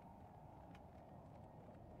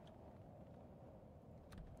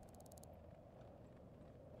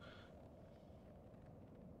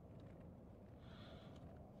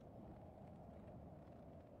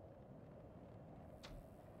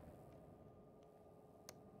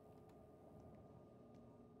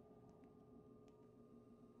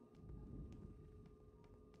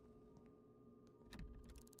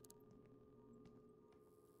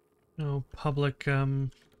 No public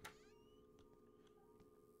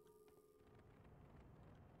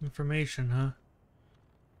information, huh?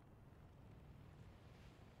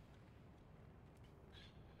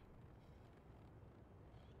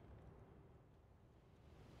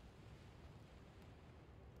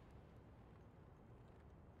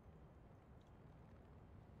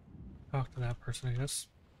 Talk to that person, I guess.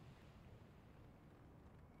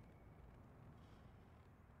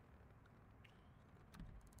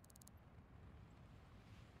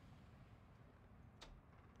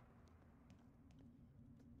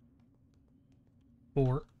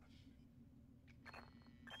 Four.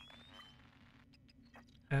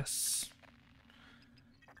 S.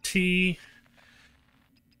 T.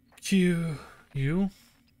 Q. U.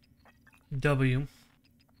 W.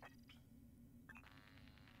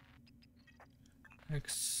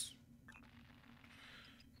 X.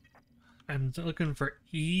 I'm looking for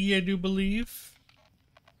E, I do believe.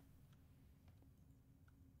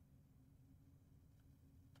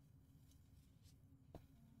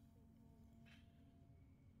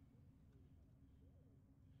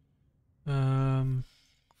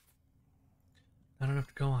 I don't have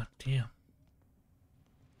to go on. Damn.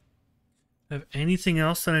 Have anything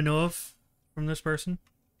else that I know of from this person?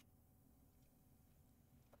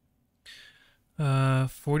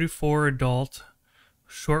 44 adult,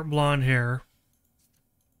 short blonde hair,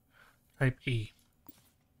 type E.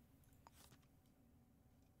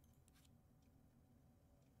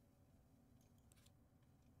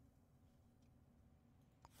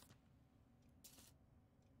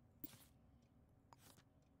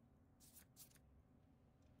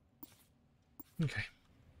 Okay.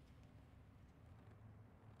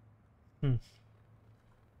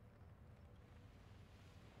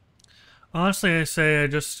 Honestly, I say I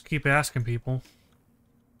just keep asking people.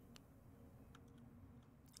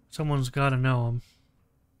 Someone's got to know them.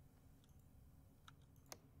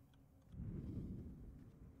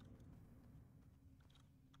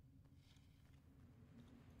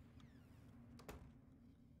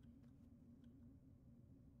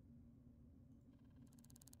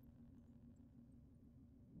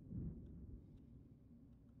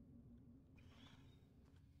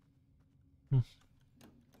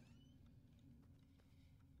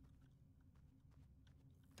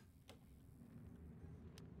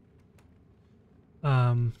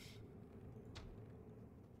 Um,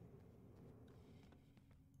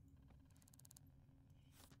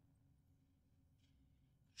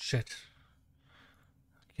 shit.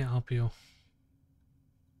 Can't help you.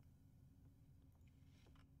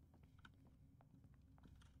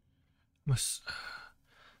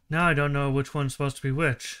 Now I don't know which one's supposed to be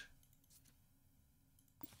which.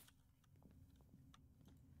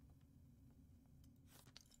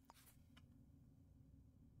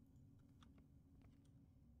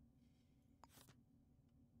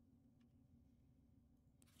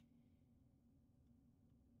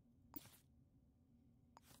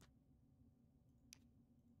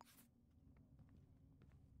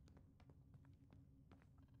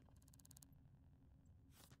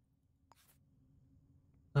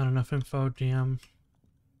 Not enough info, damn.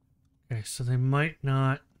 Okay, so they might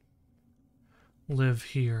not live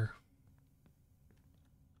here.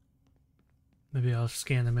 Maybe I'll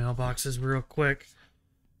scan the mailboxes real quick.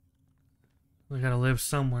 We gotta live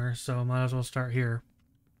somewhere, so might as well start here.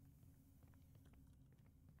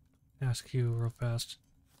 Ask you real fast.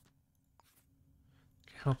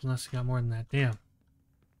 Can't help unless you got more than that. Damn.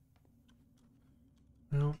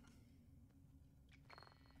 Well.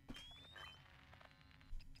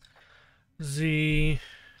 Z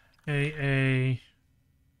A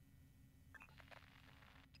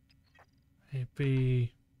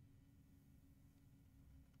B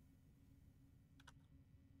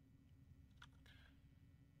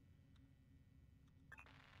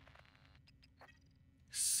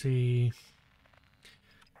C.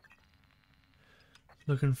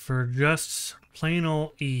 Looking for just plain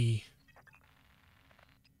old E.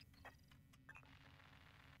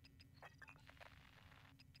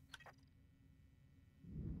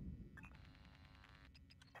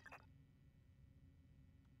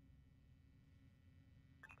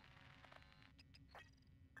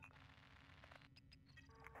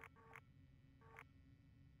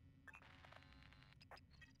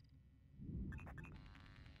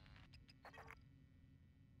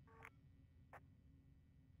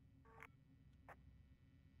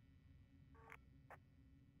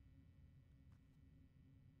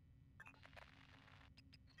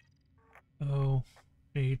 O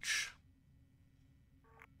H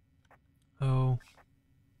O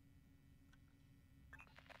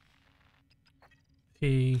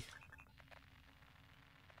P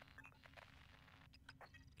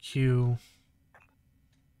Q.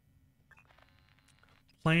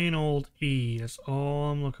 Plain old E is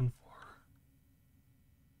all I'm looking for.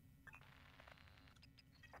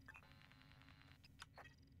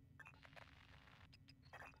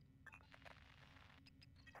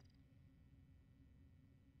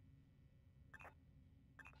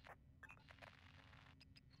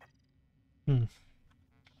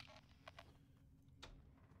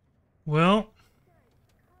 Well,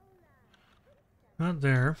 not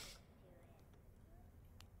there.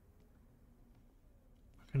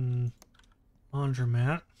 Fucking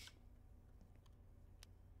laundromat.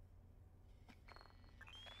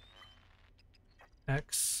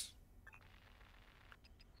 X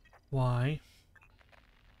Y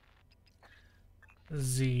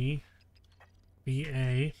Z B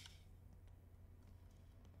A.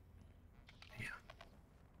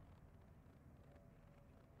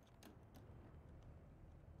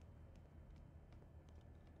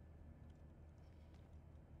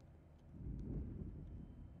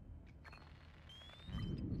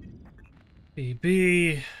 B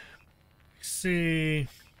B C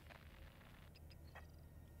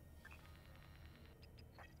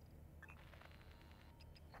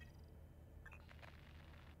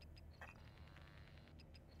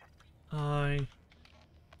I.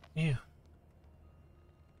 Yeah.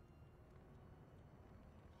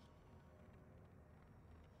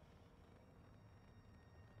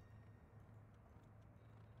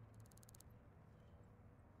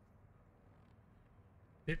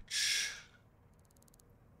 Bitch.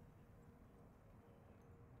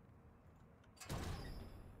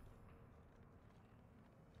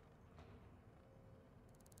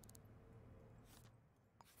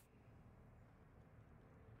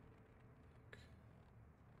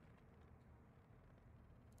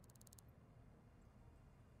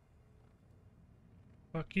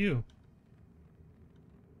 Fuck you.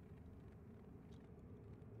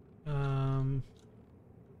 Um.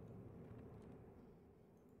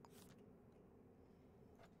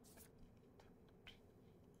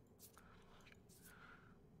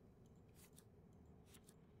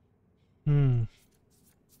 Hmm.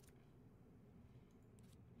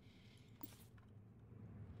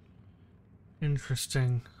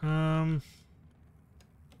 Interesting.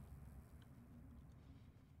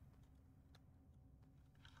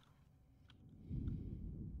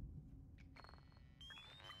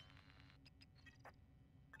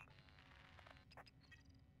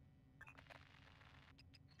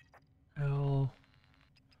 L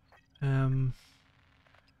M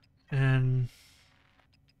N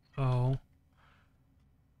O.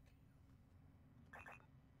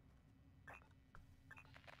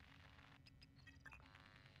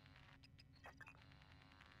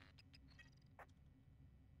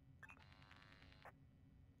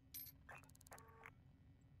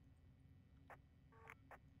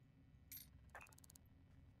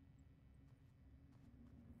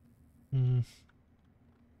 Hmm.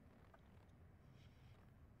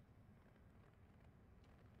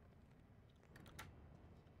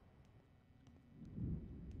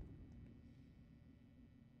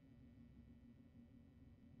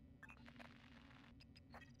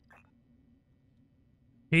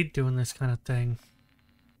 Hate doing this kind of thing.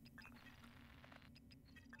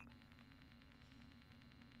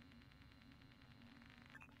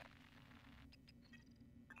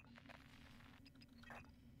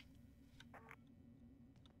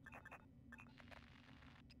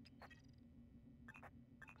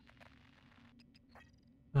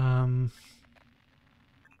 Um.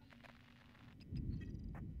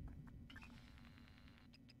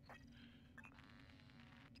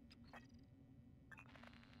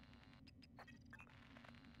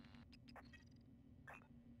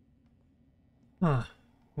 Huh.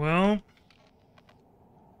 Well.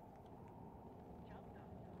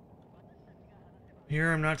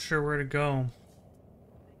 Here I'm not sure where to go.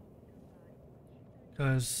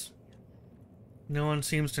 Because no one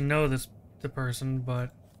seems to know the person,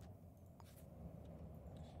 but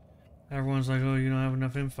everyone's like, oh, you don't have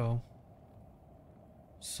enough info.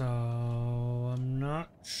 So I'm not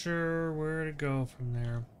sure where to go from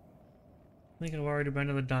there. I think I've already been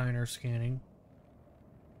to the diner scanning.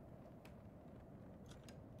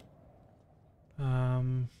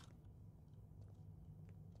 Um.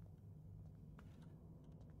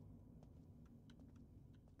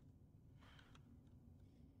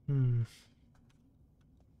 Hmm.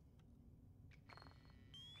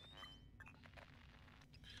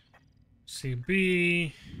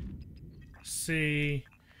 CB, C,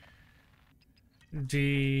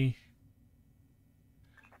 D,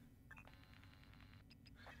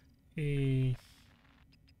 E,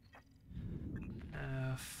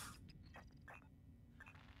 F.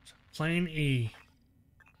 Plain E.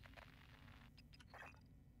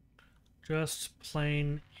 Just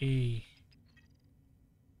plain E.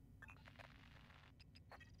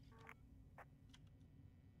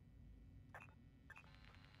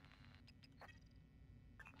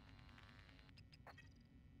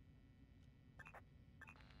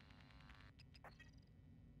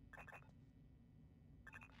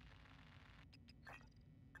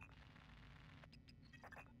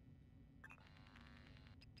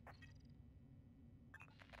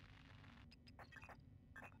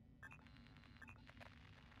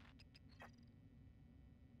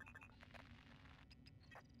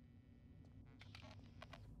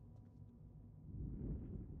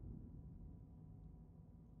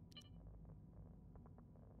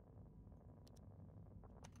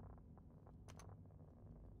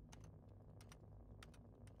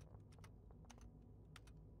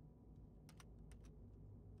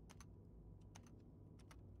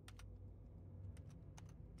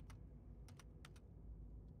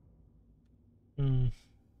 Hmm.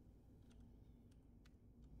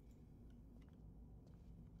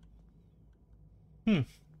 Hmm.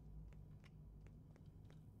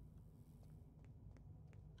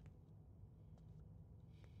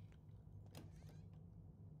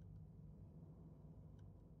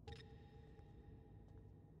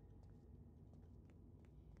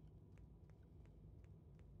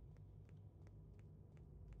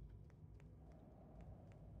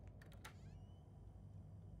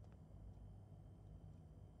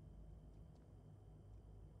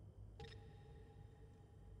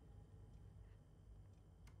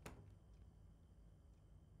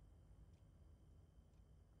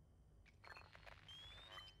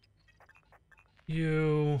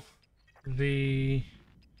 U, V,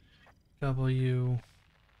 W,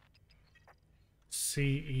 C,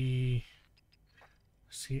 E,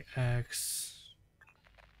 C, X,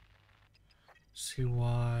 C,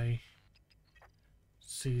 Y,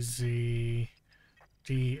 C, Z,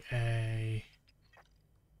 D, A.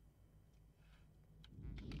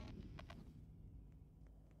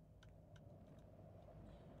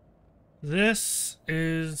 This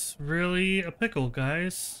is really a pickle,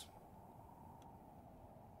 guys.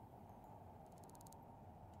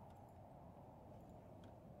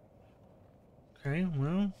 Okay,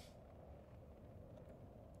 well.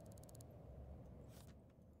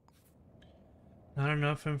 Not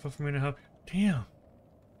enough info for me to help you. Damn.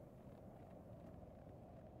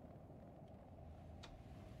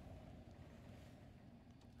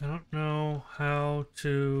 I don't know how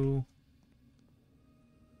to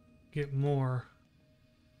get more.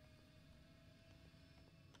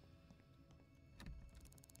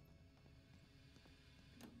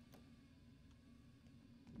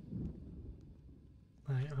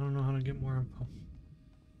 I don't know how to get more info.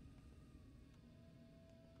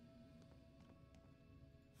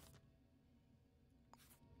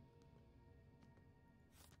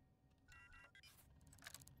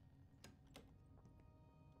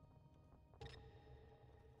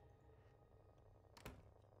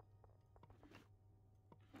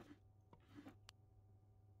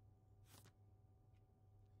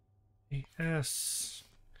 S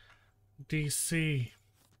DC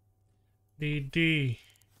DD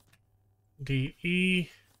DE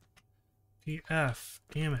DF.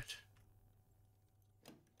 Damn it.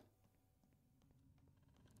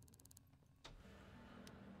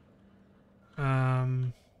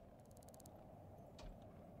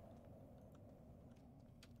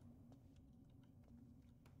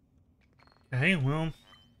 Okay, well,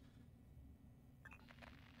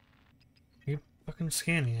 keep fucking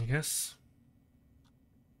scanning, I guess.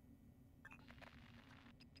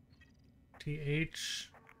 TH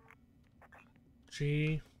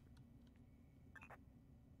G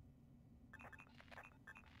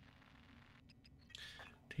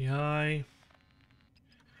TI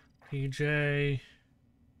PJ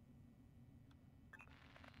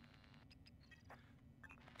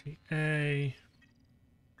TA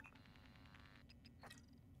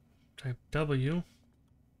type W.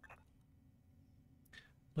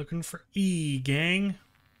 Looking for E, gang.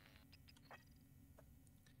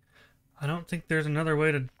 I don't think there's another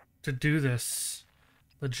way to do this.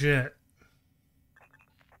 Legit.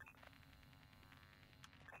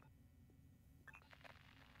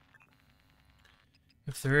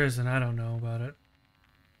 If there is, then I don't know about it.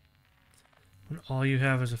 When all you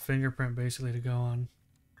have is a fingerprint basically to go on.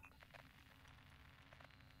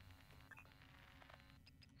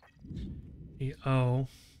 The O.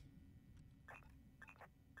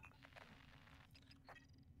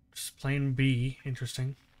 Just plain B.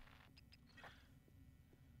 Interesting.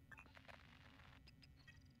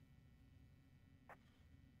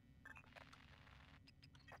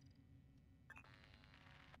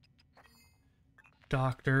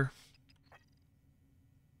 Doctor.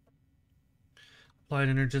 Applied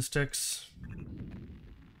Energistics.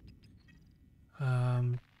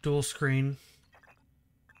 Dual screen.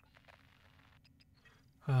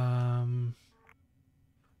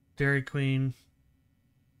 Dairy Queen.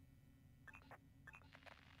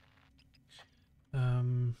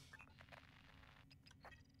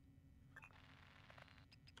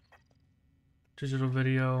 Digital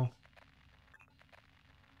video.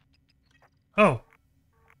 Oh!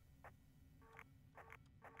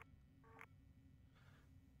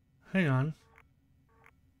 Hang on.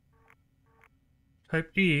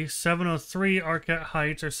 Type E, 703 Arquette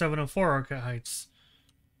Heights or 704 Arquette Heights.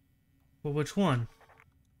 Well, which one?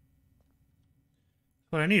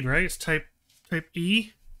 What I need, right? It's type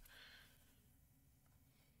E.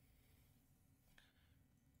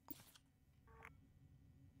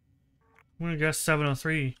 I'm gonna guess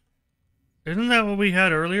 703. Isn't that what we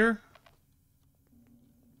had earlier?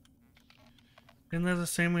 Isn't that the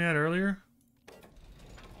same we had earlier?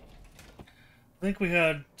 I think we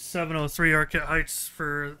had 703 Arquette Heights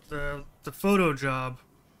for the photo job.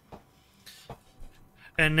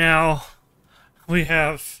 And now we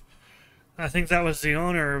have, I think that was the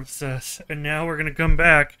owner of this, and now we're gonna come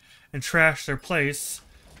back and trash their place.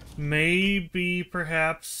 Maybe,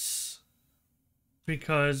 perhaps,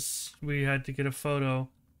 because we had to get a photo.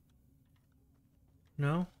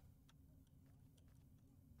 No?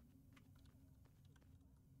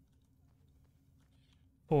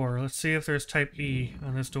 Or let's see if there's type E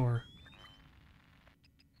on this door.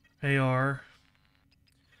 AR.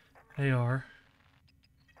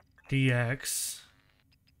 DX.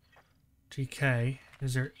 DK.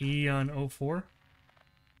 Is there E on 04?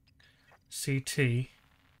 CT.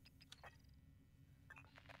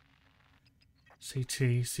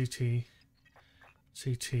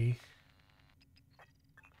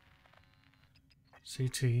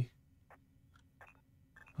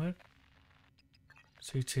 What?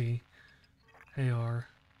 CT. AR.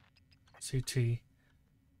 CT.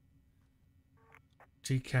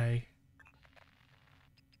 DK.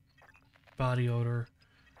 Body odor.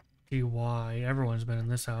 DY. Everyone's been in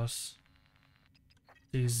this house.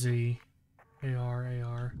 DZ.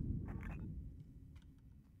 AR.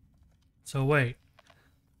 So wait.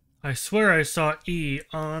 I swear I saw E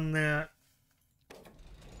on that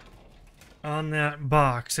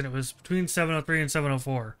box, and it was between 703 and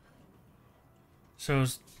 704. So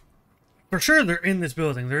for sure they're in this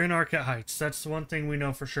building. They're in Arquette Heights. That's the one thing we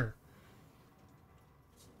know for sure.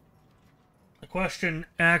 The question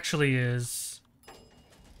actually is,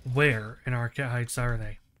 where in Arquette Heights are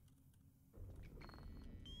they?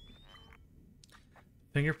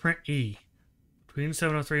 Fingerprint E. Between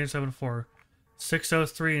 703 and 704.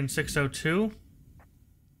 603 and 602?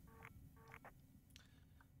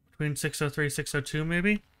 Between 603 and 602,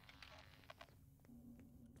 maybe?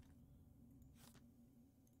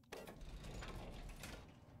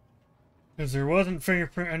 Because there wasn't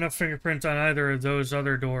enough fingerprints on either of those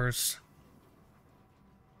other doors.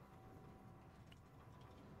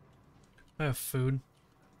 I have food.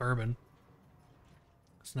 Bourbon.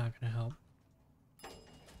 It's not going to help.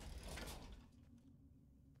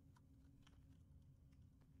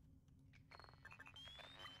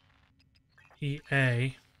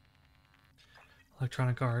 EA.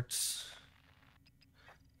 Electronic Arts.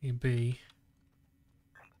 EB.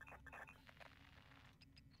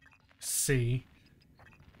 C.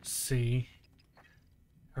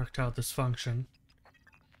 Erectile dysfunction.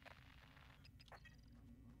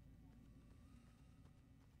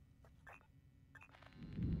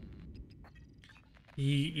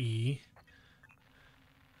 EE.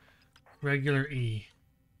 Regular E.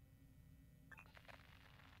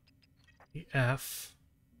 F.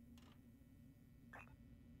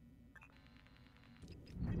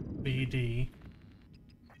 BD.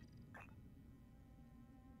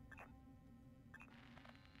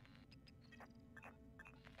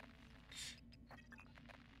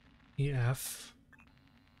 EF.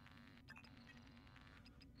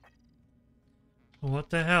 What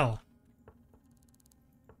the hell?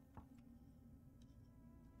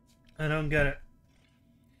 I don't get it.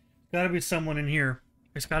 Gotta be someone in here.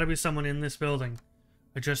 There's gotta be someone in this building.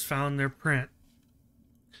 I just found their print.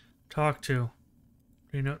 Talk to.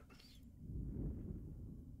 You know.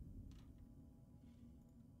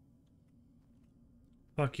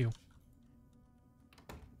 Fuck you.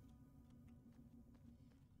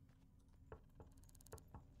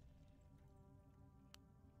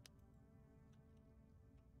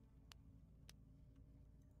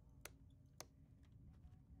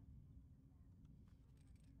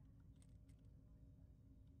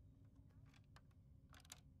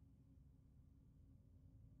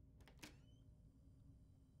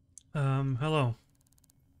 Hello.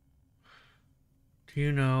 Do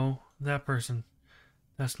you know that person?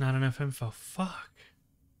 That's not enough info. Fuck.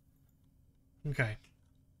 Okay.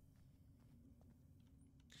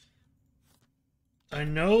 I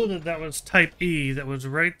know that that was type E that was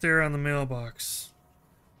right there on the mailbox.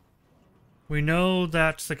 We know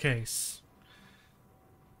that's the case.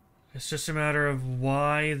 It's just a matter of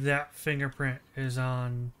why that fingerprint is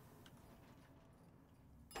on...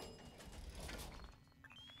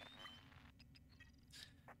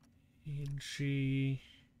 G...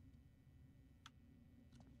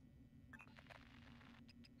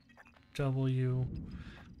 W...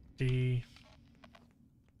 D...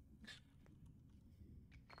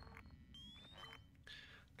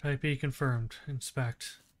 Type E confirmed.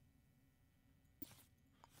 Inspect.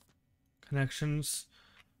 Connections.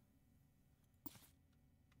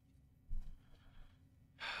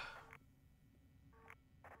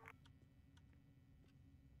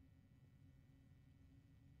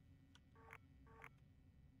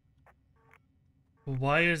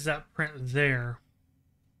 Why is that print there?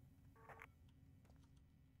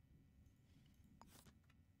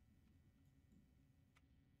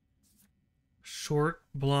 Short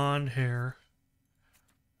blonde hair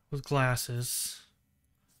with glasses,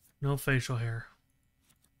 no facial hair,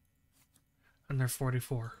 and they're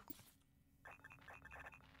 44.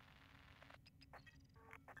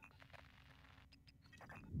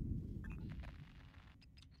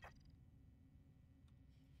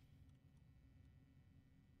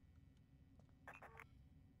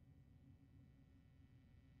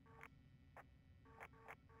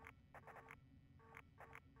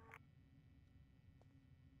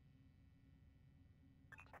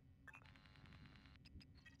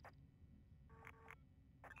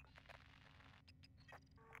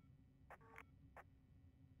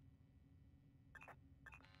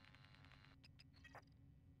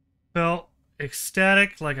 Felt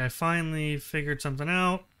ecstatic, like I finally figured something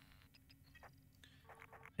out.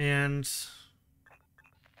 And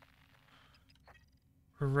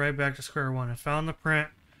we're right back to square one. I found the print,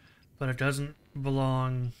 but it doesn't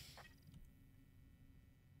belong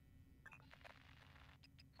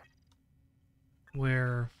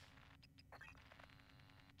where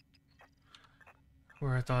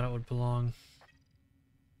I thought it would belong.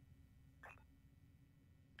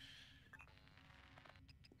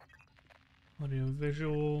 Audio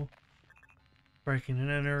visual, breaking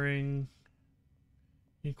and entering,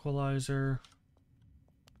 equalizer.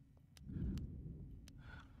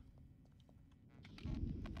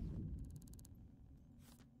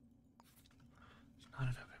 It's not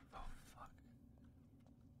enough info. Fuck.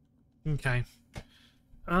 Okay.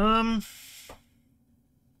 Um.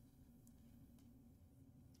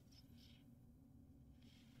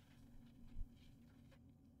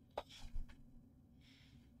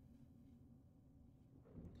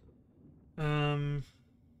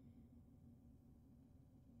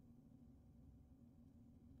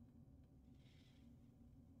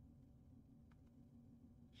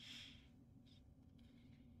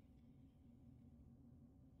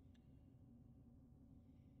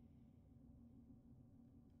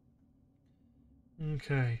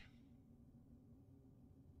 Okay.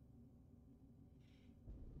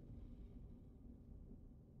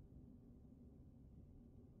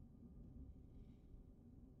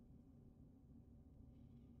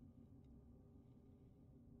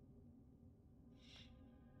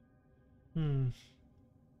 Hmm.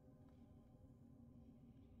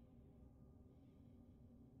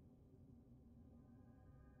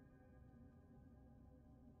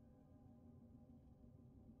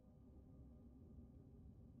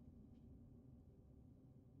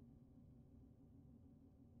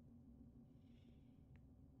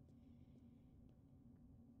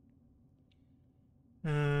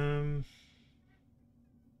 Um.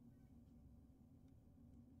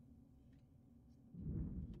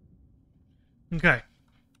 Okay.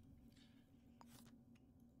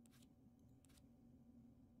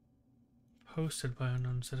 Posted by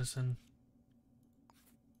unknown citizen.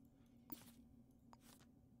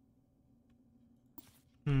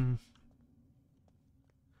 Hmm.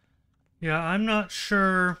 Yeah, I'm not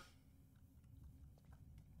sure.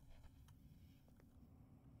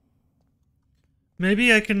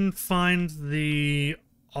 Maybe I can find the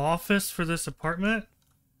office for this apartment.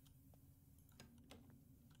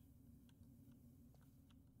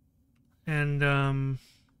 And,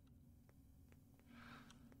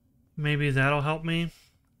 maybe that'll help me.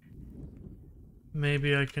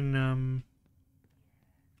 Maybe I can,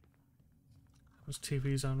 this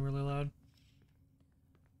TV's on really loud.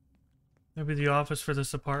 Maybe the office for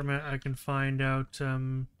this apartment, I can find out,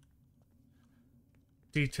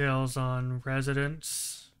 details on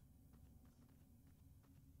residents.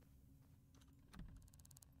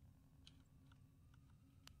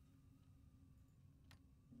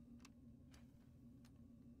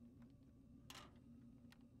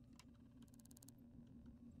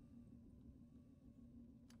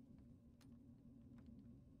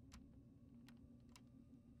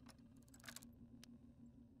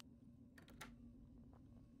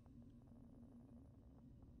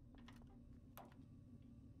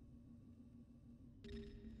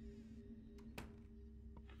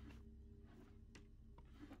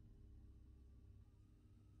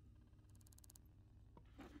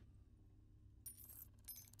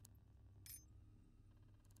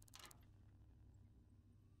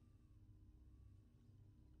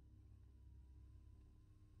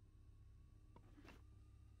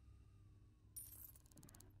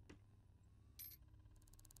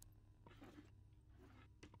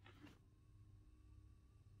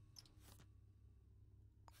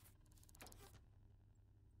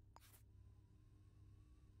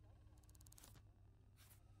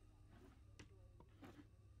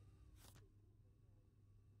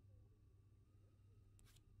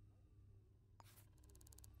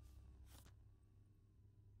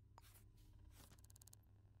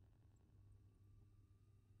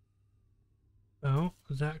 Oh,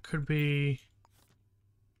 that could be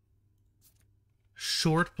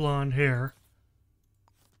short blonde hair.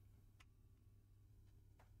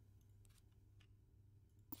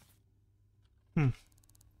 Hmm.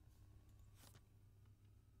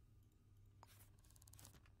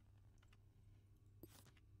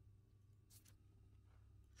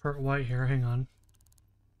 Short white hair, hang on.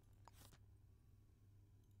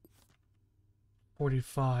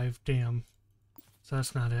 45, damn. So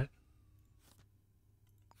that's not it.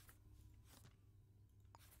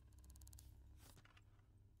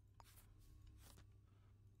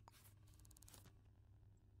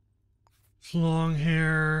 It's long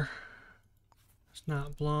hair. It's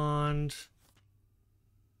not blonde.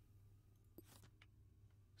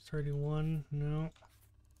 31, no.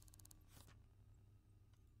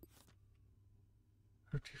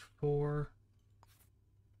 54.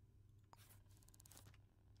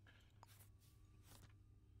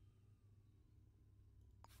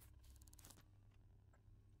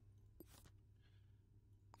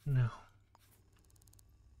 No.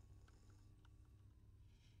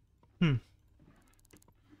 Hmm.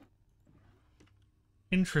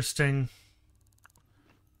 Interesting.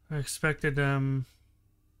 I expected, hmm.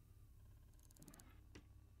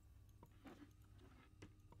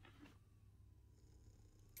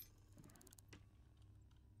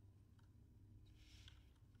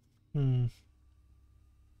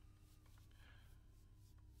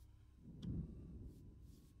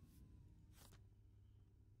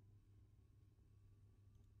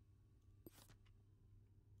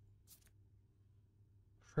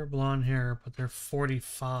 For blonde hair, but they're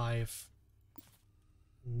 45.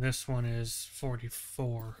 And this one is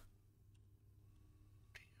 44.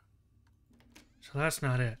 So that's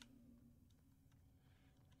not it.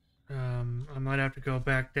 I might have to go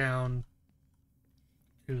back down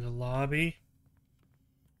to the lobby.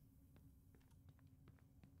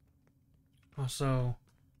 Also,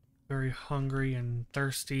 very hungry and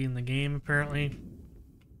thirsty in the game, apparently.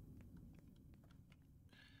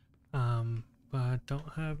 But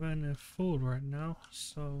don't have any food right now,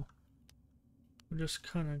 so we just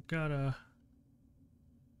kind of gotta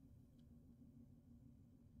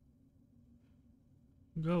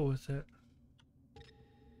go with it.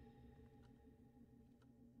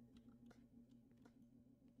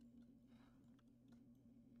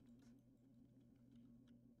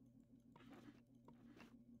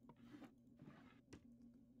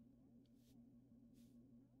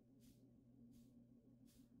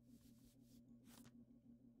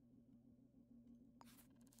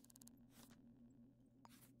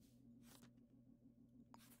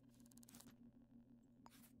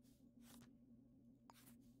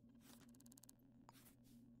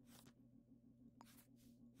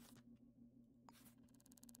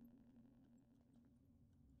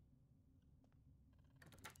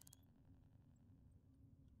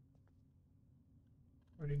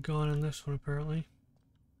 Already gone in this one, apparently.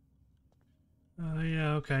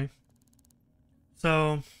 Yeah, okay.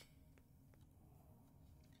 So,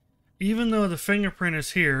 even though the fingerprint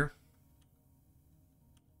is here,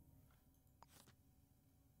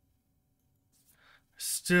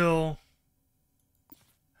 still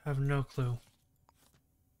have no clue.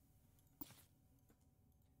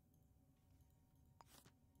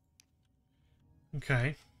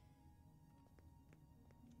 Okay.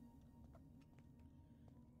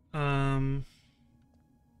 Um.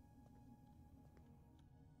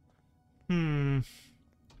 Hmm.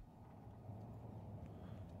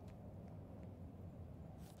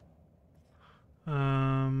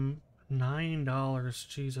 $9.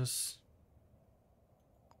 Jesus.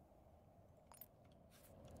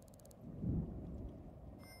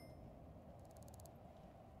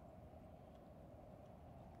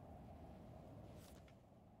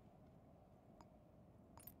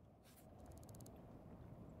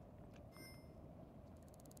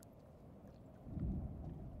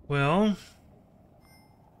 Well.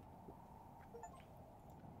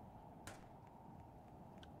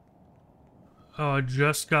 Oh, I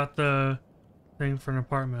just got the thing for an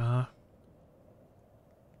apartment, huh?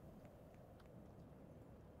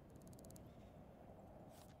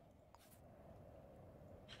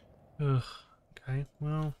 Ugh. Okay,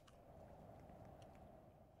 well.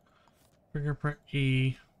 Fingerprint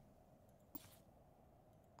E.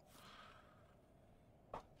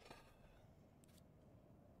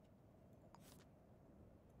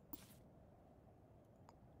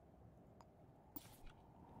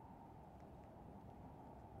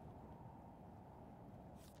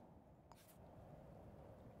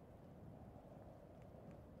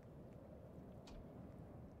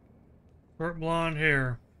 Short blonde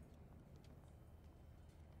hair.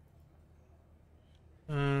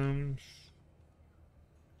 Um.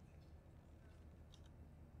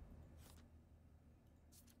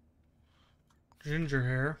 Ginger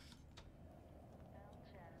hair.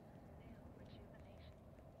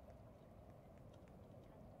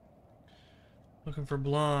 Looking for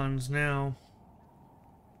blondes now.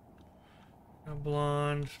 No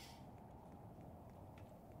blonde.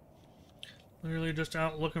 Literally just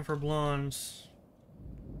out looking for blondes.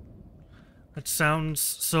 That sounds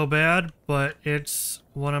so bad, but it's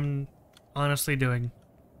what I'm honestly doing.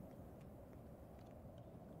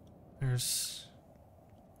 There's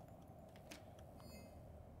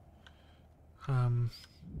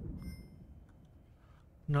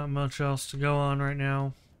not much else to go on right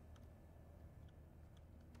now.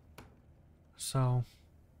 So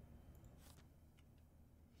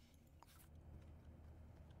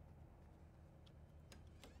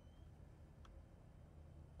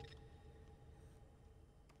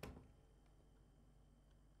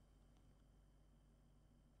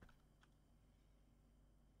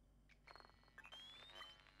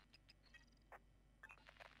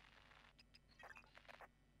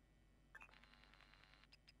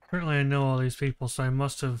Apparently I know all these people, so I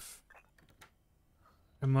must have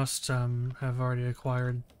already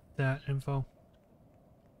acquired that info.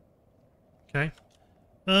 Okay.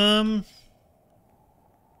 Let's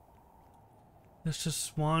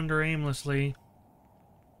just wander aimlessly.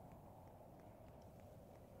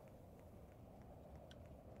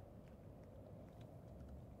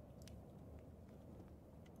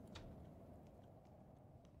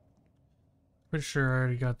 Pretty sure I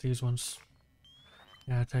already got these ones.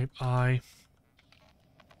 Yeah, type I.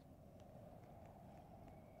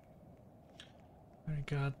 I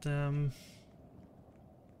got them.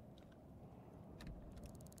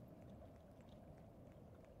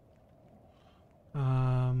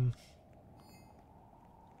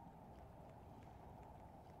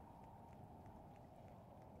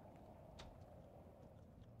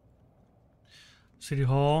 City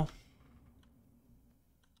Hall.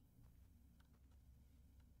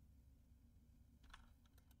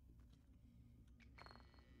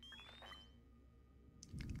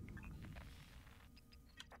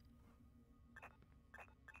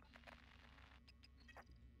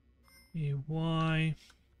 EY.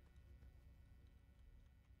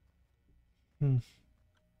 Can't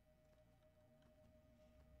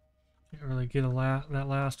really get that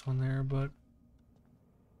last one there, but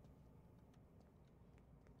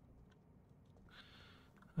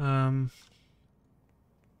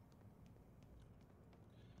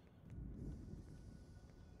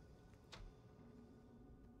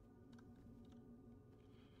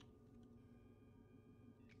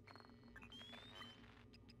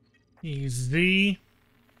EZ,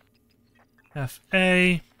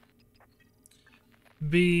 FA,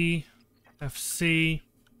 B, FC.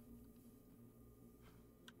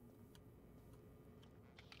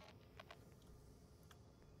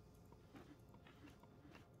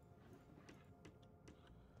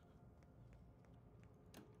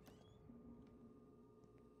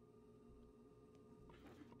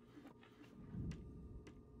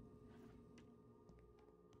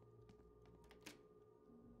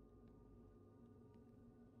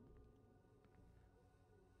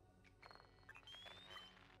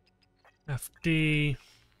 FD,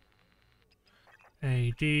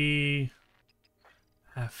 AD,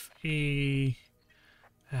 FE,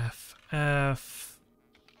 FF.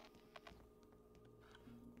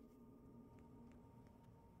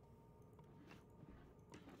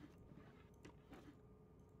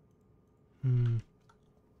 Hmm.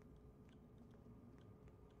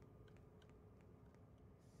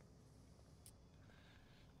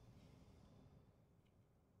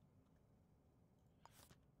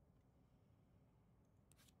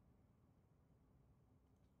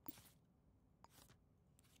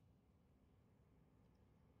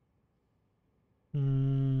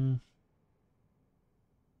 Hmm.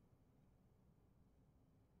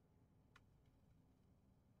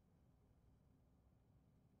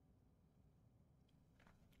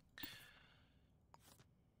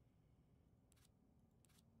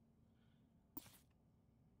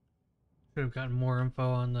 Should have gotten more info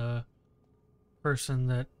on the person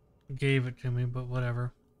that gave it to me, but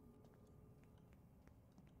whatever.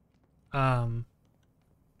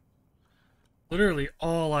 Literally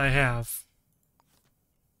all I have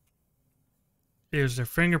is their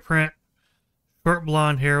fingerprint, short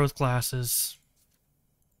blonde hair with glasses.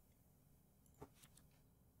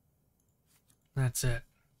 That's it.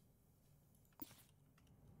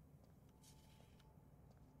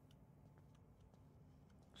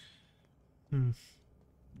 Hmm.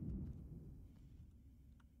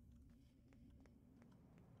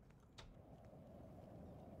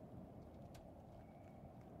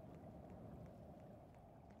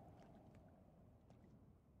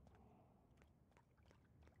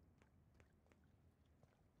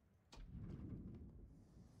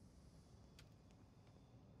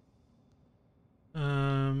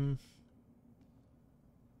 Um,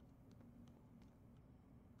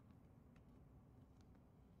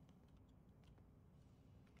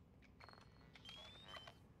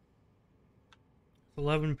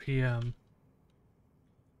 11 p.m.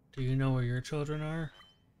 Do you know where your children are?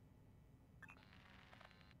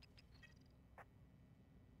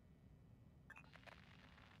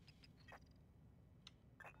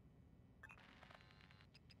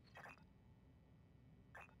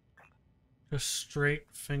 Just straight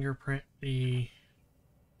fingerprint the...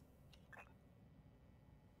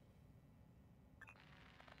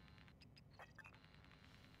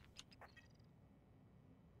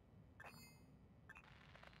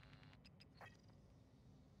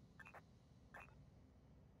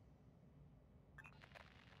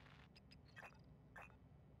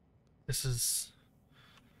 This is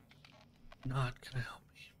not gonna help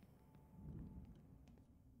me.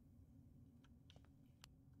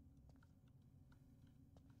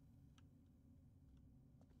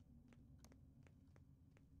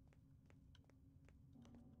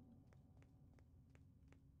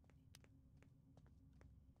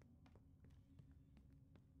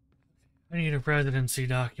 I need a residency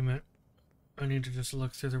document. I need to just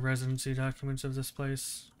look through the residency documents of this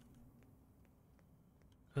place.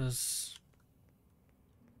 Because...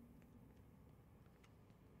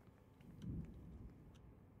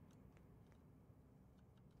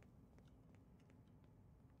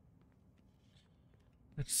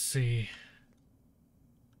 let's see.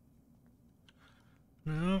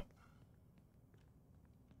 No.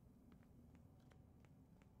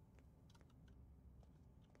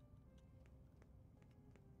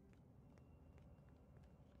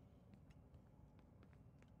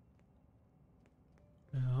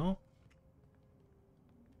 No.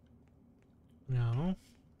 No.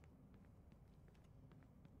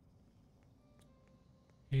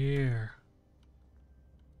 Here.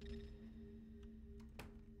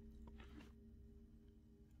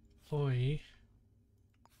 Employee.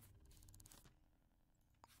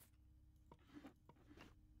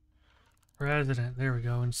 Resident. There we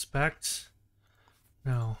go. Inspect.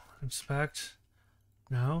 No. Inspect.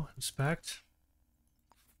 No. Inspect.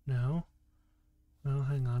 No. No,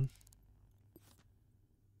 hang on.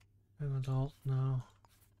 An adult. No.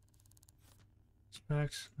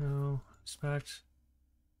 Inspect. No. Inspect.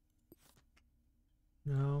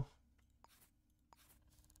 No.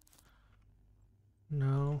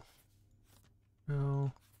 No.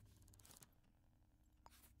 No.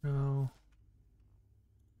 No.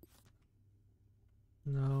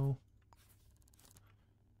 No.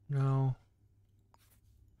 No.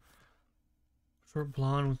 Short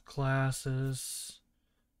blonde with glasses.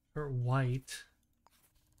 Short white.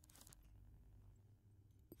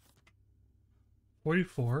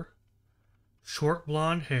 44. Short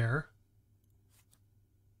blonde hair.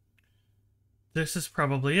 This is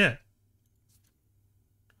probably it.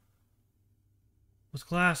 With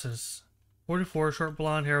glasses. 44, short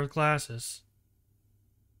blonde hair with glasses.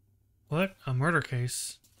 What? A murder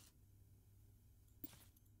case.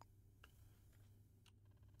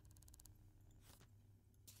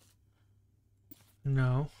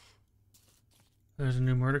 No. There's a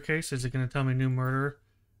new murder case. Is it going to tell me new murder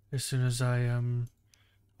as soon as I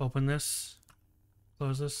open this?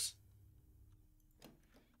 Close this?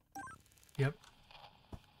 Yep.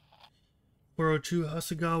 402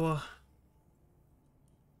 Hasegawa.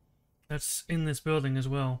 That's in this building as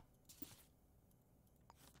well.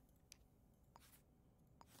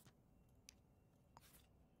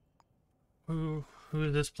 Who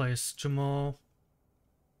is this place? Jamal.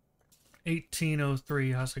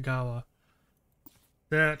 1803 Hasegawa.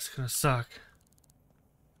 That's gonna suck.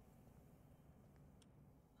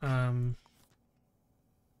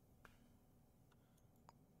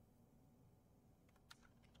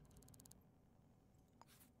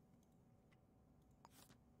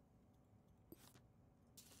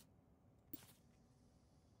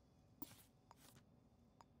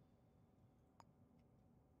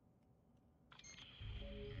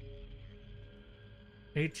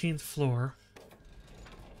 18th floor.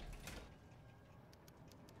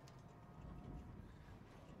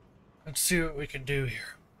 Let's see what we can do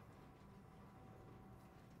here.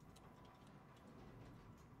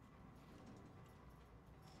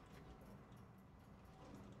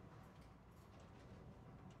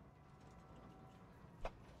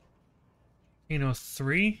 You know,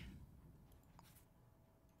 3?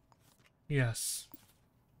 Yes.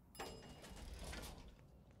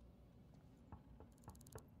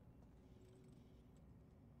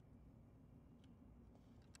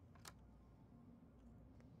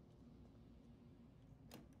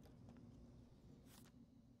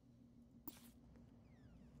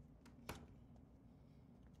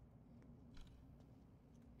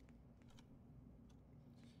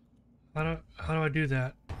 How do I do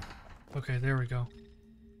that? Okay, there we go.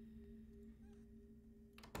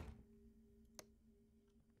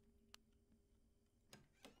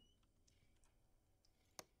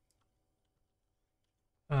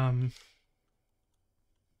 I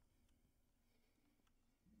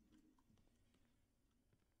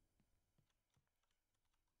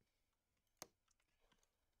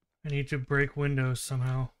need to break windows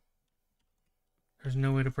somehow. There's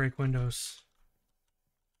no way to break windows.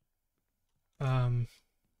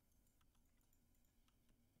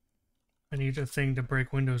 I need a thing to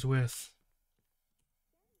break windows with.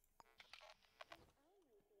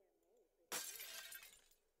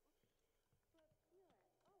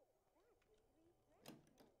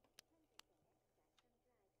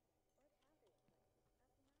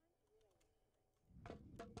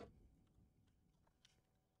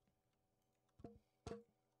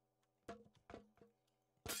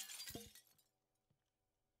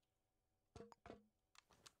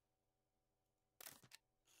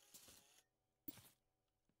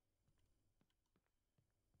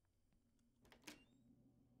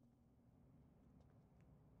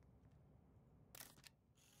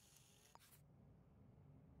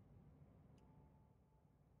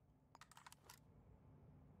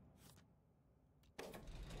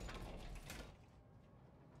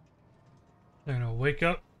 I'm gonna wake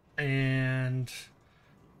up and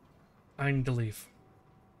I need to leave.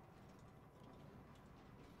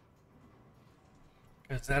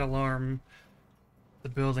 Because that alarm, the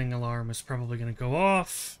building alarm, is probably gonna go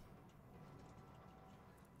off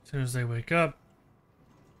as soon as they wake up.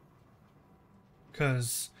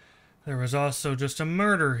 Because there was also just a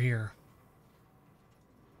murder here.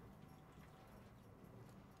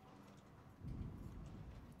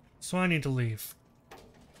 So I need to leave.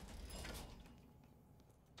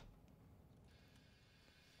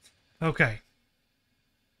 Okay.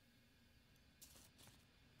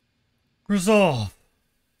 Resolve.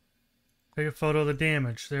 Take a photo of the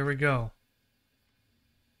damage. There we go.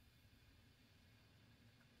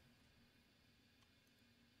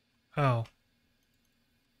 Oh.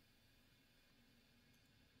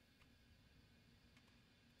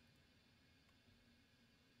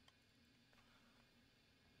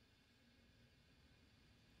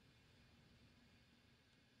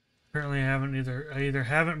 Apparently I either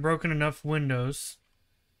haven't broken enough windows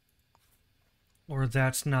or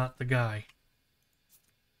that's not the guy.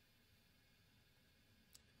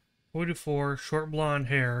 44, short blonde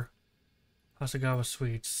hair. Hasagawa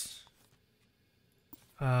Sweets.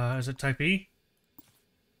 Is it type E?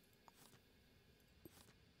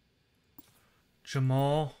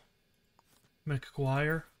 Jamal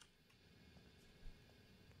McGuire.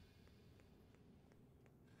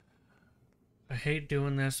 I hate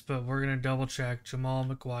doing this, but we're going to double check. Jamal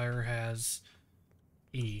McGuire has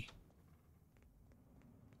E.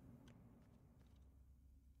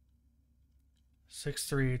 Six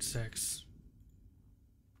 6386.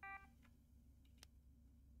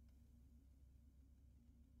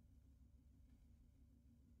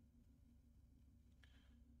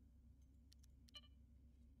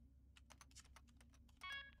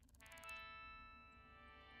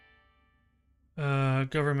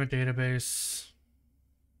 Government database.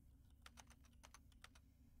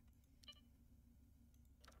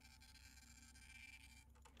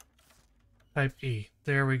 Type E.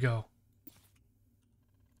 There we go.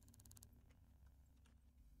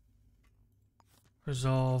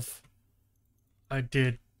 Resolve. I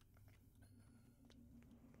did.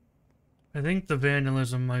 I think the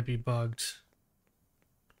vandalism might be bugged.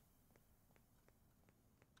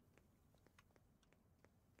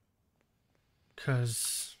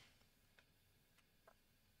 Because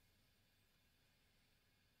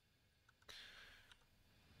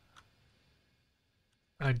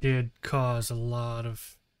I did cause a lot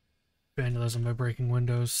of vandalism by breaking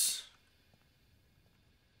windows.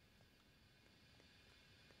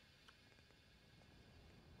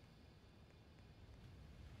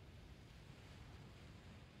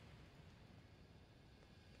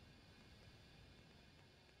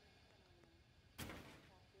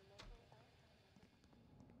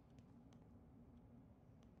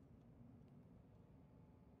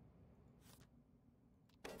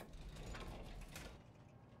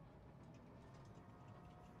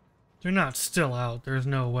 They're not still out. There's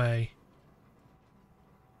no way.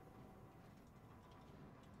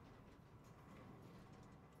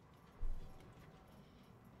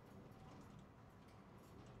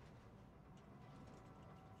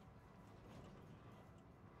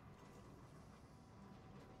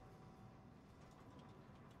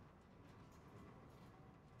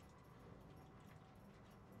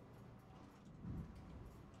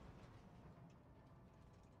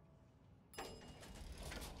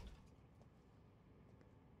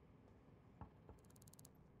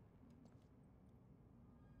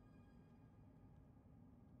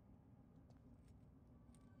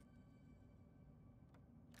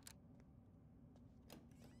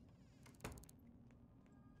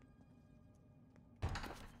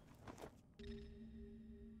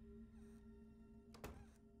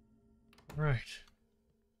 Right.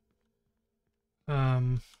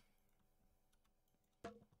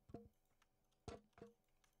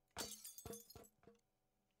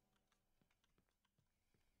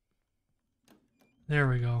 There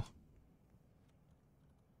we go.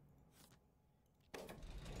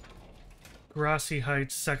 Grassy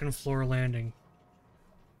Heights, second floor landing.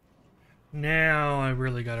 Now I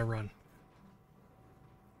really gotta run.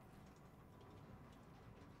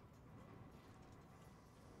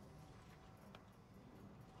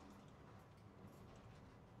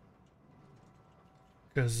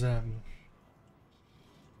 Because,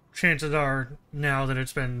 chances are, now that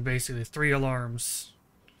it's been basically 3 alarms,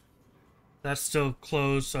 that's still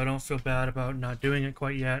closed, so I don't feel bad about not doing it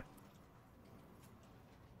quite yet.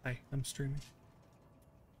 Hi, I'm streaming.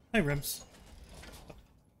 Hi, Rems.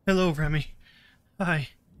 Hello, Remy. Hi.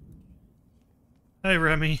 Hi,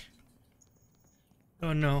 Remy.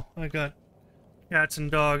 Oh no, I got Cats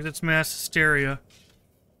and dogs. It's mass hysteria.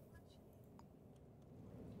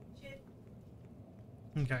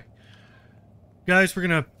 Okay. Guys, we're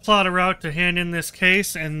gonna plot a route to hand in this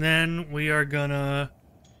case, and then we are gonna...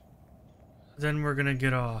 Then we're gonna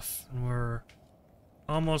get off. And we're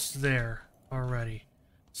almost there already.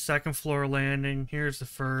 Second floor landing. Here's the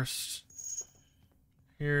first.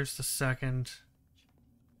 Here's the second.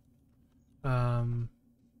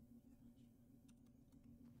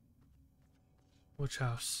 Which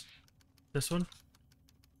house? This one?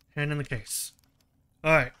 Hand in the case.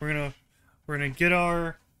 Alright, we're gonna get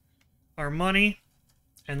our money,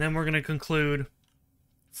 and then we're gonna conclude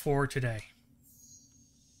for today.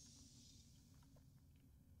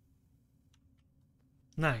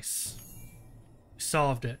 Nice. We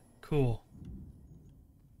solved it. Cool.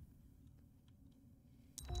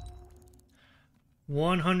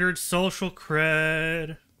 100 social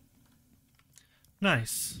cred.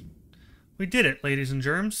 Nice. We did it, ladies and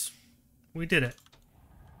germs. We did it.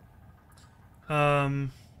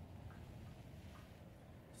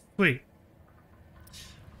 Sweet.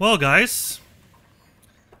 Well, guys,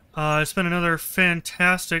 it's been another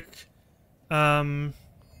fantastic,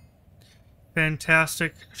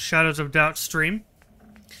 fantastic Shadows of Doubt stream.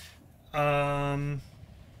 I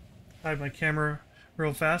have my camera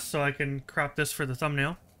real fast so I can crop this for the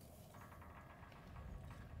thumbnail.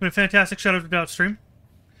 Been a fantastic Shadows of Doubt stream.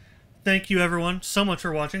 Thank you, everyone, so much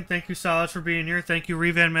for watching. Thank you, Solid, for being here. Thank you,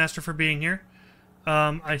 Revan Master, for being here.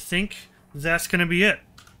 I think that's going to be it.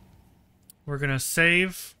 We're going to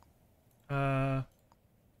save. Firm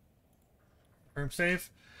save.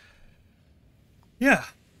 Yeah.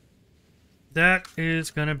 That is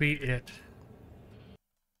going to be it.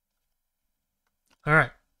 Alright.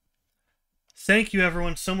 Thank you,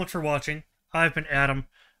 everyone, so much for watching. I've been Adam.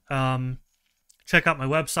 Check out my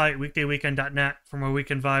website, weekdayweekend.net, for more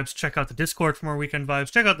weekend vibes. Check out the Discord for more weekend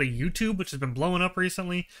vibes. Check out the YouTube, which has been blowing up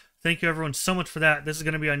recently. Thank you, everyone, so much for that. This is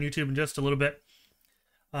going to be on YouTube in just a little bit.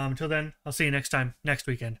 Until then, I'll see you next time, next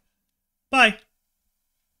weekend. Bye.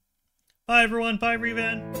 Bye, everyone. Bye,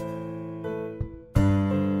 Revan.